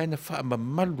 ai na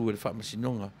whaamamalu e le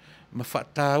whaamasinonga, ma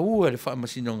whaataua le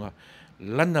whaamasinonga,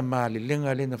 lana maa le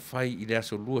lenga le na whai I le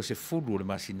aso lua se fulu le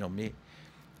masinau me.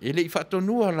 Ele I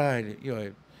whaatonua la ele,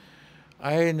 ioe,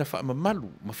 ai na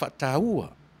whaamamalu, ma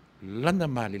whaataua, lana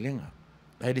maa le lenga,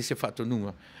 ai le se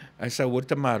whaatonunga, ai sa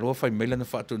uarita maa roa whai meila na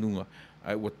whaatonunga,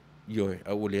 ai ua ioe,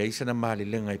 au le aisa na maa le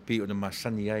lenga I pe o na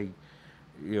masani ai,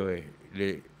 ioe,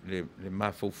 le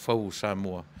maa fau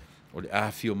Samoa, o le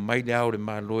afio mai le au le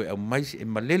maa loe, au mai se, e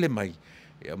malele mai,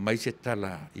 e au mai se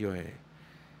tala, ioe,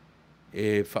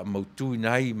 e wha mautu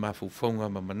nai maa faufaunga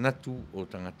ma manatu o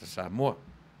tangata Samoa.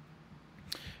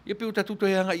 Ia pe o tatuto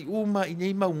e anga I uma, I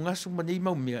nei mau ngasu, ma nei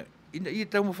mau mea, ina ia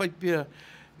tau ma whai pia,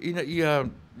 ina ia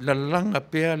lalanga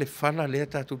pea le whala lea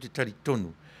tātou te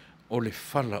taritonu, o le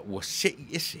whala ua sei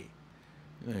ese.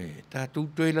 Tātou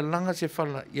toi la langa se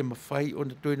whala ia mawhai o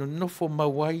na toi no nofo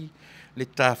mawai le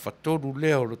tā whatoru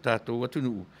leo lo tātou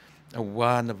atunu a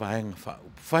wāna vaenga wha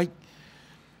upwhai.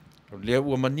 O lea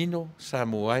ua manino sa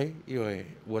moai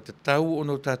ua tatau o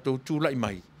no tātou tūlai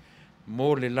mai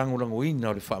mo le langolango ina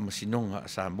o le wha masinonga a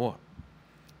Samoa.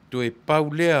 Toi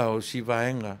pau lea o si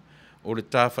vaenga o le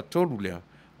tā whatoru lea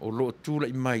o lo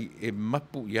tūlai mai e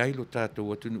mapu iai lo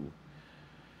tātou atunu.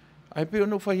 Ai pe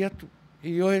ono whai atu.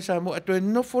 I oe sa mo ato e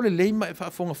nofo le leima e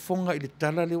whaafonga I le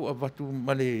tala leo a watu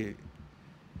ma le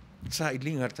sa I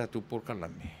linga tātou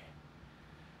porkalame.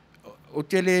 O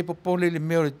te le popole le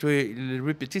meo le toe le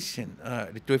repetition,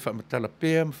 le toe whaamatala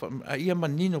pea, a ia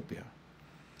manino pea.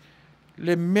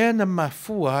 Le mea na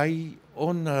mafua ai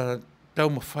o na tau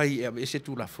mawhai e se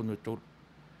tu la fono tolu.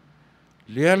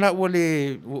 Le ala ua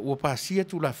le ua pasia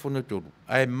tu la fono tolu.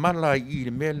 Ai mala I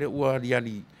le mea le ua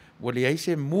liali wa le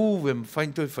aise move em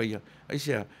find to fire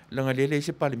aise langa le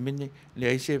aise parliament le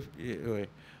aise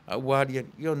a waria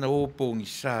io na opo ni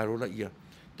saro la ia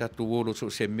tatu wolo so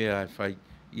se mea fai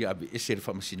ia ese le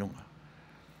famasinonga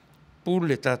pour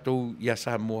le tatu ia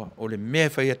Samoa o le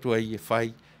mea fai atu ai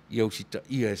fai ia usita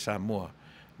ia Samoa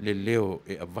le leo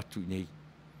e avatu nei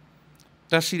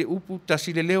tasi le upu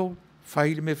tasi le leo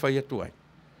fai le me fai atu ai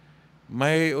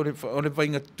mai o le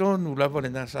vainga tonu lava le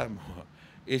na Samoa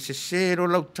e se sero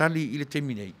lau tali I le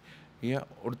teminei. Ia,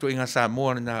 o le toinga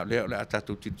Samoa na leo le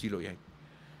atatou tilo iai.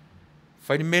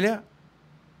 Fai ni melea?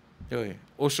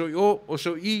 O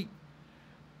so I,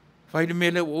 fai ni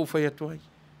melea o fai atu ai.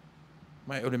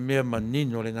 Mai o le mea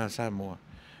manino le na Samoa.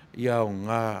 ia o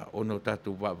ngā ono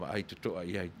tātou wawa ai tutoa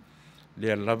iai.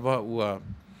 Lea lava ua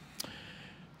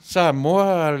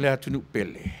Samoa lea tunu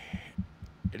pele.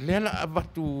 Lea la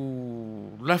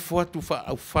abatu lafu atu wha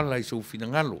au whala i sau fina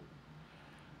ngalo.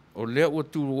 O lea ua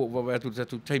tūro wawa atu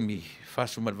tātou taimi,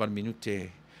 whāsuma 1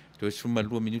 minute, to e suma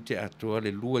 2 minute atoa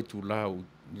le lua i tū lau,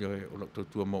 o lo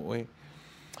tautua mo e.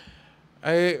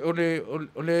 Ai, o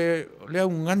le au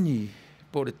ngani,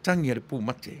 po le tangi le pū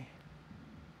mate.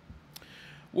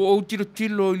 O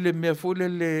tilo i le mea fo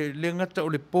le ngata o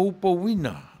le pou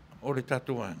wina o le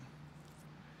tātou anga.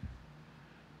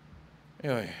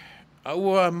 Eoi,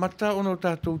 aua mata ono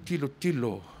tātou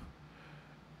tilo,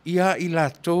 ia i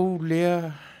lātou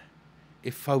lea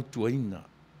e whautuaina.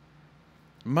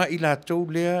 Ma i lātou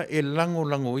lea e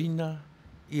langoina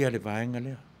ia le vaenga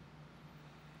lea.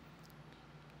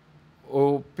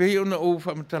 O pei ona o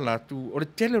whamata lātu, o le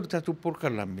tele o le tātou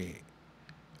porkalame,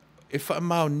 e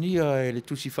whaamaonia e le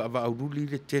tusi whaavauruli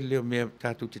le tele o mea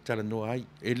tātou te tala noa ai.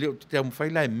 E leo te teo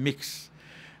mwhaila e mix.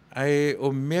 Ai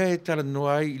o mea e tala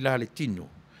noa ai i la le tino.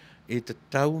 E ta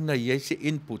tauna iai se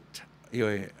input. Io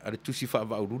e ale tusi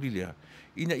whaavauruli lea.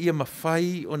 Ina ia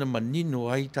mawhai o na manino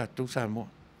ai tātou Samoa.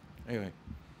 Io e.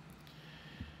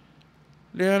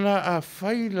 Lea la a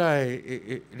whai la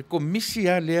le komisi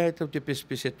a lea e tau te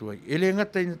pespese atu ai. E le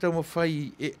ngata ina tau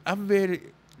mawhai e ave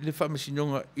le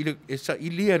whamasinonga e sa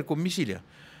ilia le komisi lea.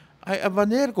 Ai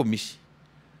avane le komisi.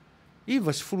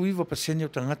 Iwa sifuru iwa pasene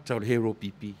o tangata o le hero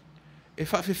pipi. E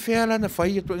whawhewhea la na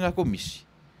whai atu ngā komisi.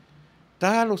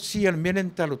 Talo sia le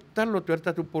menen talo tu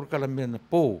tatu porkala mena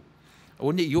po.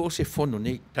 O ne yo se fono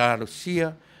ne talo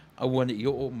sia au ne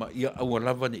yo ma ia au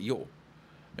lava ne yo.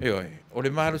 O le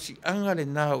maro si anga le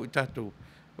nao i tatu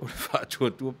o le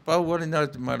whātua tua pau le nao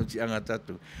te maro si anga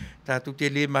tatu. Tatu te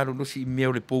le maro no si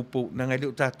meo le pou na ngai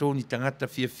leo tatu ni tangata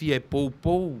fia e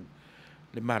pou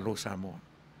le maro Samoa.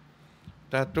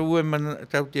 Tatu e mana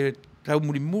tau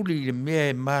muri le mea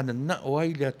e mana na o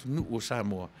ai le atu nu o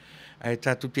Samoa. Ai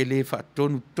tatu te le wha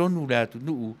tonu le atu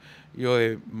nuu, io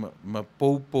e ma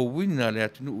pou wina le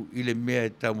atu nuu i le mea e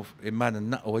tau e mana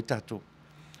na o ai tatu.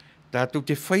 Tatu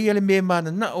te whaia le mea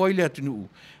mana na o ai le atu nuu,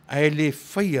 ai le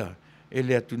whaia e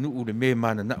le atu nuu le mea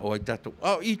mana na o ai tatu.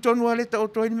 Au, i tonu ale ta o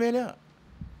toi ni mea lea.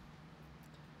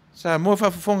 Sa mua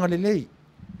whawhawhonga le lei.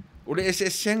 O le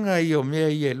senga i o mea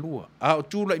i e lua. A o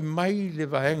tūla i mai le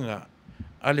vahenga,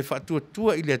 a le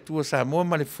whaatua i le atua sa mua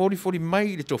ma le fori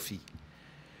mai i le tofi.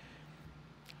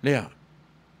 Lea,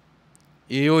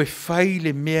 e o e whai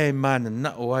le mea e mana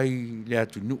na o ai le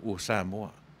atu nuu o Samoa.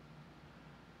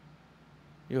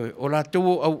 O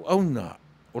lātou au auna,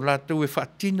 o lātou e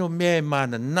whaatino mea e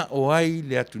mana na o ai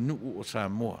le atu nuu o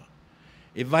Samoa.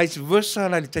 E vice versa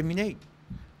la le taiminei.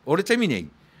 O le taiminei.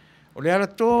 O le ala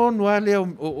tonu ale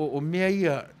o mea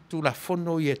ia tu la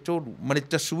fono i e tolu. Ma le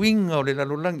tasuinga o le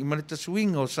lalolangi, ma le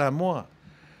tasuinga o Samoa.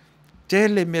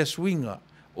 Tele mea suinga,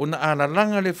 o na ala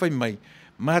langa le whai mai,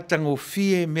 mātango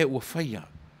fie mea ua whaia.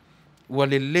 Ua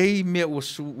le lei mea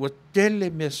ua tele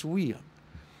mea suia.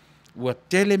 Ua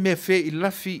tele mea whea i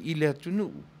lafi i le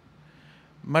atunuu.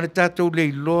 Ma le tātou le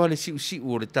iloa le siu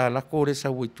o le tālako o le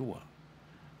sauaitua.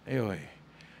 Eoi.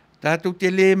 Tātou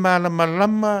te le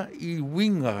malama i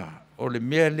winga o le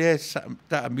mea lea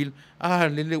ta amil.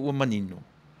 Le ua manino.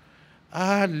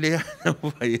 Le ana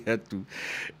vai atu.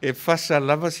 E fasa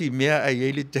lava si mea ai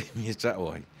ele taimi e ta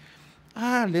oai.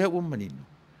 Le ua manino.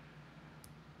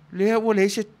 Lea ua le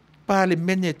se pale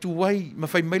mene tu wai ma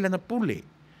fai maila na pule.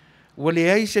 Ua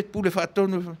le ai se pule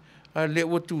whaatonu le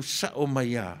ua tu sao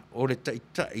mai a o le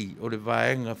taitai o le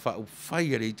vaenga whau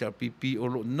whai le ita pipi o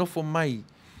lo nofo mai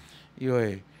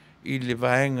i le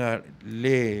vaenga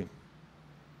le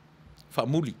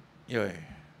whamuli.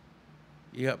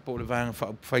 Ia po le vaenga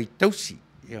whau whai tausi.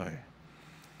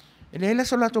 E le hela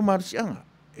so lato maru si anga.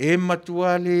 E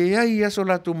matua le ai aso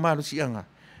lato maru si anga.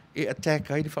 E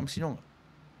ataka i le whamsinonga.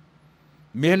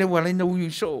 Mea le walaina ui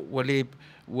so, wale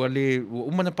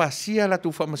umana pasia la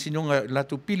tu whamasinonga, la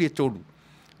tu pili e tolu.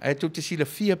 Ai tu te sila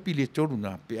fia pili e tolu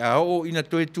na, pe a o ina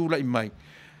toe tūla i mai.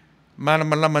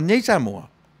 Malama nei Samoa,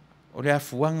 o le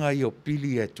afuanga i o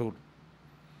pili e tolu.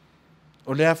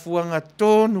 O le afuanga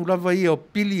tonu lava i o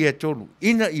pili e tolu.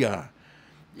 Ina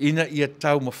ia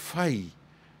tau mawhai,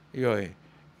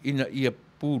 ina ia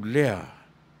pū lea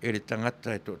e le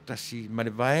tangata e to tasi, ma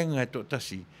le vaenga e to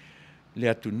tasi, le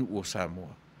atu nuu o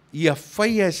Samoa. Ia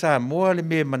whaia e Samoa le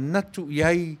mea manatu i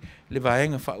ai le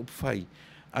vaenga whaupwhai.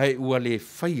 Ai ua le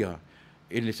whaia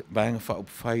e le vaenga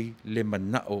whaupwhai le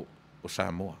manao o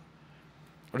Samoa.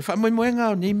 O le whamoimoenga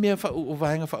o nei mea o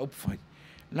vaenga whaupwhai.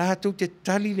 La hatu te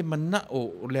tali le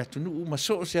manao o le atu nuu, ma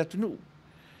so o se atu nuu.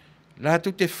 La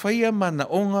hatu te whaia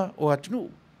manaonga o atu nuu.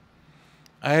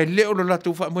 Ai le o lo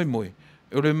latou wha moe moe.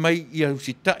 O le mai ia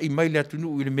usita I mai le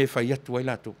atunu I le me whai atu ai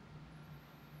latou.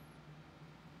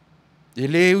 E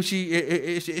le usi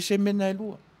se mena e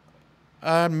lua.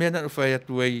 A mena no whai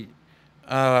atu ai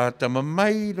a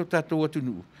tamamai lo tatou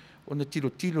atunu. O na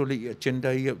tilo le ia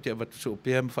agenda ia o te avatu so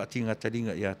pea ma whaatinga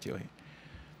taringa ia te oe.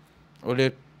 O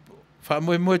le wha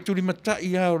moe turi mata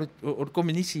ia o le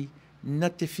kominisi na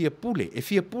te fia pule. E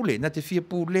fia pule, na te fia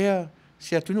pulea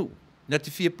se atunu. Na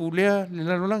te fia pulea le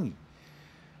lalolangi.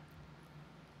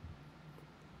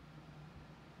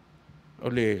 O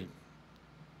le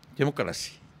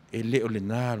demokarasi. E le o le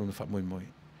nalo na wha moe.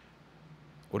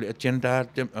 O le agenda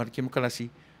a le demokarasi.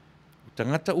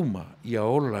 Tangata uma ia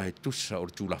ola e tusa o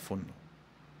le tulafono.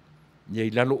 Ia I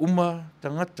lalo uma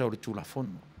tangata o le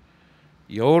tulafono.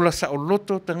 Ia ola sa o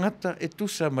loto tangata e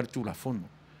tusa ma le tulafono.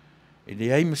 E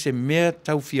le ai ma se mea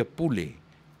tau fia pule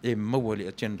e maua le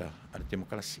agenda a le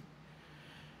demokarasi.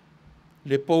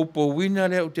 Le poupouina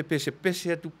lea o te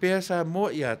pese atu pea sa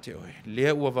moa ia te oe.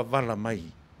 Lea ua wavala mai.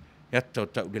 Ata o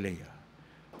tau le leia.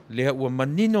 Lea ua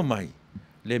manino mai.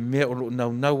 Le mea o lo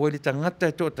nau le tangata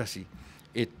e tōtasi.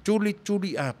 E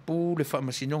tuli a pū le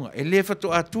whaamasinonga. E le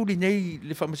whato a tuli nei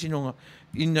le whaamasinonga.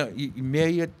 Ina I mea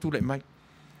ia tule mai.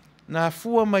 Nā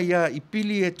fua mai a I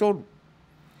pili e tolu.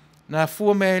 Nā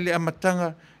fua mai le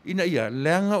amatanga. Ina ia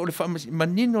leanga o le whaamasinonga.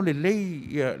 Manino le lei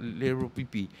ia le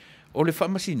ropipi. O le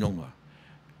whaamasinonga.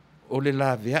 O le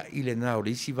la vea I le nā o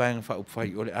le isi vaenga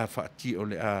whaupwhai. O le a whaati o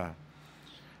le a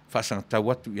whaasanga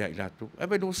tauatu ia I lato.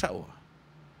 Awe lo saoa.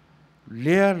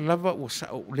 Lea lava ua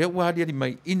sao, lea ua haria di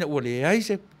mai, ina ua le ai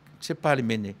se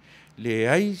palimene, le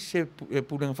ai se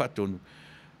pulanga whaatonu.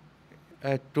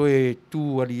 Toe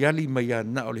tu ali mai a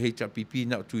na o le heita pipi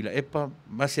na o Tuilaepa,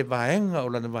 ma se vaenga o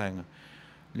lana vaenga.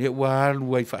 Lea ua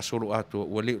alu ai whaasolo ato,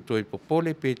 ua leo toe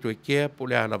popole, pe toe kea po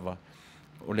le alava.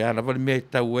 O le alava le mea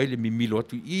tau ai le mimilo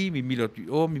atu I, mimilo atu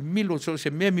o, mimilo, so se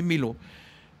mea mimilo,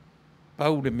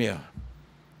 pau le mea.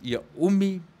 Ia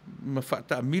umi, ma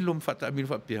fata milo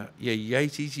fapia ia iai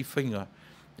si fainga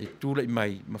e tula I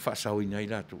mai ma fa sao ina I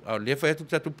lato a le fa atu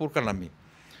tatu por kalame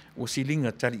o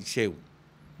silinga tali seu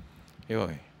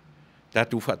oi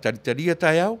tatu fa taria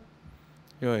taiao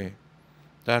oi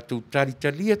tatu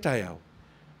taria taiao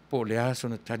po le aso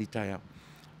na tali taiao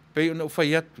pe no fa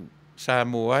atu sa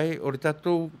moai o le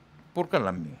tatu por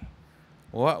kalame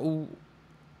o au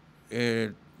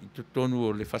tonu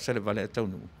o le fasa le vale Ae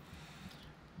Taunuu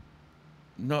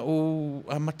na o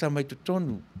amata mai to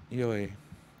tonu ioe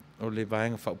o le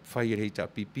vaenga whai rei ta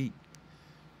pipi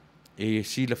e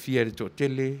sila fia re to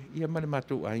tele ia male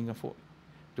matou ainga fo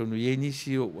tonu ye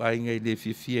nisi o ainga I le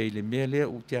fia I le mea lea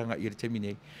o te anga I le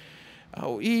temine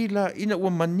au ila ina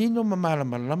ua manino ma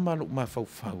malama lo ma fau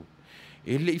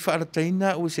e le I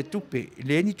whaarataina o se tupe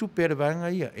le ni tupe re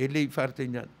vaenga ia e le I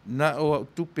whaarataina na o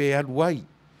tupe aluai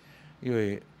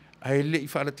ioe ai le I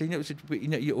whaarataina o se tupe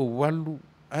ina ia o walu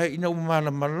ai ina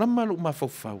malama lo ma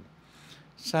fau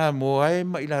sa mo ai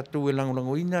ma ila tu e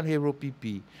lango ina le ro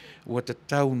pipi o ta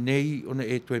tau nei ona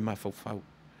e to e ma fau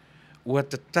o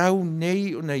ta tau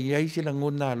nei ona ia se lango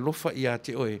na lofa ia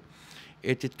te oe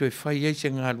e te to e fai ai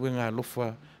se nga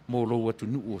lofa mo lo atu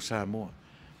nu o sa mo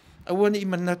a wona I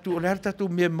manatu o le tatu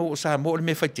me mo sa mo le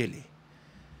me faitele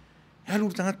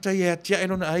alu tangata ia tia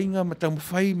elona ainga ma tau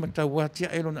fai ma tau tia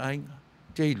elona ainga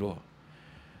te ilo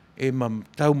e mam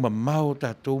tau mamao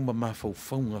tatou ma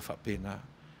faufaunga whapena.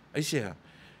 Ai sea,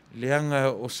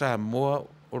 leanga o Samoa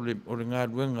o le ngā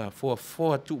ruenga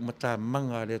foa tu mata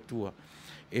manga le tua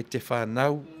e te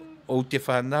whanau o te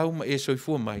whanau ma e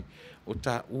soifua mai o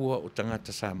tā ua o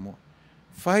tangata Samoa.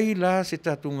 Whai la se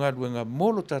tatou ngā ruenga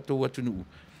molo tatou atunu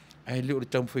ai leo le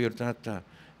taumwhai o le tangata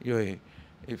ioe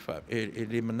e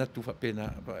le manatu whapena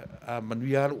a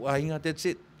Manuia alu ainga that's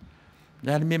it.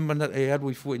 Nā le me manatu e alu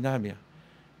I fua I nā mea.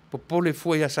 Popole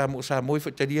foi a Samoa I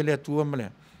whaitaria le atua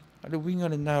malea. Ale winga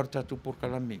le nā o tatu por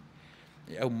kalame.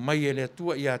 E au mai e le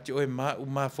atua I a te oe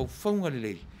ma faufaunga le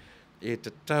lei. E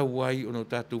te tau ai o no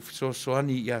tatu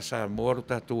soani I a Samoa o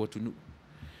tatu atunu.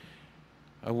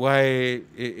 A wai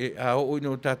a o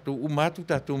no tatu umatu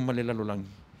tatu male lalolangi.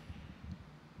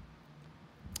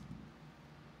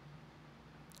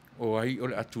 O ai o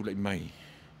le atu lai mai.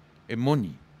 E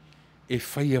moni. E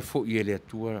whaia fo I le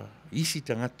atua isi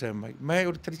tangata mai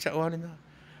o le tarisa o alena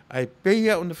ai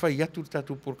peia o na whai atu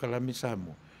tatu por kalame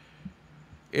Samoa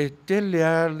e tele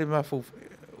a le mafau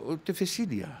o te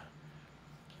whesilia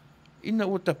ina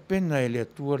o ta pena e le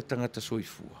atua le tangata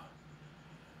soifua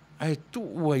ai tu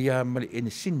ua ia ma le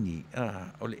enesini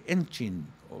o le engine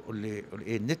o le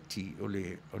eneti o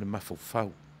le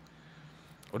mafaufau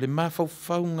o le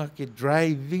mafaufau nga ke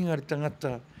driving a le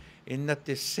tangata e na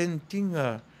te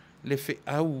sentinga le fe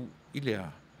au i le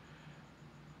a.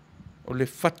 O le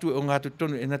fatu o ngā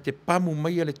tutonu e na te pamu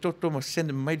mai a le toto ma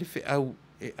sene mai le fe au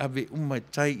e ave uma e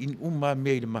tai in uma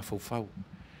mea i le mafaufau.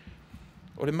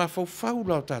 O le mafaufau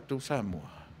lao tātou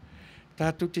Samoa.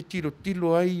 Tātou te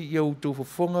tilo ai i au tō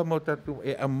fofonga mo tātou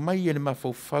e a mai e le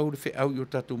mafaufau le fe au i o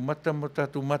tātou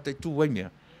mata i tū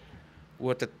waimea.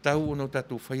 Ua ta tau ono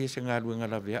tātou whaia se ngā lua ngā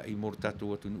lawea i mor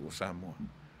tātou atu nu o Samoa.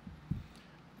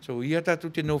 So ia tātou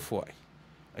te no fuai.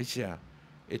 Ai sea,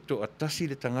 e to atasi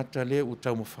le tangata lea o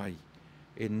tau mawhai.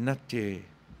 E na te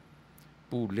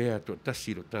pū lea to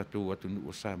atasi lo tātou atu nu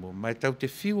o Samoa. Mai tau te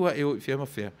whiua e o i whia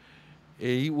mawhea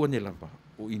e i ua ne lava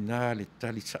o i nā le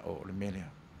tali sao le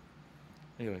melea.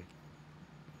 Eoi.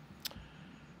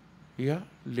 Ia,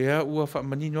 lea ua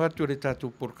whamanino atu le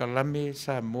tātou porkalame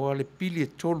Samoa le pili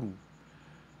e tolu.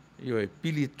 Ioi,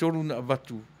 pili e tolu na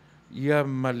avatu. Ia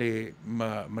ma le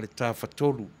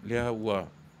tāwhatolu. Lea ua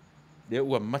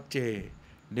mate,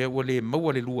 lea ua le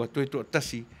maua le lua toi to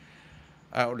tasi.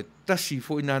 A o le tasi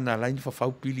fo ina nā laini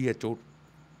whawhau pili e tolu.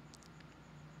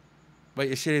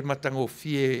 Vai e sere matango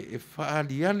fie e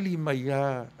whaaliali mai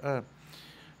a.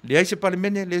 Lea se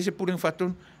palemene, lea se puring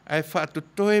whatonu. Ai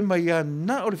whaatotoe mai a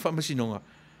na o le whamasinonga.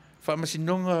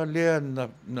 Whamasinonga lea na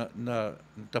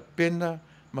ta pena.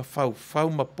 Ma fau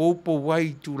ma popo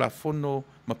wai tu la fono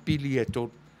ma pili e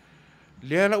tolu.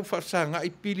 Lea lau whasa ngā i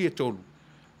pili e tolu.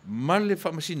 Ma le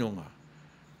whamasinonga.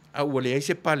 A ua le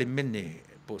aise pale mene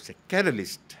po se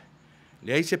catalyst.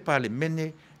 Le aise pale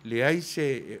mene, le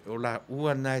aise o la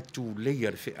ua nai tu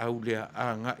leia le whi au lea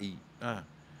a ngā i.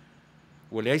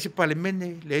 Ua le aise pale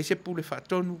mene, le aise pule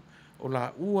whatonu o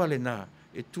la ua le nā.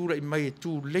 E tura i mai e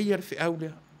tu leia le whi au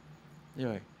lea.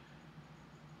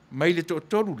 Mai le to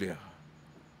tolu lea.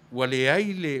 Ua le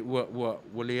ai le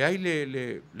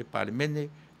palemene,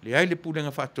 le ai le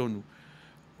pulenga whatonu,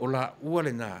 o la ua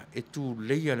le nā, e tū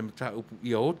leia le mata upu,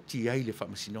 ia oti ai le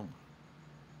whamasinonga.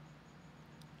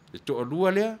 Le toa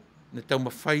lua lea, ne tau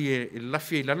mawhai e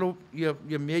lafi e lalo,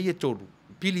 ia mea i e tolu,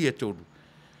 pili e tolu.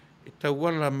 E tau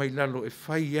wala mai lalo, e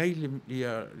whai ai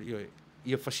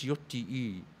ia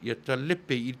whasioti ia ta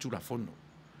lepe i tū la fono.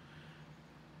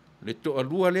 Le toa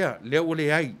lua lea ua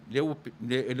le ai, ia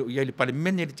le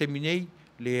palemene le teminei,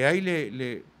 le ai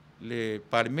le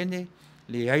palemene,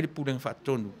 le ai le pulenga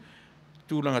whaatonu.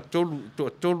 Tūlanga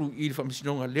tolu i le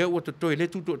whamasinonga, lea ua totoe, le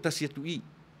tū tasi atu i.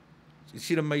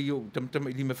 Sira mai o tamtama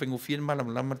i lima whaingofien,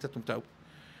 malama tatum tau.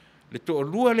 Le toa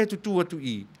lua le tutu atu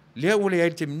i, lea ua le ai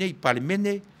le teminei,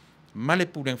 palemene, ma le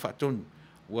pulenga whaatonu.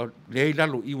 Le ai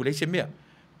lalo i ua le se mea.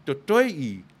 Totoe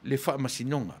i le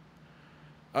whamasinonga.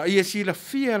 A ia si la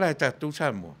fia la e tātou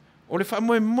Samoa. O le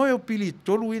whamoe o pili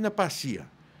tolu ina pasia.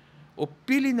 O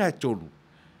pili na e tolu.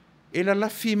 E la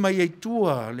lafi mai ai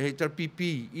tua le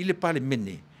tarpipi i le pale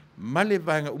mene. Ma le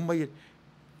vanga umai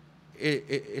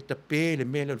e ta pē le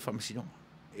mele le whamasinonga.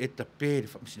 E ta pē le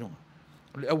whamasinonga.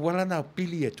 O le awala na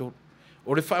pili e tolu.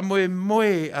 O le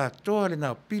whamoe a toa le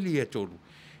na pili e tolu.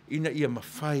 Ina ia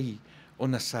mawhai o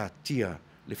na sātia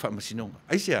le whamasinonga.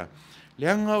 Aisea, le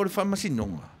anga o le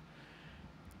whamasinonga.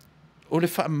 O le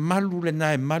wha malu le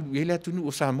nae malu e le atunu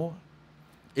o Samoa.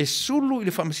 E sulu i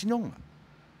le wha masinonga.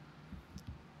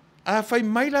 A whai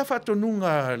mai la wha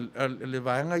tonunga le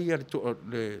vaanga i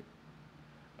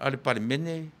ale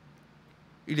palemene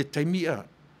i le taimia.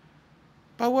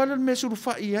 Pawala me sulu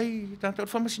wha i ai tanta o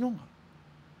le wha masinonga.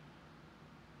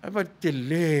 A wai te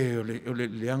le o le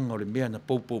leanga o le mea na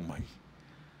popo mai.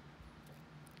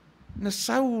 Na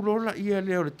sau lola ia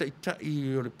leo le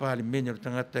taitai o le palemene o le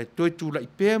tangata e toi tūla i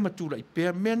pēr ma tūla i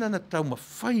pēr mena na tau ma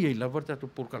whai ei lawa tātou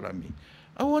porkalami.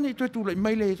 Awane i toi tūla i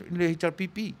mai le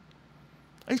hitarpipi.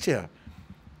 Aisea,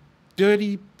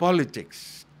 dirty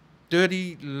politics,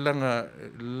 dirty langa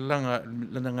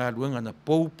ngā luenga na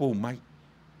poupou mai.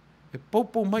 E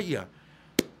poupou mai ia,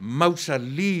 mausa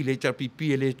li le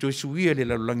hitarpipi e le toi suia le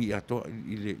lalulangi atoa,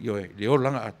 le o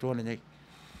langa atoa le nei.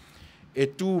 E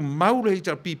tu maule i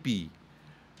tarpipi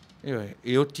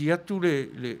e o ti atu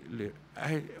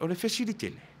o le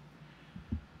facilitele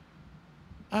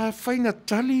a whaina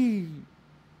tali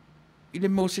i le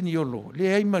moseniolo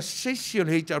le ai ma sesi o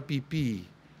le tarpipi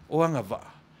o anga wa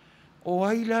o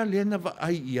aila le na wa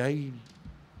ai i ai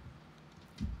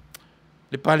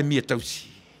le pale mia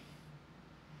tausi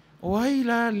o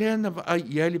aila le na wa ai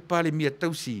i ai le pale mia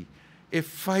tausi e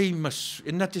fai mas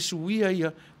e na te suia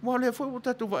ia mo le foi o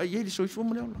tatu va ia le soifo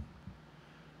mo le ola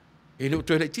e le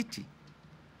to le titi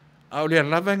a o le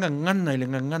lava ngana ile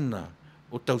ngana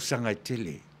o tau sanga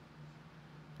tele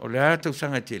o le tau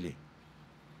sanga tele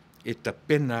e ta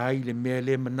pena ai le mea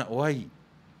le mana o ai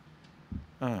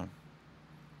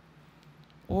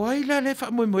o ai la le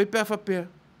fa mo e pe fa pe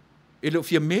e le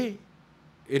fia me,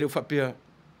 e le whapea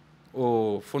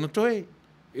o whonotoe,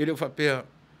 e le whapea,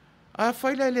 a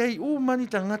whaila le ai, mani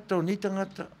tangata o ni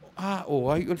tangata, o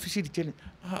ai, o le fisiri tele,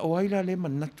 o ai la le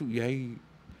manatu i ai,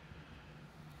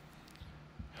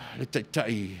 le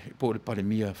tai, po le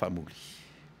palemia whamuli,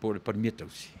 po le palemia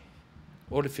tausi,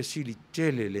 o le fisiri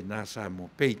tele le nā Samoa,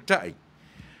 pei tai,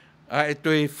 a e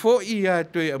toi fo'i a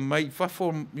toi a mai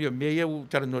whafo mea u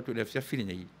taranoa tu le fiafiri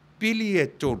nei, pili e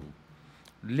tolu,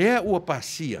 lea ua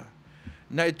pasia,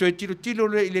 na e toi tilo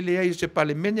le le ai se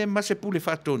pale mene ma se pule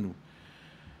whatonu.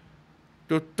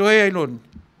 To toi ailon,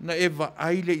 na eva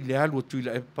aile i le alu o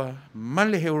Tuilaepa,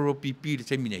 male he Europi pili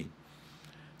te minei.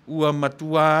 Ua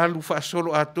matua alu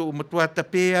whaasolo ato, matua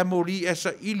tapea mori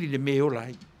esa ili le meo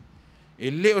lai.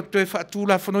 E leo toi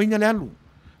whaatula whanoina le alu,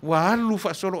 ua alu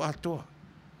whaasolo atoa.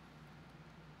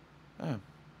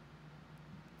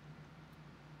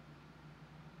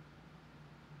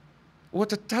 Ua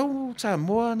tatau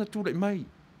Samoa na tūlai mai.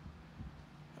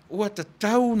 Ua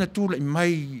tatau na tūlai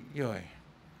mai, ioi.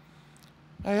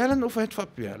 Ai ala no whaet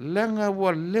whapea, langa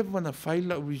ua lewa na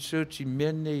whaila o research I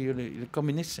mene I le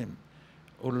communism.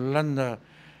 O lana,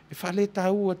 e whale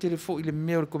tau a telefo I le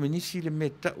mea o le communisi, le mea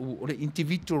tau, o le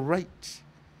individual rights.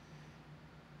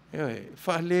 Ioi,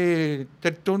 whale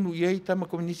taritonu iei tama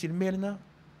communisi le mea le nā.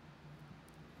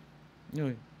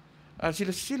 Ioi. A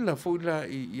sila fo ila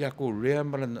I a Korea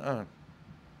malana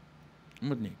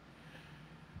Mutni.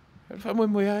 Fa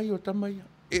mo ai o tamai.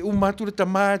 E umatu le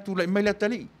tama tu la mai la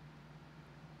tali.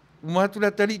 Umatu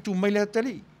la tali tu mai la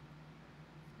tali.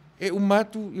 E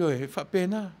umatu yo e fa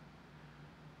pena.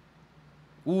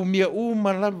 U mia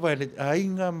malava le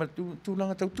ainga ma tu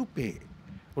langa tau tupe.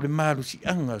 O le malu si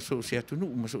anga so se atunu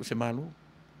ma so se malu.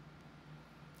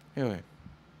 Yo e.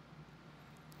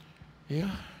 Ya.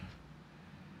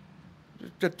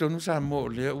 Tatonu sa mo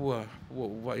le ua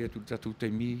ia tu tatu te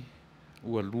mi.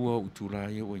 Ua lua o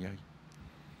tūlai o iai.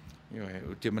 Ioi,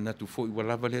 o te manatu fo I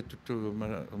lava lea tutu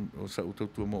o sa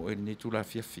utautua mo e ni tūla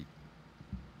fiafi.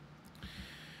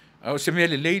 O se mea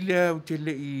le leilea o te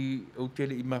le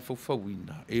I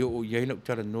mawhauwhauina. E o iai la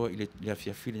utara noa I le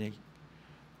fiafi nei.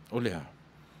 O lea.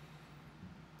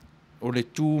 O le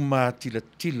tū mā tila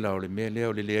o le mea lea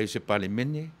o le lea I se pale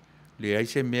mene. Le ai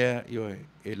se mea ioi,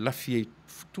 e lafi e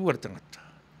futua tangata.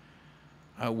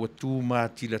 A ua tū mā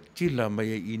tila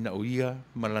mai I na o ia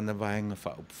malana vaenga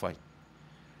wha upwhai.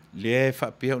 Lea e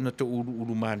whapea una to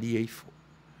uru mali e ifo.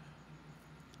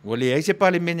 Wa le ai se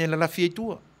pale mene la lafi e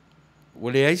tua.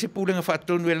 Wa le ai se pūlenga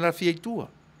whaatonu e la lafi e tua.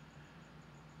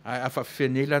 A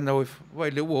whawhenela na oi, wai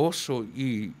le ua oso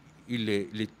I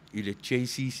le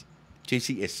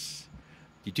JCS,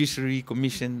 Judiciary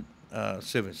Commission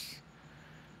Service.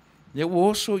 Le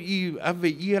ua oso I ave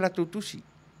ia la tautusi.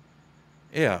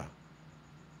 Ea.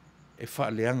 E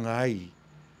whaaleanga ai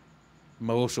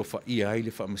ma oso whaia ai le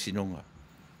whaamasinonga.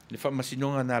 Le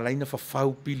whaamasinonga nā laina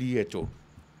whawhau pili e tō.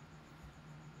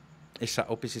 E sa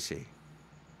OPCC.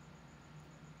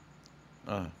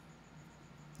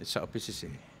 E sa OPCC.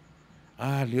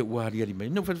 Le uari ari mai.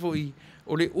 No whawhoi,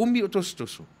 o le umi o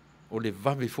toso. O le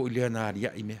vave fo I lea nā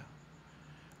aria I mea.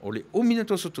 O le umi na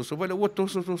toso. Wai la ua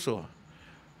toso.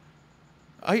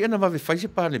 Ai ana vave whaise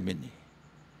pāle mene.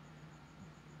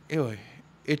 Eoi.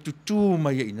 E tutu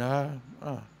mai I nā.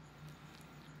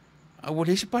 A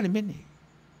wale se pale mene.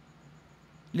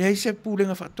 Le ai se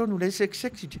pūlenga whatonu, le se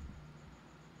executive.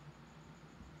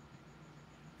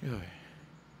 Ioi.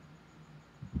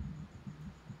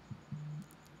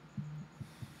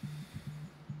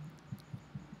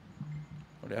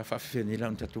 O le a whawhene la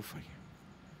un tatu whai.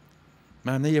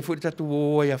 Ma nei a fwere tatu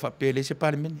o ai a whapele se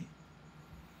pale mene.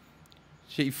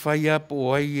 Se I whai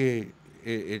apo ai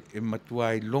e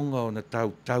matua I longa o na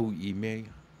tau I mea.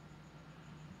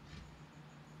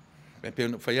 Pepe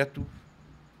ono whai atu.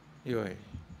 Ioi.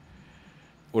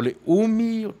 O le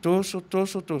umi o toso.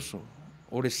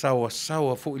 O le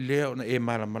sawa fo I lea o na e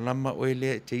malama o e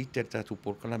lea te ite tatu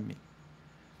porkalame.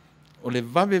 O le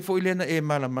vave fo I lea na e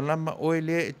malama o e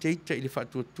lea te ite I le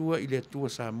whatuatua I le atua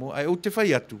Samoa. Ai o te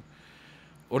whai atu.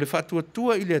 O le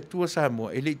whatuatua I le atua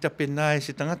Samoa. E le itapena e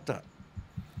se tangata.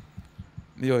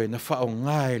 Ioi, na whao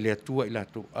ngā e le atua I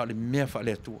lato, a le mea wha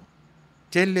le atua.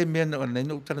 Tele mea na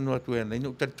naina utara no atua, naina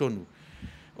utara tonu.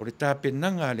 O le tāpe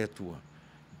nanga le atua.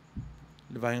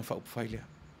 Le vaenga wha upwhai lea.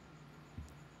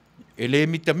 E le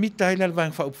mita ai le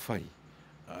vaenga wha upwhai.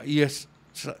 Ia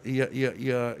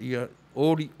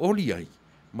oli ai.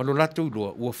 Ma lo lato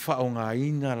iloa, ua whao ngā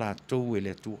ina lato e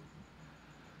le atua.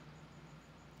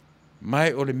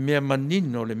 Mai o le mea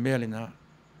manino, o le mea le nā.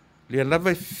 Le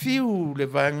lava fiu le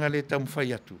vaenga le tam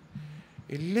fai atu.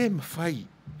 E le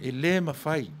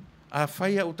mawhai. a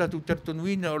whaia o tatu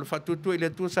tartonuina o le whatutua i le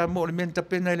atua sa mo o le menta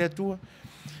pena i le atua.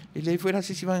 I le fuera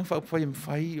sisi vang whai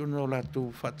mwhai o no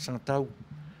lato whatsang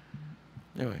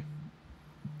Ioi.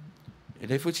 E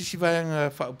le fuera sisi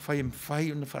vang whai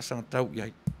mwhai o no whatsang tau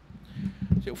iai.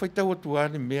 Se o whai tau atua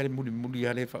le mea le muli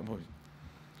a le wha moi.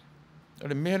 O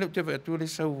le mea le te wai atua le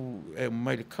sau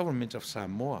mai le government of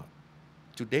Samoa.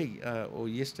 Today or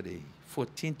yesterday,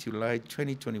 14 July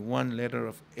 2021,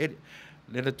 letter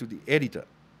to the editor,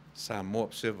 Samoa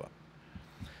Observer.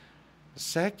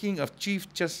 Sacking of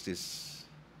Chief Justice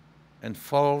and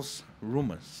false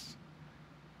rumors.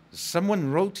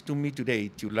 Someone wrote to me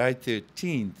today, July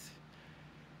 13th,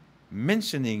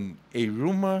 mentioning a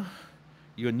rumor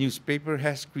your newspaper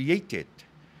has created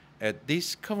at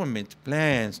this government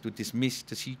plans to dismiss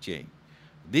the CJ.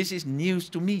 This is news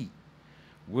to me.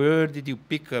 Where did you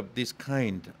pick up this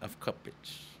kind of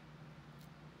coverage?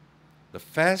 The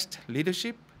fast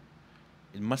leadership?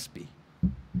 It must be.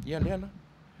 Yeah, Leana.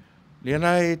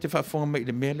 Leana e te whaafonga mai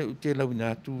le mele u te lau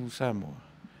nātu Samoa.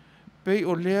 Pei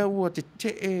o lea ua te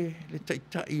le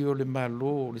taitai o le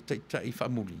malo, le taitai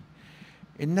whamuli.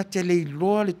 E na te lei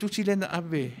loa le tusi le na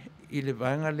ave i le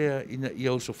vaanga lea ina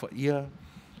ia usofa ia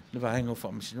le vaanga o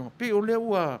whamasinonga. Pei o lea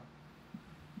ua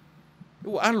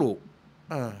alo.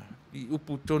 I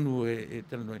upu tonu e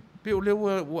tala noi. Pe o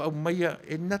lewa ua au maia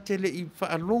e na tele i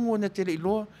whaalongo na tele i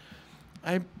loa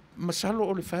ai masalo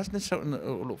o le fastness o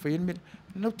lo whaien mele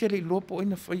lau tele i loa po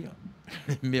ina whaia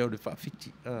mea o le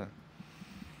whaafiti.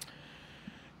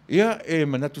 Ia e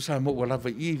manatu sa mo ua lava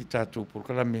i tātou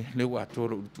porkalame lewa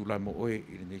atoro u tula mo oe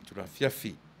i le nei tula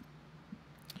fiafi.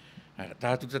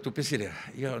 Tātou pese lea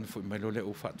ia ona fwoi mai lo le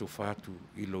o whatu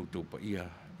i loutou pa ia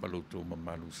ma loutou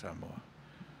mamalu Samoa.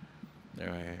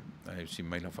 Ai si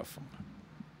mai la whafonga.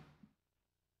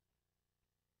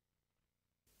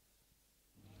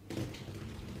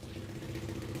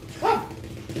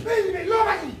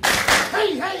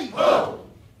 Hey, hey! Oh!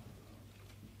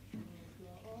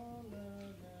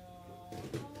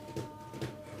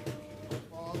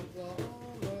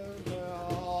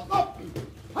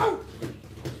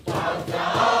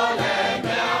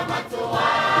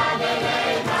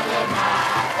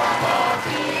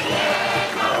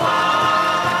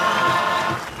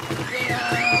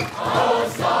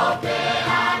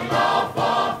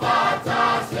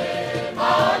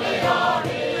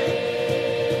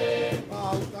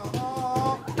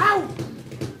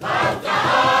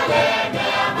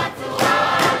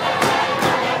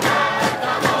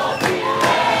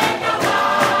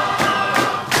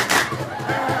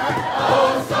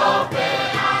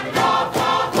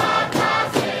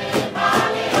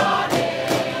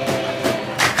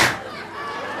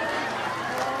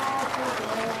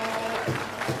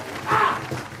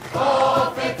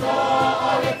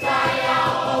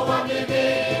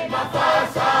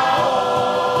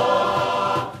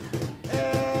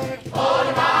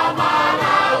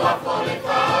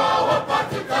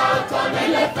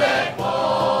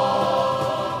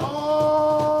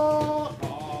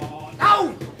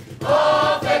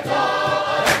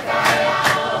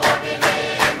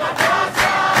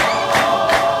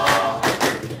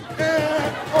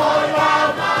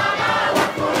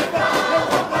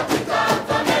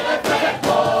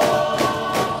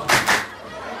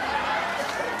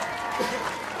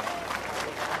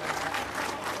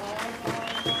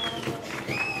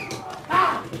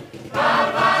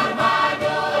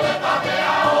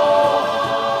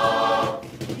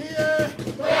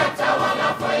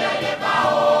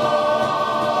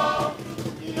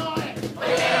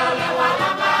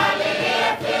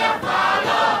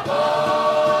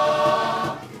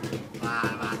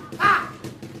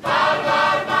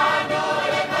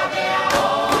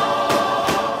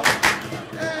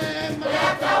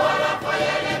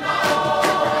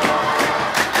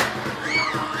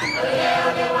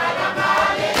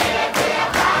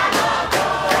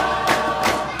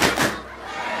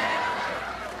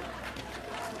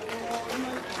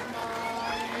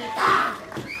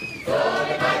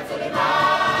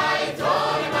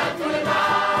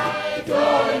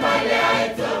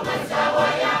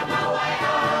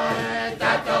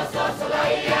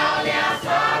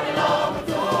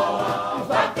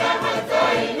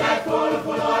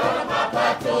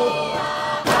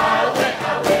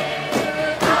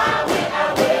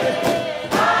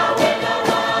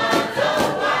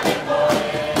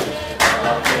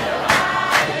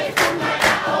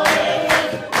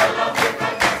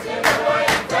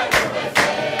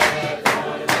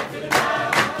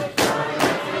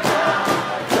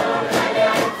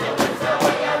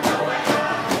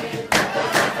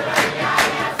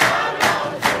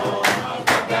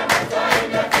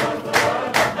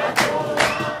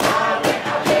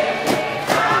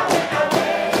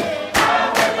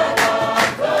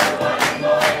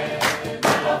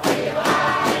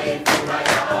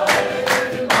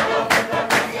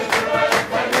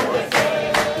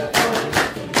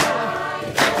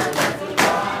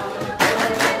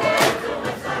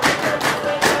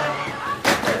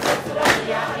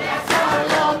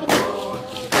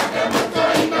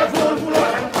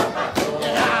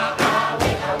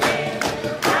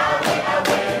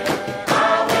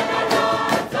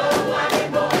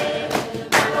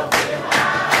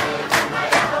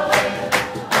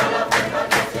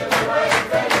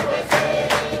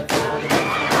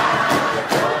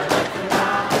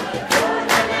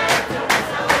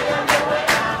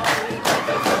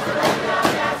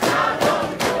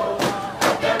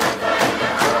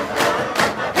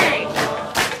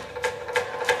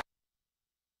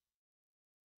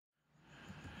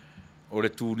 le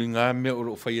tūlinga mea o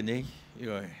lo whaia nei.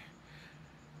 Ia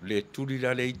le tūli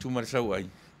la le itu marasau ai.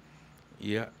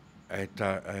 Ia e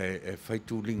whai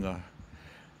tūlinga.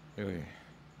 Ia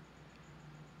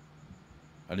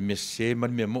ale mea se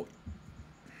mani mea moi.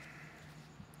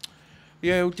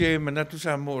 Ia au te manatu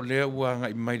sa mo lea ua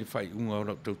ngai mai le whai unga o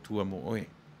lau tautua mo oe.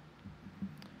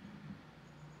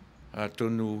 A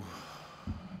tonu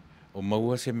o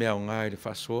maua se mea o ngai le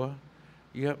whasoa.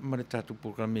 Ia mare tatu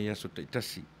programe ia so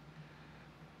taitasi.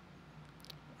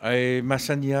 Ai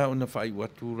masania o na whai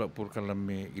watu la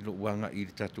programe ilo uanga i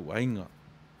le tatu ainga.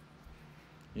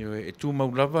 Ia e tu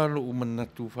maulava lo u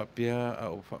manatu whapea a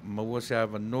o maua se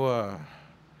awa noa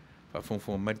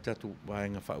whafongfonga mai tatu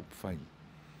wainga whaupu whai.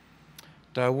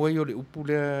 Tā wai o le upu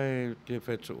lea e te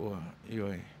whetso oa.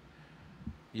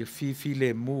 Ia fifi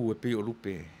le mu e pe o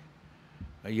lupe.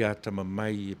 Ia tama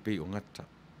mai e pe o ngata.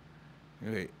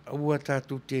 Aua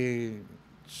tātou te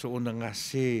soona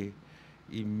ngase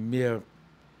i mea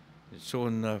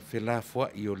soona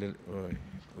whelafua i o le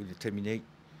terminate.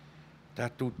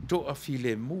 Tātou toa fi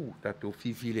le mu, tātou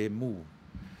fifi le mu.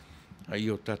 Ai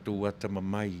o tātou atama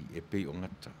mai e pe o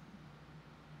ngata.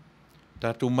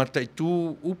 Tātou mata i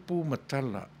tū upu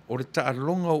matala. O le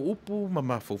taalonga o upu ma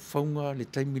mawhauwhaunga le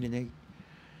taimile nei.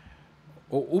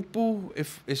 O upu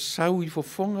e sau i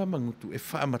fofonga mangutu e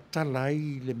wha matala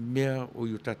ai le mea o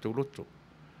i o tātou loto.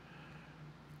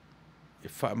 E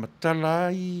wha matala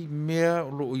ai mea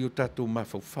o lo o i o tātou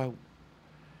mawhauwhau.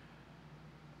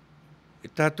 E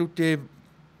tātou te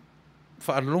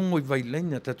whaalongo i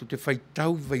vaileina, tātou te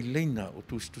whaitau i vaileina o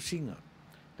tūstusinga.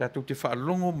 Tātou te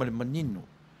whaalongo ma le manino.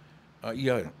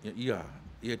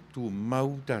 Ia tu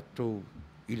mau tātou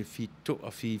i le fito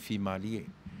a fifi malie.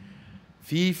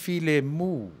 Fifi le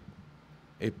mu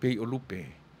e pei o lupe.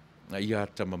 Ia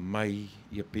tama mai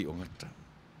ia pei o ngata.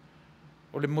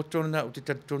 O le motona o te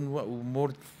tatonua o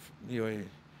mor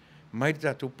mai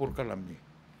tātou porkalame.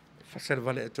 Fasar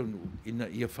vale Ae Taunuu ina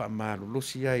ia whaamalo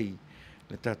losi ai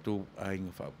le tātou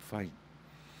ainga whaapawhai.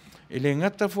 E le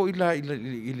ngata fo i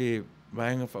le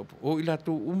vaenga whaupu. O i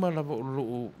lātou umalava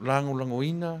o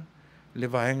lango-langoina le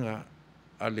vaenga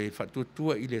a le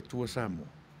whatuatua i le tua Samoa.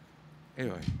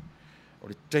 O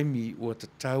le taimi ua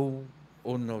tatau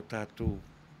ona o tātou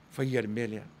whaia le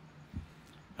melea.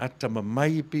 Atama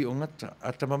mai pi o ngata,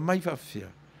 atama mai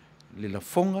whawhia. Le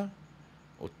lafonga,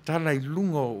 o tala i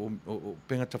lunga o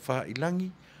pengata wha i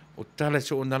langi, o tala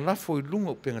so o na lafo i lunga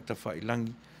o pengata wha i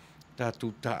langi,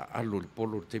 tātou ta alo le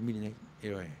polo le temini nei.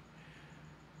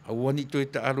 Awani to e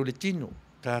ta alo le tino,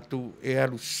 tātou e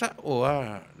alu sa o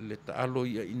a le ta alo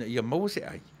ia maua se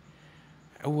ai.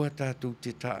 Aua tātou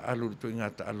te ta alo le to inga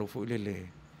ta alo fo le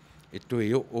e to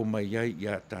e o mai ai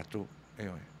ia tātou.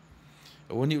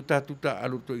 Awani o tātou ta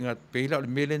alo to inga peila o le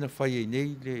mele na whai e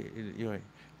nei le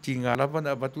ti ngā lava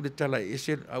na watu le tala e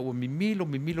se a o mimilo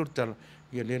le tala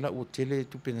ia lela o tele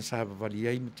tupena sāwa vali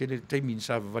ai, tele taimin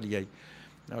sāwa vali ai.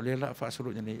 Na o lela a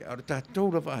whaasoro nei, a o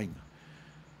tātou lava ainga.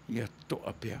 Ia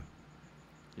toa pea.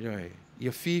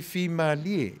 Ia fifi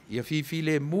malie, ia fifi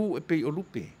le mu e pei o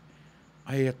lupe.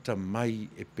 Ai ata mai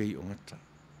e pei o ngata.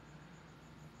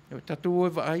 Ia tātou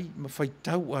e ai, ma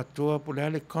whaitau a toa po le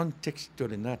ale context o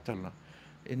le nātala.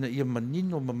 E na ia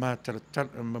manino ma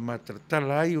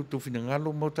mātaratala ai o tōwhina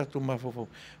ngalo mo tātou mawhawhau,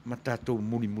 ma tātou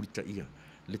muri ta ia.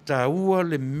 Le tāua,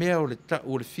 le mea o le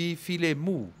o le fifi le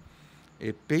mu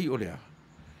e pei o le a.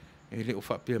 E le o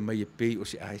whapea mai e pei o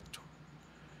se aeto.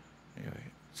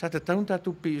 Sa te taun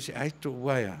tātou pei o se aeto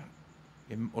waia,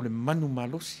 o le manu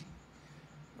malosi,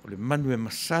 o le manu e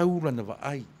masaula na wa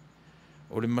ai,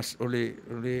 o le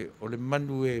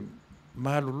manu e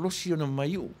malolosi o na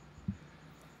maiu,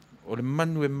 o le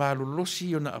manu e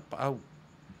malolosi o na apaau,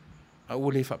 a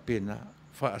ua le whapena,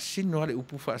 whaasino ale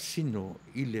upu whaasino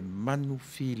i le manu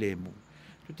fi le mu.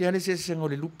 Tu te ale se sengo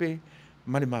le lupe,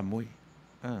 male mamoi.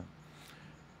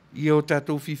 Ia o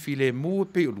tātou fi le mu e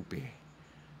pei o lupe.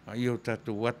 Ia o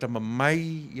tātou atama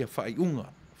mai ia whaiunga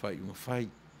whai.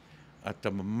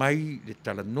 Atama mai le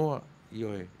tala noa,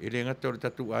 e le ngata o le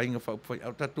tātou ainga whai,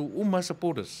 au tātou uma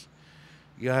supporters.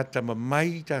 Ia atama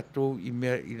mai tātou i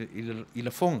mea i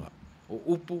la fonga, o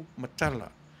upu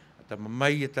matala. Atama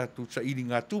mai e tātou sa ili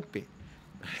ngā tupe.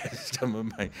 Atama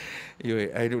mai.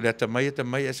 Ai le atama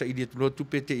mai e sa ili atuloa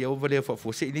tupe te iau vale a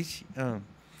whafose inisi.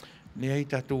 Ne ai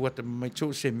tātou atama mai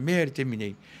tō se mea le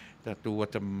teminei, tātou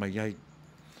atama mai ai.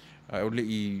 O le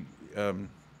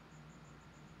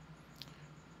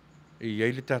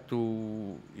ai le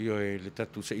tātou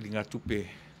sa ili ngā tupe.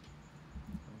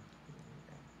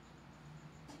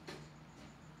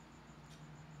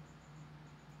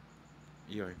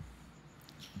 Ioi.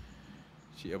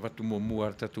 Si a watu mua mua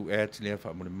tātou ads lea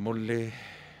wha mole mole.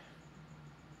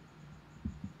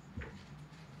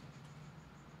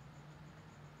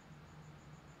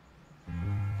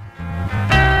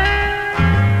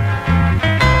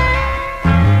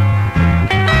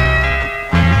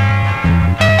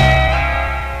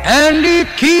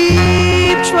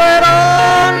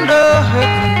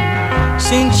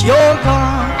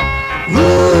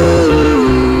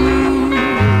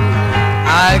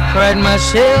 find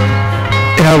myself.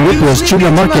 Whippers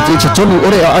Junior Market i Taunuu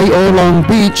ore ai o Long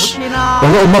Beach. O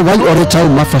lo mawai ore tau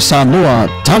mafasa noa,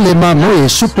 tale mamoe,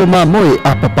 supo mamoe,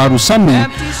 apa parusami,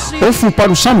 ofu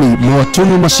parusami, moa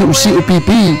tunu masiu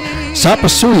pipi, sapa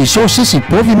sui, so sisi,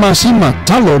 povi masima,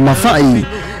 talo mafai.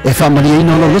 E whamaria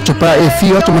ina lo loto pa e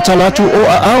fio atu matala atu o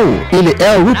a au. Ile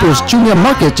Whippers Junior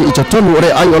Market i Taunuu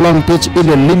ore ai o Long Beach,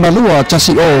 ile limalua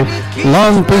tasi o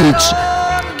Long Beach,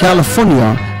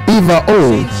 California. Iva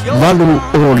o valu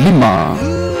o lima.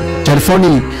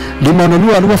 Telefoni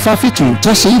 522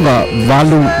 tasi iva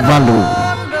valu.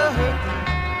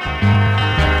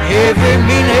 Every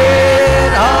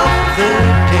minute of the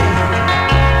day,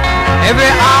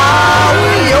 every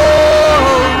hour yours.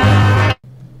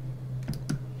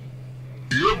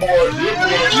 Yeah, boy.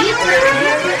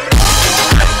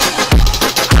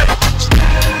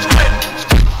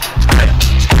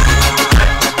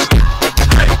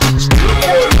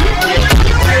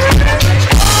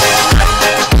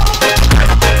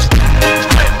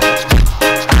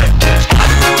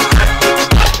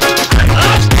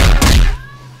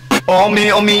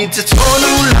 Omi te tonu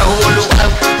lau olu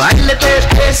au Baile te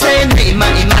se nei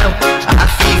mai mau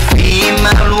Afifi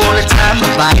mau ole tama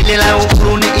Baile lau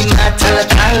urune i matala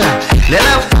Le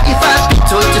lau i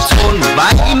whapito te tonu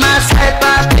Vai i masai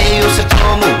papeo se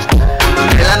pomu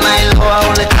Le la mai loa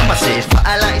ole tama se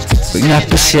whaala i te Ngā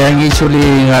peseangi so le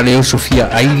ngā leo Sofia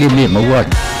aile me mauari.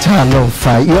 Talo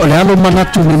fai, i o le alo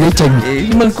manatu ni nei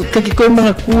taimi. Kaki koe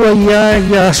mga kua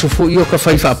ia sofo i o ka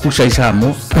whai whaapusa i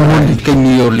Samoa. Kei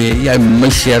ni o le, ia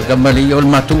maisi arka male i o le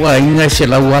matua inga se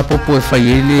lau apopo e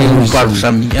whai ele o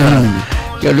parusami.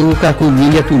 Ia le uka koe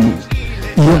ngia tunu.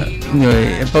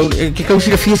 Ke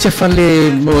kausira fia se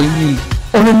whale mo i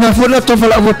Ole na fola to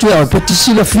fala avo tua, peti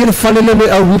sila fira fale lele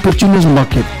au Whippers Junior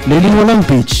Market. Leli Long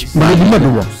Beach, ma lima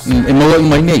dua. E maua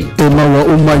umai nei. E maua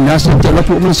umai nasa te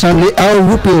lapu umasan le au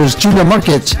Whippers Junior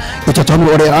Market. E ta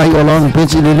tonu ore ai o Long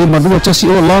Beach, le lima dua tasi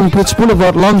o Long Beach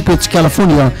Boulevard, Long Beach,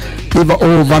 California. Iwa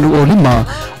o valu o lima,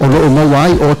 o lo o maua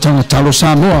ai o tanga talo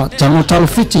Samoa, tanga talo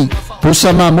fiti,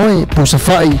 pusa mamoe, pusa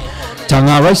fai.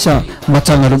 Tanga raisa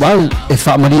matanga ruau e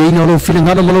whaamaria ina lo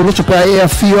whiringana malo roto pa e a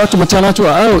fio atu matana atu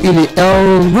a au ili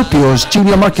Whippers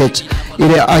Junior Market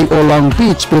ili ai o Long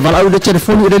Beach pe walau le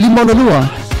telefoni ile limona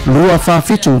lua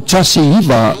whawhitu tasi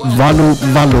iwa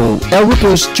valu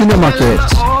Whippers Junior Market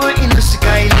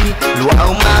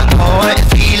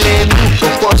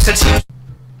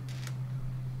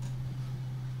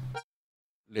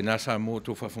Le nasa mo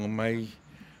to whafunga mai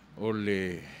o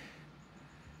le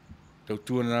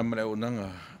tautua na mara o nanga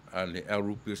a le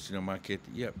Whippers Junior Market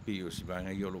ia pe o si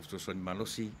vanga i o lofto soni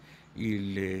malosi i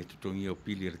le tutongi o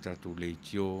pili le tatu le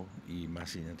tio i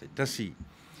masina te tasi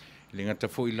le ngata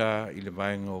fo ila i le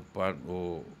vanga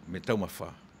o me tau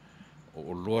mawha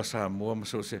o loa sa moa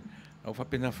maso se au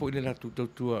whapena fo ile la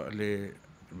tautua le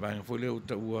vanga fo ile o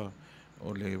taua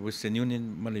o le Western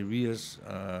Union Malaria's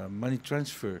money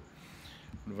transfer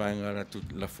vanga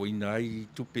la fo ina ai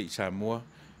tupe i Samoa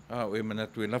o e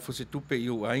manatu e lafo se tupe i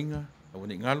o ainga, o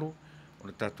ne ngalo, o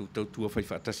le tatu tautua whai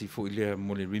whaatasi fo ilea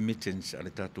mo le remittance a le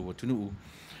tatu wa Tunuu.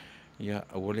 Ia,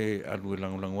 o le alu e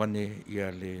langolangwane, ia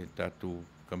le tatu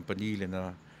company le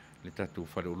na, le tatu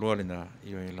whare uloa le na,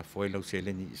 ia e la foe lau se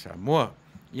leni i Samoa.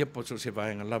 Ia poso se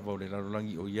vaenga lava o le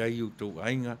larolangi o iai u tau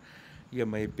ainga, ia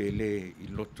mai pele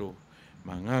i loto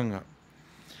manganga.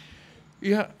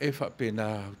 Ia e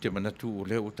whapena te manatu o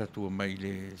leo tatu mai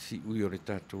le si ui o le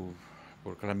tatu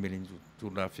por kalamele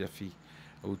tu la fiafi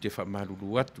o te fa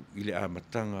malulu atu ile a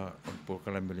matanga por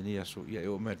kalamele ni aso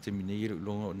ia o ma termine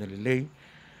longa o nele lei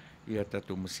ia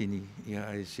tatu masini ia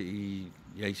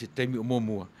ia se temi o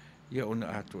momua ia ona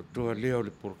ato to leo le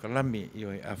por kalame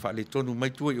ia a fa le tonu mai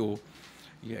tu o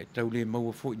ia tau le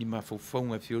mau fo ni ma fo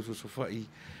fonga fioso sofa ia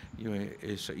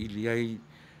e sa ili ai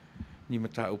ni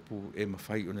mata upu e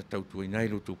mafai ona tau tu nai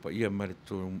lo tu pa ia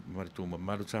marito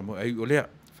malu samo ai o lea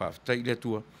fa tai le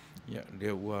tua ia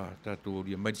le ua tatu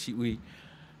ria mai si ui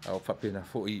au whapena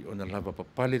fo'i o na lava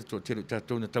papale to telu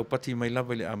tatu na tau pati mai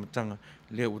lava le amatanga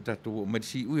le ua tatu o mai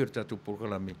si ui o tatu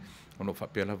porkalame o no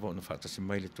whapea lava o na whatasi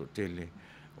mai le to tele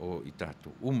o i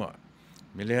tatu uma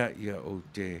me lea ia o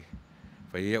te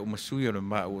whai ea umasui o na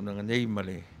maa o na nganei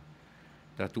male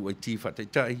tatu ai ti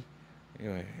whataitai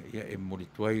ia e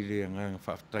morituai le anganga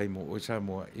whaftai mo o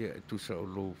Samoa ia e tusa o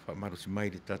lo whamarusi mai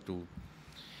le tatu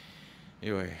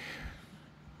ia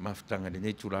maftanga le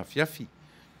nei tura fiafi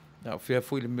na fea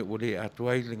foi le me ole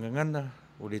atuai le ngana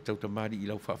o le tautamari i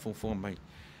lau whaafonga mai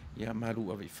ia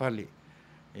maru ave fale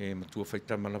e matua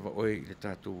faita malava oe le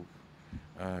tatu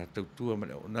tautua ma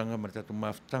o nanga ma tatu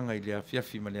maftanga i le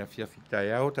fiafi ma le fiafi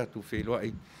tai au tatu feloa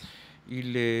ai i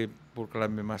le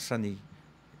porkalame masani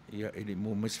ia ele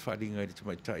mo mas wharinga i te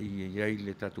maitai ia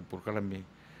le tatu porkalame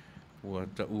ua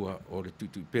taua o le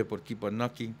tutu pe por keep on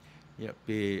knocking ia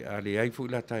pe ale ai fu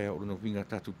la taia o no vinga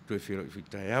tatu toe fero i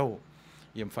fitai au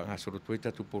ia mwhanga soro toi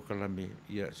tatu porkalame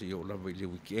ia si o lava i le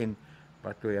weekend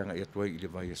pato anga ia toi i le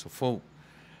vai so fo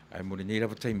ai mo le nei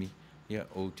lava taimi ia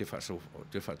o te wha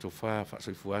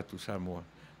soifu atu Samoa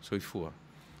soifua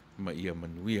ma ia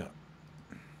Manuia.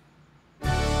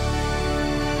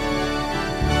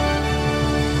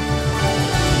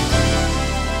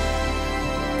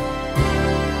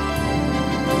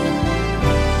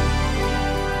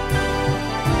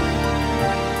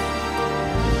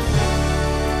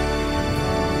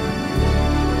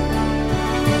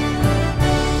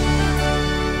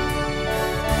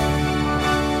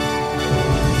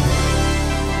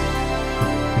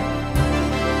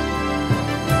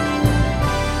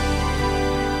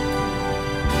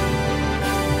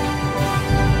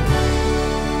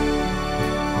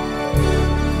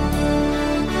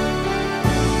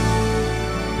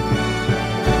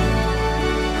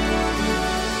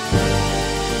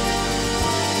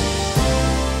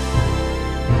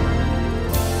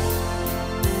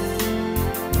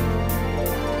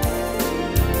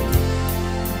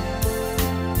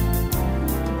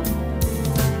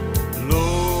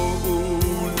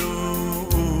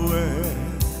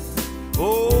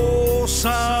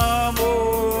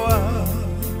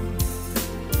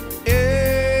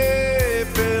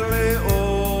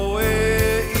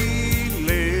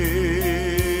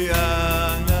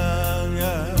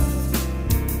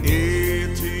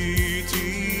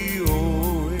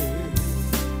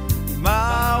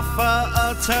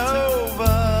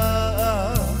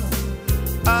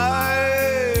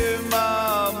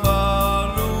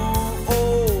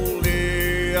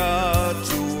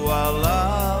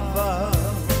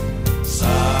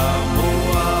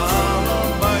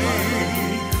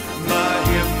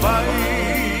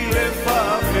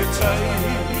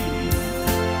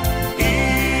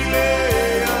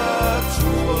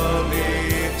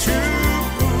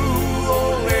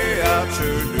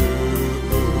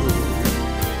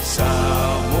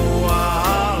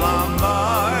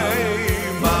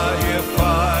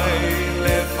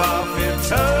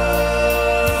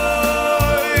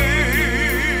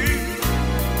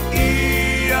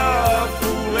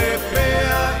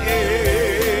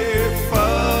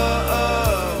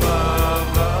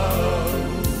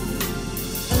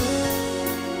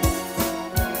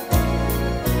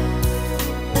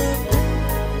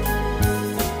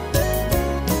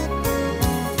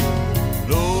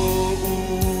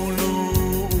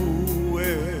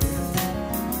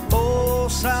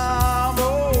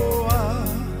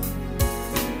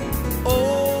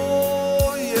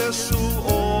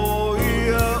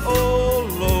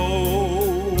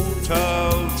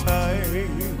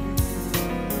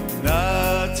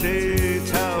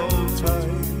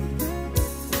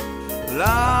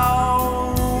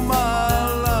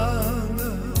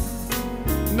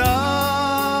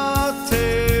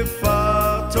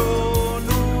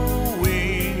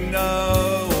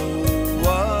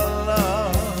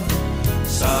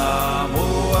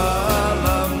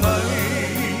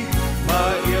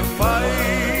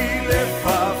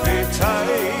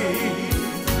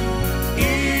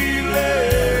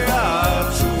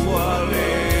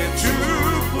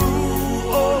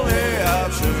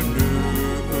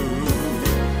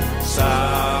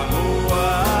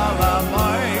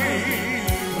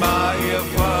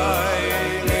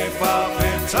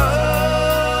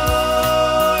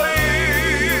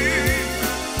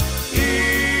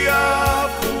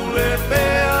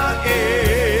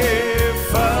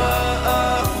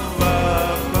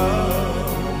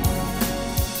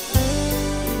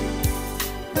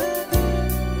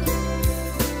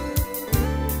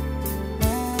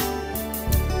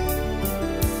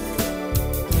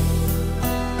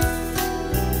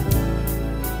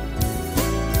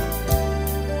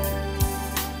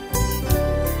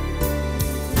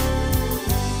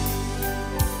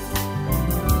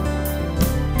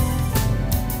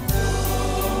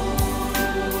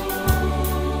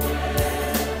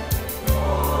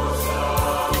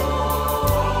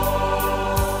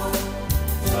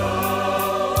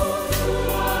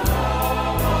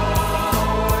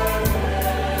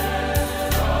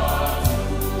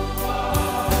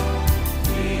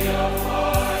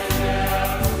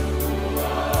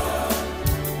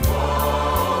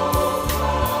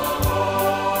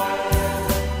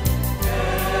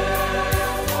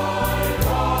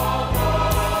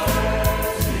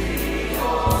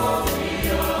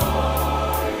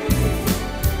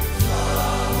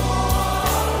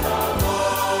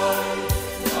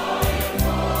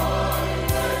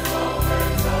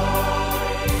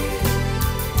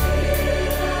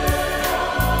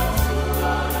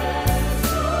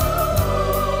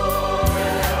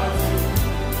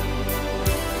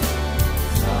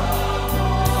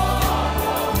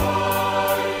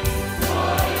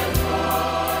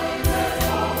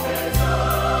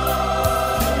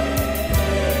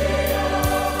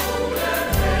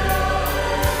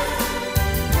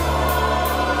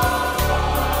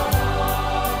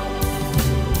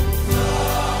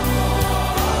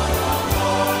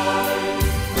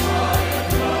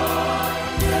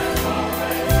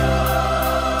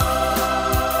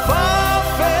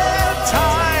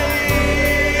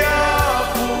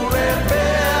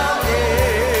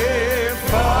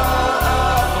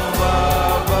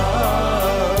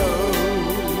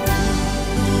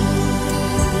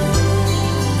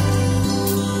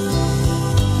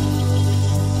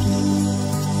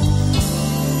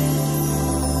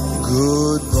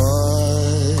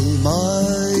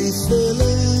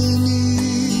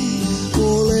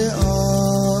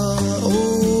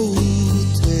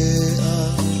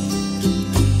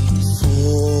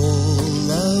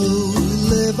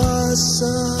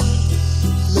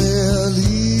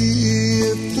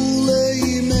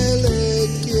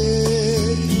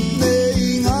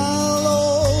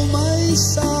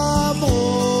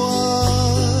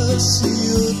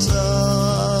 Ae Taunuu.